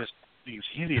are just these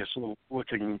hideous little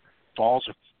looking balls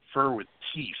of fur with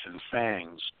teeth and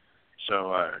fangs.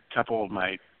 So a couple of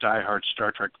my diehard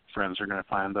Star Trek friends are going to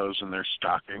find those in their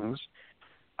stockings.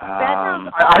 I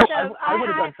would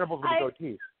have done tribbles with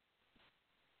goatees.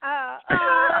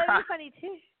 That'd be funny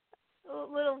too.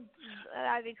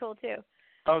 That'd be cool too.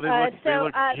 Oh, they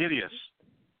look hideous.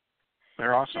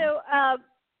 They're awesome. So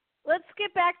let's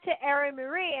get back to Erin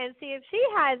Marie and see if she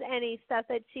has any stuff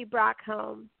that she brought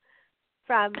home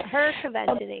from her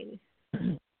conventioning.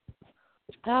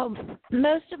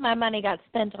 Most of my money got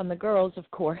spent on the girls, of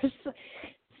course.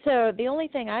 So the only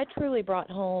thing I truly brought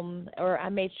home, or I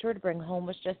made sure to bring home,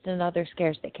 was just another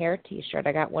Scares That Care T-shirt.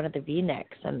 I got one of the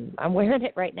V-necks, and I'm wearing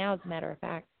it right now, as a matter of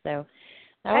fact. So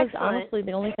that was honestly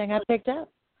the only thing I picked up,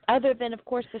 other than, of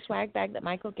course, the swag bag that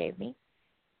Michael gave me.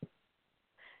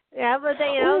 Yeah, but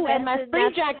and my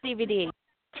Free Jack DVD.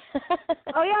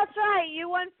 Oh, yeah, that's right. You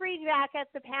won Free Jack at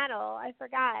the panel. I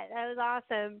forgot. That was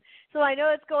awesome. So I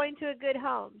know it's going to a good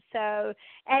home. So,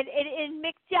 and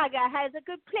Mick Jagger has a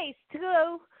good place to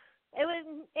go. It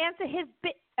would answer his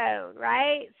bit tone,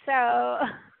 right? So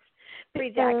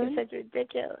Free Jack is such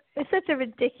ridiculous. It's such a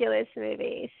ridiculous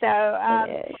movie. So,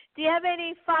 do you have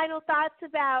any final thoughts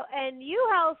about? And you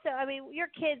also, I mean, your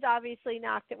kids obviously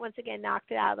knocked it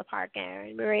out of the park,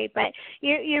 Erin Marie. But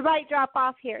you might drop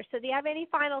off here. So, do you have any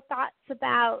final thoughts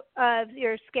about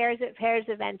your Scares at Fairs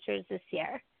adventures this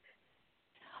year?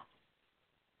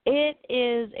 It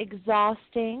is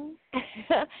exhausting,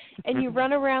 and you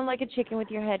run around like a chicken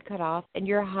with your head cut off, and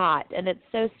you're hot, and it's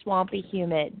so swampy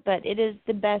humid, but it is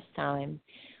the best time.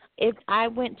 If I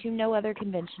went to no other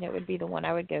convention, it would be the one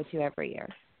I would go to every year.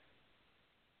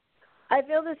 I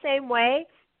feel the same way,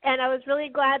 and I was really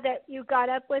glad that you got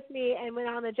up with me and went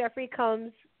on the Jeffrey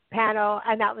Combs panel,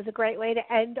 and that was a great way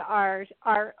to end our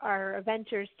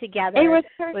adventures together. It was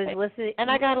perfect,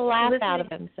 and I got a laugh out of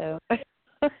him, so...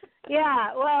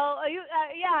 Yeah, well,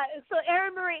 so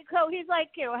Erin Marie, so he's like,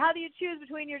 how do you choose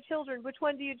between your children? Which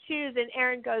one do you choose? And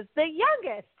Erin goes, the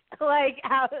youngest, like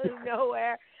out of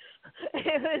nowhere.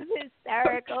 It was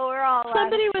hysterical. We're all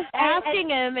Somebody was asking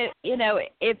him,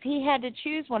 if he had to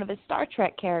choose one of his Star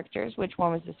Trek characters, which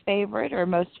one was his favorite or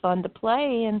most fun to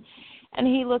play, and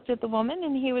he looked at the woman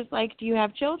and he was like, do you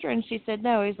have children? She said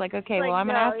no. He's like, okay, well, I'm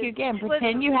going to ask you again.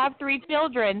 Pretend you have 3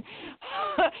 children.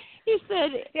 He said,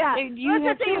 you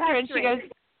have children. She goes,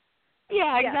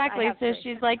 yeah, exactly. So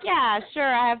she's like, yeah,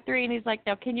 sure, I have 3. And he's like,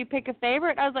 now, can you pick a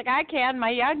favorite? I was like, I can, my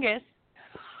youngest.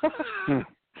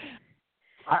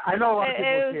 I know a lot of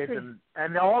people with kids,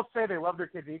 and they'll all say they love their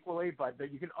kids equally, but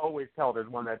you can always tell there's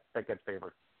one that gets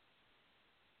favored.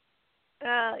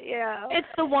 Yeah. It's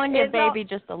the one-year baby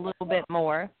just a little bit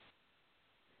more.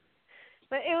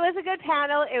 But it was a good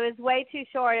panel. It was way too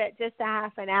short at just a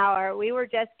half an hour. We were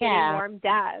just getting warmed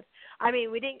up. I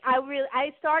mean, we didn't.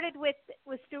 I started with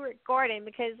Stuart Gordon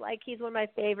because he's one of my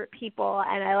favorite people,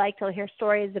 and I like to hear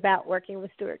stories about working with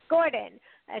Stuart Gordon.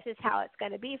 That's just how it's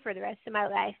going to be for the rest of my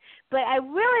life. But I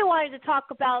really wanted to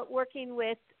talk about working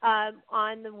with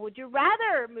on the Would You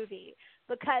Rather movie,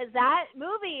 because that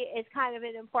movie is kind of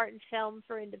an important film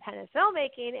for independent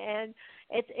filmmaking, and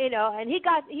it's and he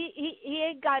got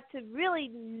to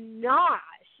really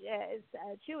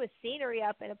chew his scenery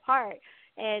up and apart,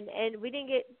 and we didn't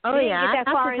get that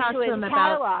far into his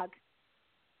catalog.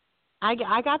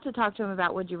 I got to talk to him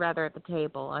about Would You Rather at the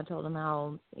table. I told him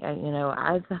how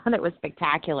I thought it was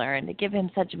spectacular, and to give him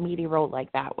such a meaty role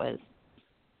like that was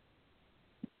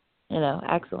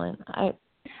excellent.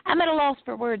 I'm at a loss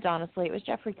for words, honestly. It was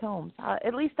Jeffrey Combs.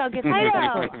 At least I'll get to I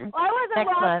know. Well, I wasn't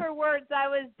lost for words. I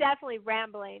was definitely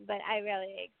rambling, but I'm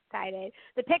really excited.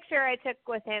 The picture I took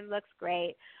with him looks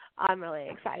great. I'm really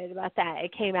excited about that.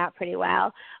 It came out pretty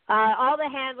well. All the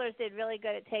handlers did really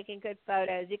good at taking good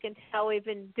photos. You can tell we've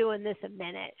been doing this a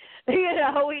minute.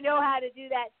 We know how to do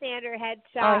that standard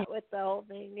headshot with the whole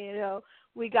thing.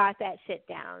 We got that shit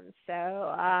down. So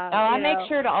I make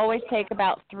sure to always take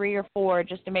about 3 or 4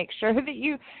 just to make sure that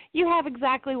you have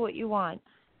exactly what you want.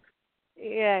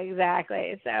 Yeah,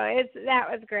 exactly. So that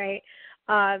was great.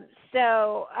 Aaron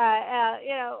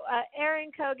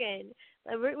Cogan.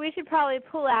 We should probably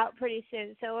pull out pretty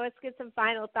soon. So let's get some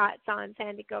final thoughts on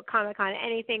San Diego Comic-Con.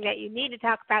 Anything that you need to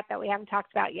talk about that we haven't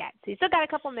talked about yet. So you still got a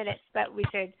couple minutes, but we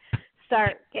should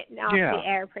start getting off the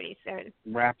air pretty soon.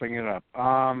 Wrapping it up.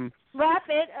 Wrap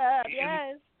it up,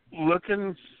 yes.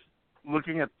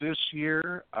 Looking at this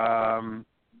year,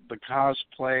 the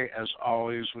cosplay, as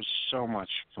always, was so much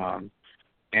fun.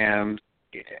 And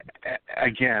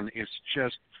again, it's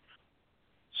just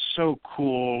so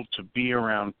cool to be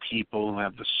around people who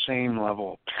have the same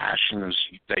level of passion as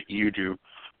that you do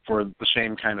for the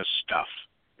same kind of stuff.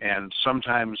 And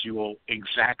sometimes you will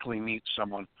exactly meet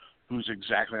someone who's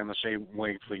exactly on the same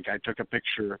wavelength. I took a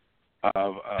picture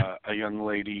of a young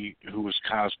lady who was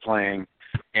cosplaying,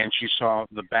 and she saw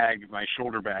the bag, my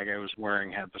shoulder bag I was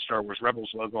wearing had the Star Wars Rebels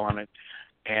logo on it,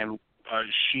 and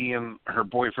she and her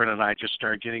boyfriend and I just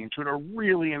started getting into a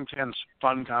really intense,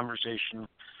 fun conversation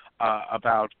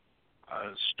about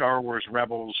Star Wars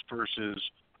Rebels versus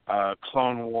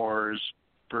Clone Wars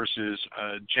versus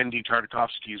Genndy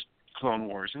Tartakovsky's Clone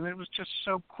Wars, and it was just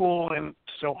so cool and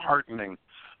so heartening.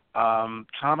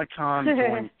 Comic-Con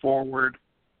going forward,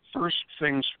 first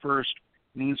things first,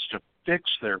 needs to fix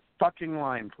their fucking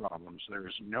line problems. There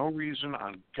is no reason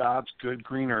on God's good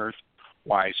green earth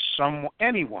why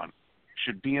anyone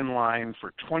should be in line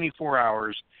for 24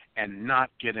 hours and not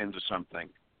get into something.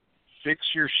 Fix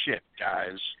your shit,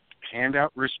 guys. Hand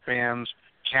out wristbands,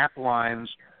 cap lines,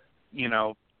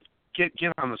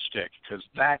 get on the stick, because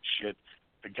that shit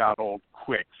got old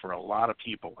quick for a lot of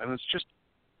people, and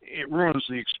it ruins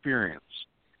the experience.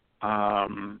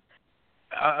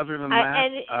 Other than that,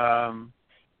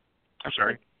 I'm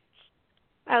sorry.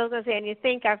 I was going to say, and you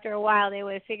think after a while they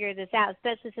would have figured this out,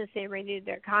 especially since they renewed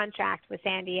their contract with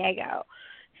San Diego.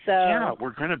 So yeah,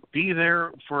 we're going to be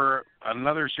there for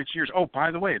another 6 years. Oh, by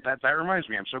the way, that reminds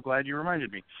me. I'm so glad you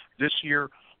reminded me. This year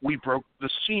we broke the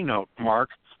C-note mark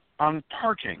on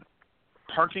parking.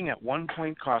 Parking at one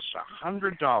point costs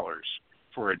 $100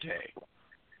 for a day.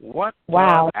 What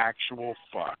the actual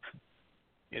fuck?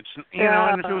 It's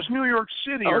and if it was New York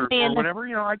City or whatever,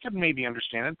 I could maybe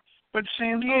understand it. But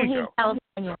San Diego.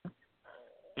 California.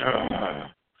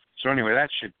 So anyway, that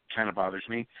shit kind of bothers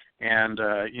me. And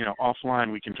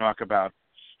offline we can talk about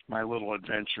my little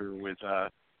adventure with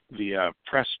the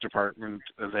press department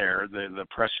there, the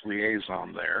press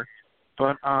liaison there.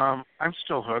 But I'm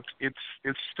still hooked.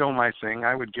 It's still my thing.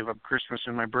 I would give up Christmas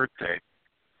and my birthday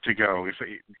to go.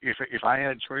 If I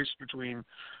had a choice between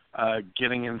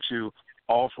getting into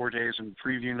all 4 days in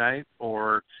preview night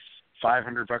or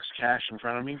 $500 cash in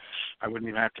front of me, I wouldn't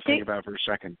even have to think about it for a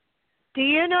second. Do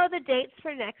you know the dates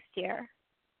for next year?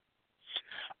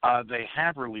 They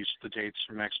have released the dates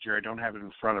for next year. I don't have it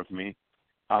in front of me.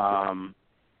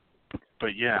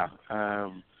 But yeah,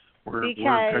 we're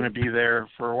going to be there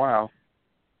for a while.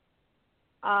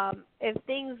 If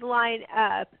things line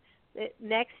up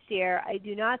next year, I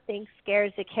do not think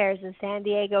Scares That Cares in San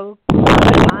Diego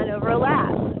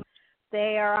overlap.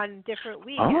 They are on different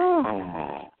weekends.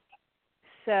 Oh.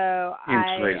 So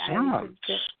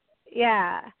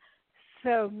yeah.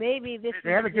 So maybe this is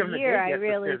the year I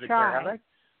really try.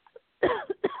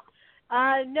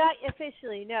 Not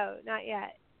officially, no, not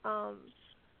yet.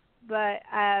 But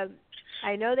I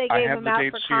know they gave them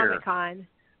out for Comic-Con.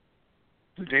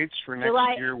 The dates for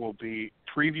next year will be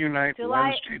preview night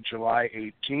Wednesday, July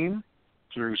 18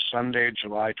 through Sunday,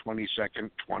 July 22nd,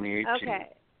 2018. Okay.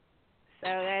 So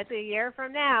that's a year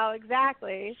from now,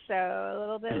 exactly. So a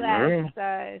little bit less.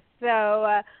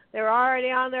 So they're already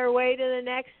on their way to the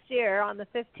next year on the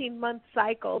 15-month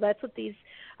cycle. That's what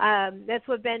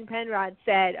Ben Penrod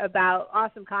said about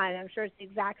AwesomeCon. I'm sure it's the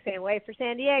exact same way for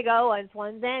San Diego. Once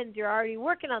one ends, you're already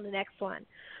working on the next one.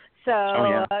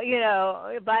 So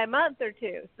by a month or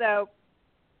two. So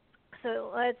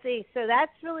let's see. So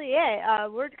that's really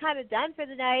it. We're kind of done for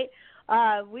the night.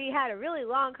 We had a really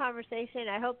long conversation.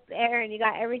 I hope, Aaron, you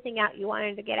got everything out you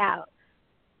wanted to get out.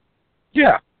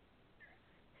 Yeah.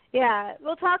 Yeah,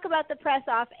 we'll talk about the press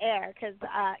off air because,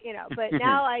 but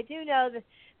now I do know that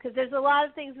because there's a lot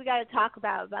of things we got to talk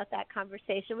about that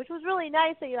conversation, which was really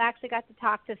nice that you actually got to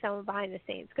talk to someone behind the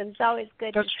scenes because it's always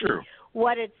good to see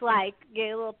what it's like, get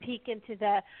a little peek into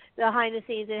the behind the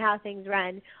scenes and how things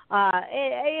run.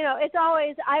 It's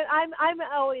always I'm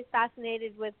always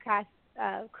fascinated with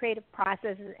creative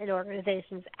processes and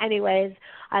organizations anyways.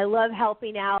 I love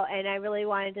helping out, and I really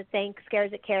wanted to thank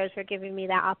Scares That Cares for giving me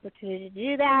that opportunity to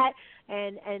do that,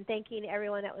 and thanking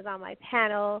everyone that was on my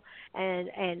panel, and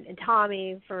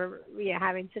Tommy for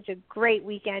having such a great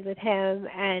weekend with him,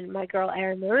 and my girl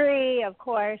Erin Marie, of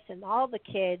course, and all the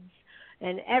kids,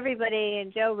 and everybody,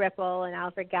 and Joe Ripple, and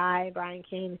Alfred Guy, Brian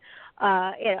King,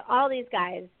 all these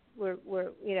guys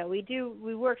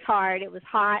we worked hard. It was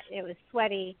hot, it was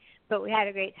sweaty, but we had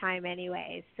a great time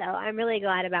anyways. So I'm really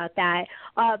glad about that.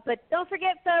 But don't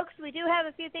forget, folks, we do have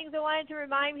a few things I wanted to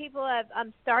remind people of.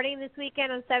 Starting this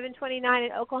weekend on 7/29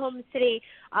 in Oklahoma City,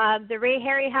 the Ray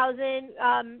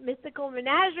Harryhausen Mystical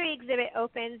Menagerie exhibit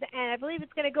opens, and I believe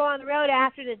it's going to go on the road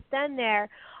after it's done there.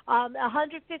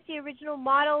 150 original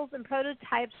models and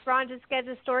prototypes, bronze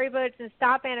sketches, storyboards, and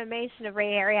stop animation of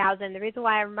Ray Harryhausen. The reason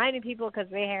why I'm reminding people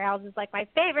because Ray Harryhausen is like my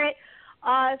favorite.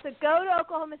 So go to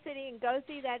Oklahoma City and go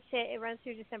see that shit. It runs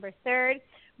through December 3rd.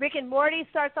 Rick and Morty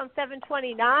starts on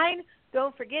 7/29.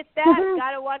 Don't forget that.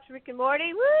 Got to watch Rick and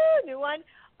Morty. Woo, new one.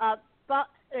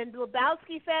 And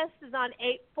Lebowski Fest is on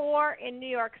 8/4 in New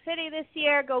York City this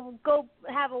year. Go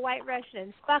have a White Russian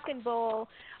and Fucking Bowl.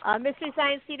 Mystery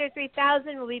Science Theater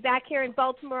 3000 will be back here in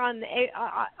Baltimore on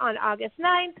August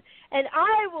 9th. And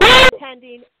I will be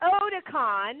attending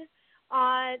Otakon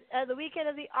on the weekend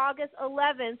of the August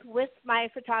 11th with my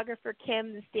photographer,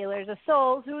 Kim, the Stealers of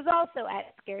Souls, who is also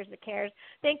at Scares That Cares.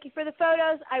 Thank you for the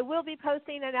photos. I will be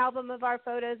posting an album of our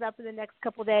photos up in the next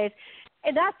couple days.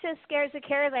 And not just Scares That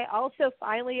Cares, I also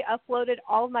finally uploaded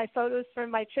all of my photos from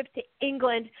my trip to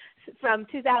England from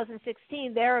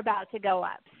 2016. They're about to go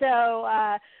up. So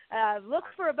look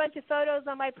for a bunch of photos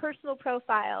on my personal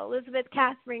profile, Elizabeth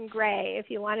Catherine Gray, if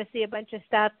you want to see a bunch of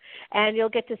stuff. And you'll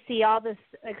get to see all the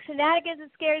shenanigans of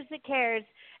Scares That Cares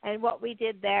and what we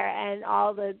did there and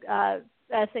all the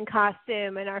us in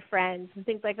costume and our friends and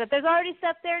things like that. There's already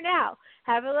stuff there now.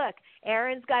 Have a look.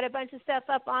 Aaron's got a bunch of stuff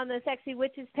up on the Sexy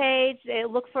Witches page.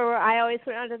 Look for, I always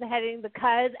put under the heading, the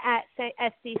CUZ at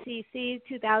SDCC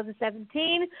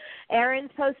 2017. Aaron's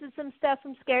posted some stuff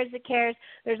from Scares That Cares.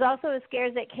 There's also a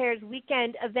Scares That Cares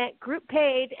weekend event group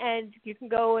page, and you can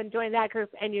go and join that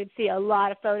group, and you'd see a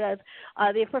lot of photos.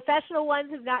 The professional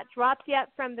ones have not dropped yet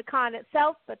from the con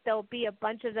itself, but there'll be a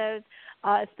bunch of those,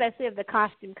 especially of the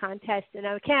costume contest. And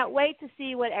I can't wait to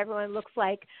see what everyone looks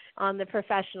like on the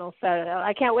professional photo.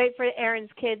 I can't wait for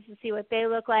Aaron's kids to see what they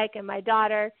look like, and my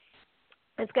daughter.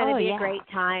 It's going to be a great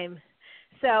time.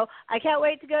 So I can't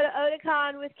wait to go to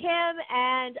Otakon with Kim,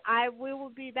 and we will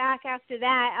be back after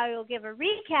that. I will give a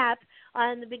recap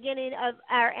on the beginning of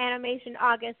our Animation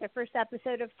August, our first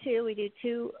episode of 2. We do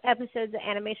 2 episodes of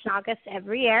Animation August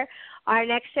every year. Our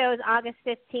next show is August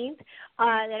 15th.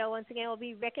 Then once again will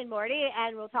be Rick and Morty,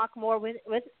 and we'll talk more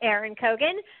with Aaron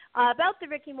Cogan about the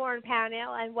Ricky Morton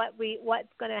panel and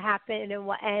what's going to happen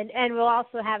and we'll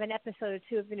also have an episode or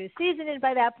 2 of the new season in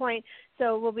by that point,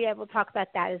 so we'll be able to talk about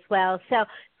that as well. So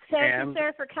thank you,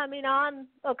 sir, for coming on.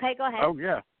 Okay, go ahead. Oh,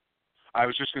 yeah. I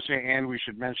was just going to say, and we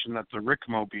should mention that the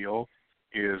Rickmobile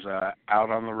is out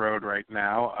on the road right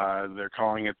now. They're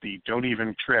calling it the Don't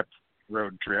Even Trip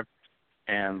road trip,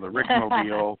 and the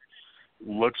Rickmobile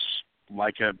looks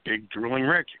like a big drooling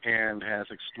Rick and has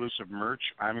exclusive merch.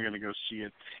 I'm going to go see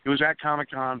it. It was at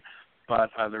Comic-Con, but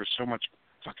there's so much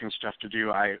fucking stuff to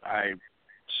do. I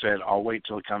said I'll wait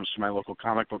till it comes to my local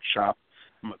comic book shop.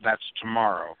 That's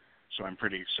tomorrow, so I'm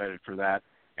pretty excited for that.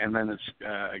 And then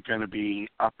it's going to be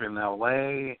up in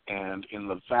L.A. and in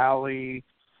the Valley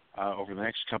over the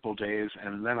next couple of days,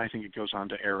 and then I think it goes on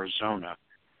to Arizona.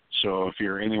 So if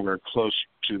you're anywhere close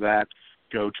to that,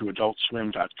 go to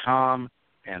adultswim.com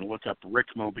and look up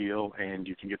Rickmobile, and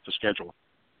you can get the schedule.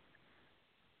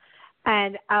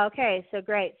 And, okay, so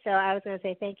great. So I was going to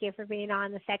say thank you for being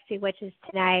on the Sexy Witches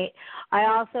tonight. I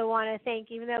also want to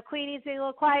thank, even though Queenie's been a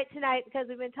little quiet tonight because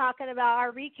we've been talking about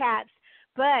our recaps,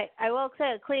 but I will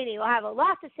say Queenie will have a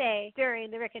lot to say during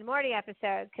the Rick and Morty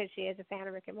episode because she is a fan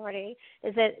of Rick and Morty.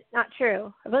 Is it not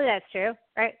true? I believe that's true,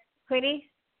 right, Queenie?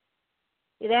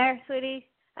 You there, sweetie?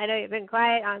 I know you've been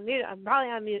quiet on mute. I'm probably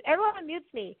on mute. Everyone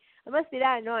unmutes me. It must be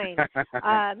that annoying.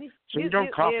 So you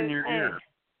don't cough in your ear.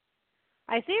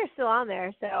 I see you're still on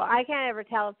there, so I can't ever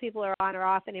tell if people are on or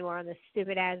off anymore on this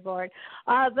stupid-ass board.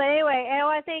 But anyway, I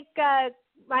want to thank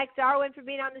Mike Darwin for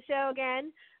being on the show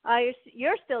again.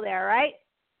 You're still there, right?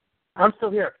 I'm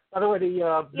still here. By the way,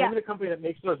 the name of the company that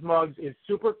makes those mugs is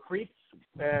Super Creeps.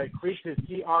 Creeps is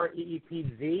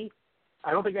CREEPZ.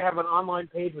 I don't think they have an online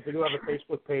page, but they do have a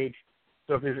Facebook page.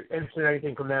 So if you're interested in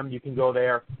anything from them, you can go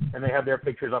there, and they have their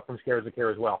pictures up from Scares That Care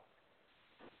as well.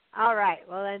 All right.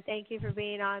 Well, then, thank you for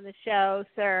being on the show,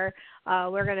 sir.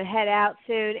 We're going to head out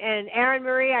soon. And Erin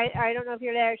Marie, I don't know if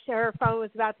you're there. Her phone was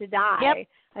about to die. Yep.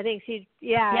 I think she,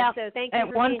 so thank you at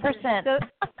for 1%.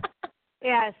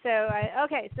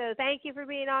 So thank you for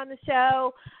being on the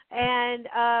show. And,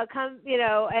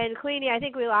 and Queenie, I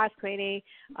think we lost Queenie.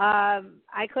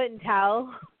 I couldn't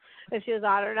tell. if she was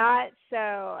on or not. So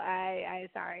I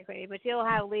sorry, Queenie, but you'll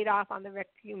have lead off on the Rick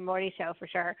and Morty show for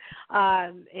sure.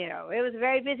 It was a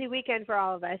very busy weekend for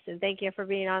all of us, and thank you for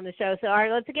being on the show. So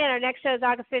once again, our next show is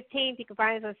August 15th. You can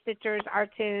find us on Stitchers,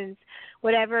 iTunes,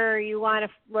 whatever you want.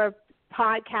 Where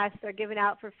podcasts are given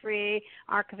out for free.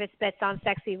 Archivist Bets on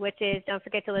Sexy Witches. Don't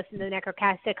forget to listen to the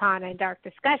NECROCASTION and Dark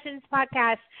Discussions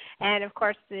podcast. And, of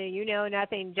course, the You Know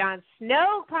Nothing Jon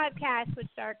Snow podcast,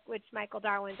 which Michael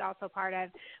Darwin's also part of,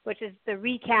 which is the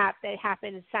recap that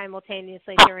happens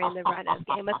simultaneously during the run of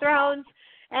Game of Thrones.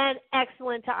 And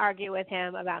excellent to argue with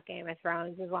him about Game of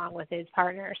Thrones along with his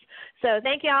partners. So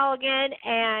thank you all again.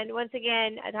 And once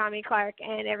again, Tommy Clark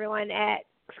and everyone at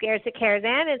Scares to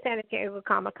Carazan and San Diego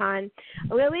Comic-Con.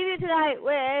 We'll leave you tonight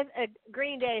with a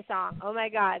Green Day song. Oh, my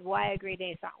God, why a Green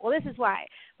Day song? Well, this is why.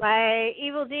 My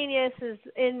evil genius is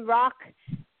in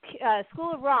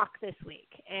School of Rock this week,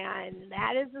 and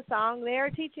that is the song they are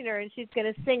teaching her, and she's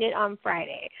going to sing it on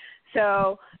Friday.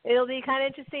 So it'll be kind of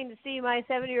interesting to see my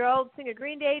 7-year-old sing a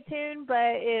Green Day tune, but,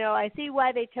 I see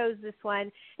why they chose this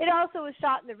one. It also was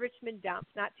shot in the Richmond Dump,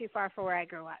 not too far from where I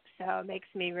grew up, so it makes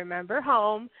me remember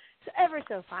home ever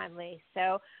so fondly.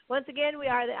 So once again, we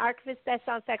are the Archivist Best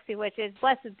on Sexy Witches.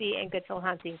 Blessed be and good soul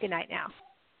hunting. Good night now.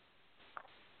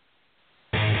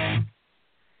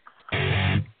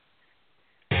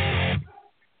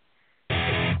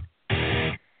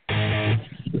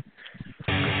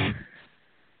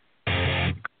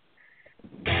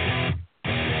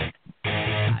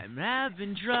 I'm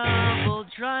having trouble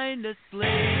trying to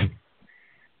sleep.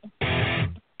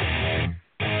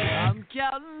 I'm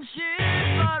counting sheep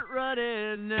but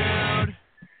running out.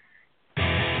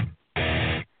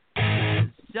 As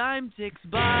time ticks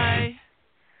by,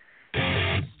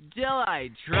 still I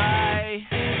try.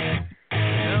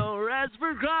 No rest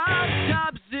for crop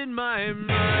tops in my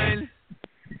mind.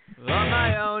 On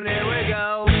my own, here we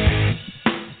go.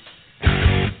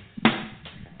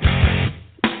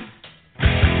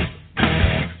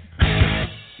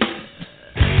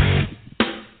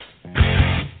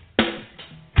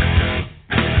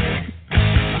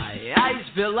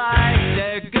 Feel like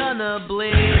they're gonna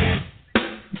bleed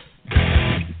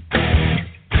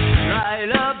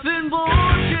right up and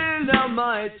bulging out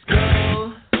my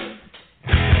skull.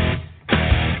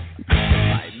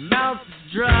 My mouth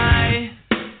is dry,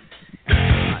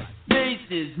 my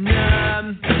face is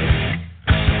numb.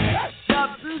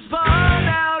 Something's falling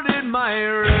out in my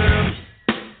room.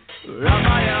 On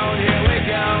my own, here we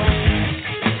go.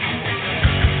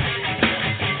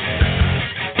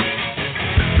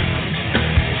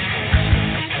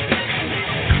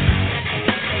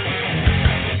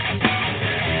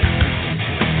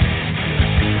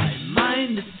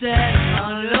 Set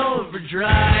on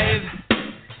overdrive.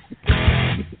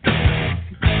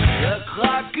 The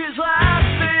clock is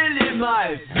laughing in my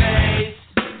face.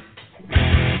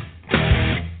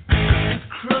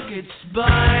 Crooked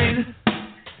spine,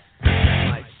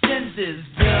 my senses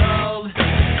dulled.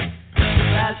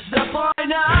 That's the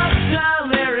point of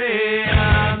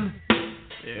delirium.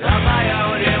 On my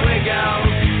own, here we go.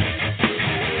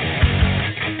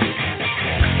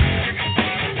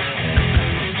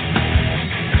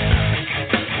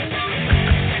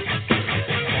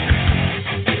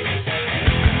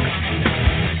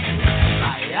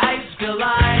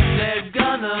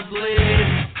 Bleed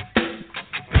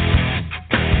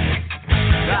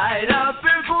right up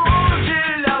and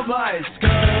bulging out my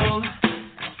skull.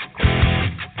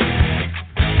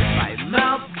 My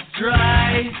mouth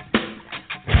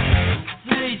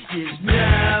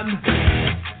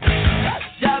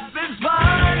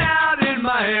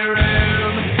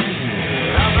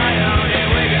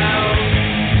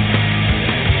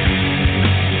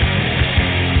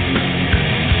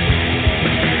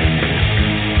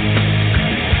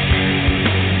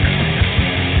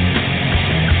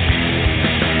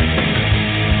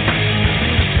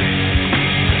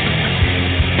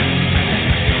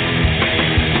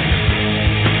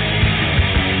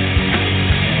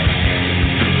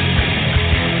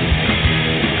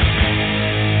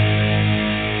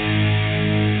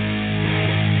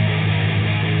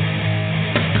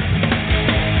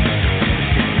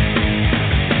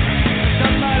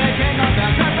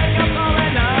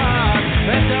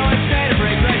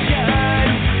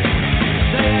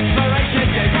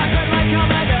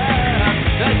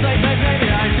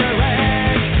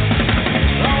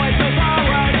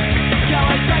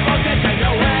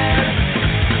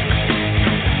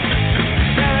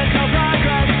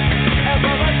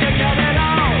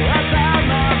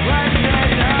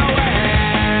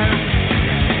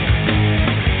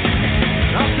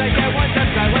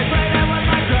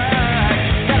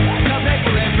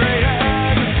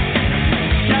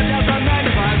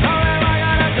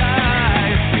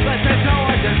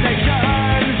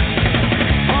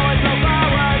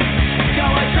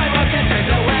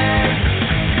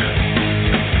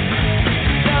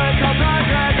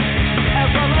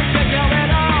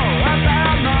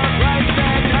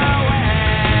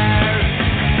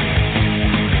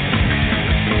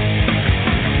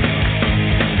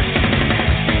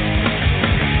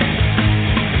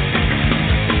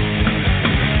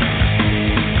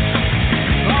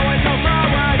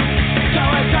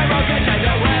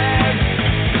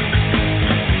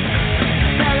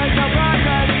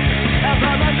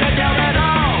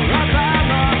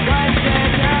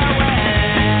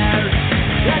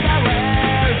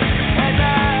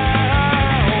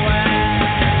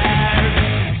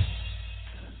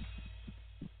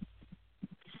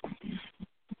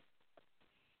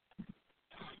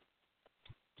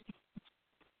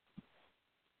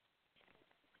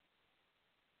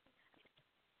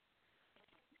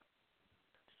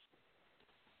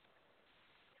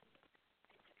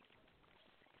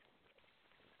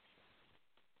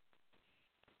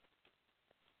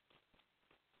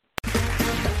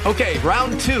Okay,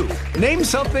 round 2. Name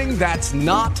something that's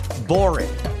not boring.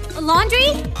 A laundry?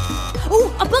 Ooh,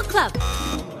 a book club.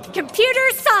 Computer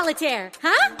solitaire,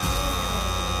 huh?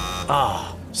 Ah,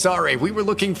 oh, sorry, we were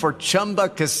looking for Chumba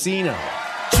Casino.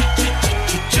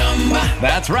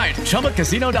 That's right,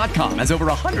 ChumbaCasino.com has over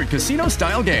 100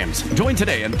 casino-style games. Join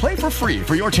today and play for free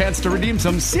for your chance to redeem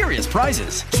some serious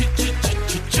prizes.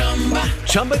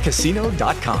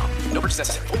 ChumbaCasino.com. No purchase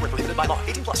necessary. Void where prohibited by law.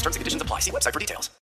 18+ terms and conditions apply. See website for details.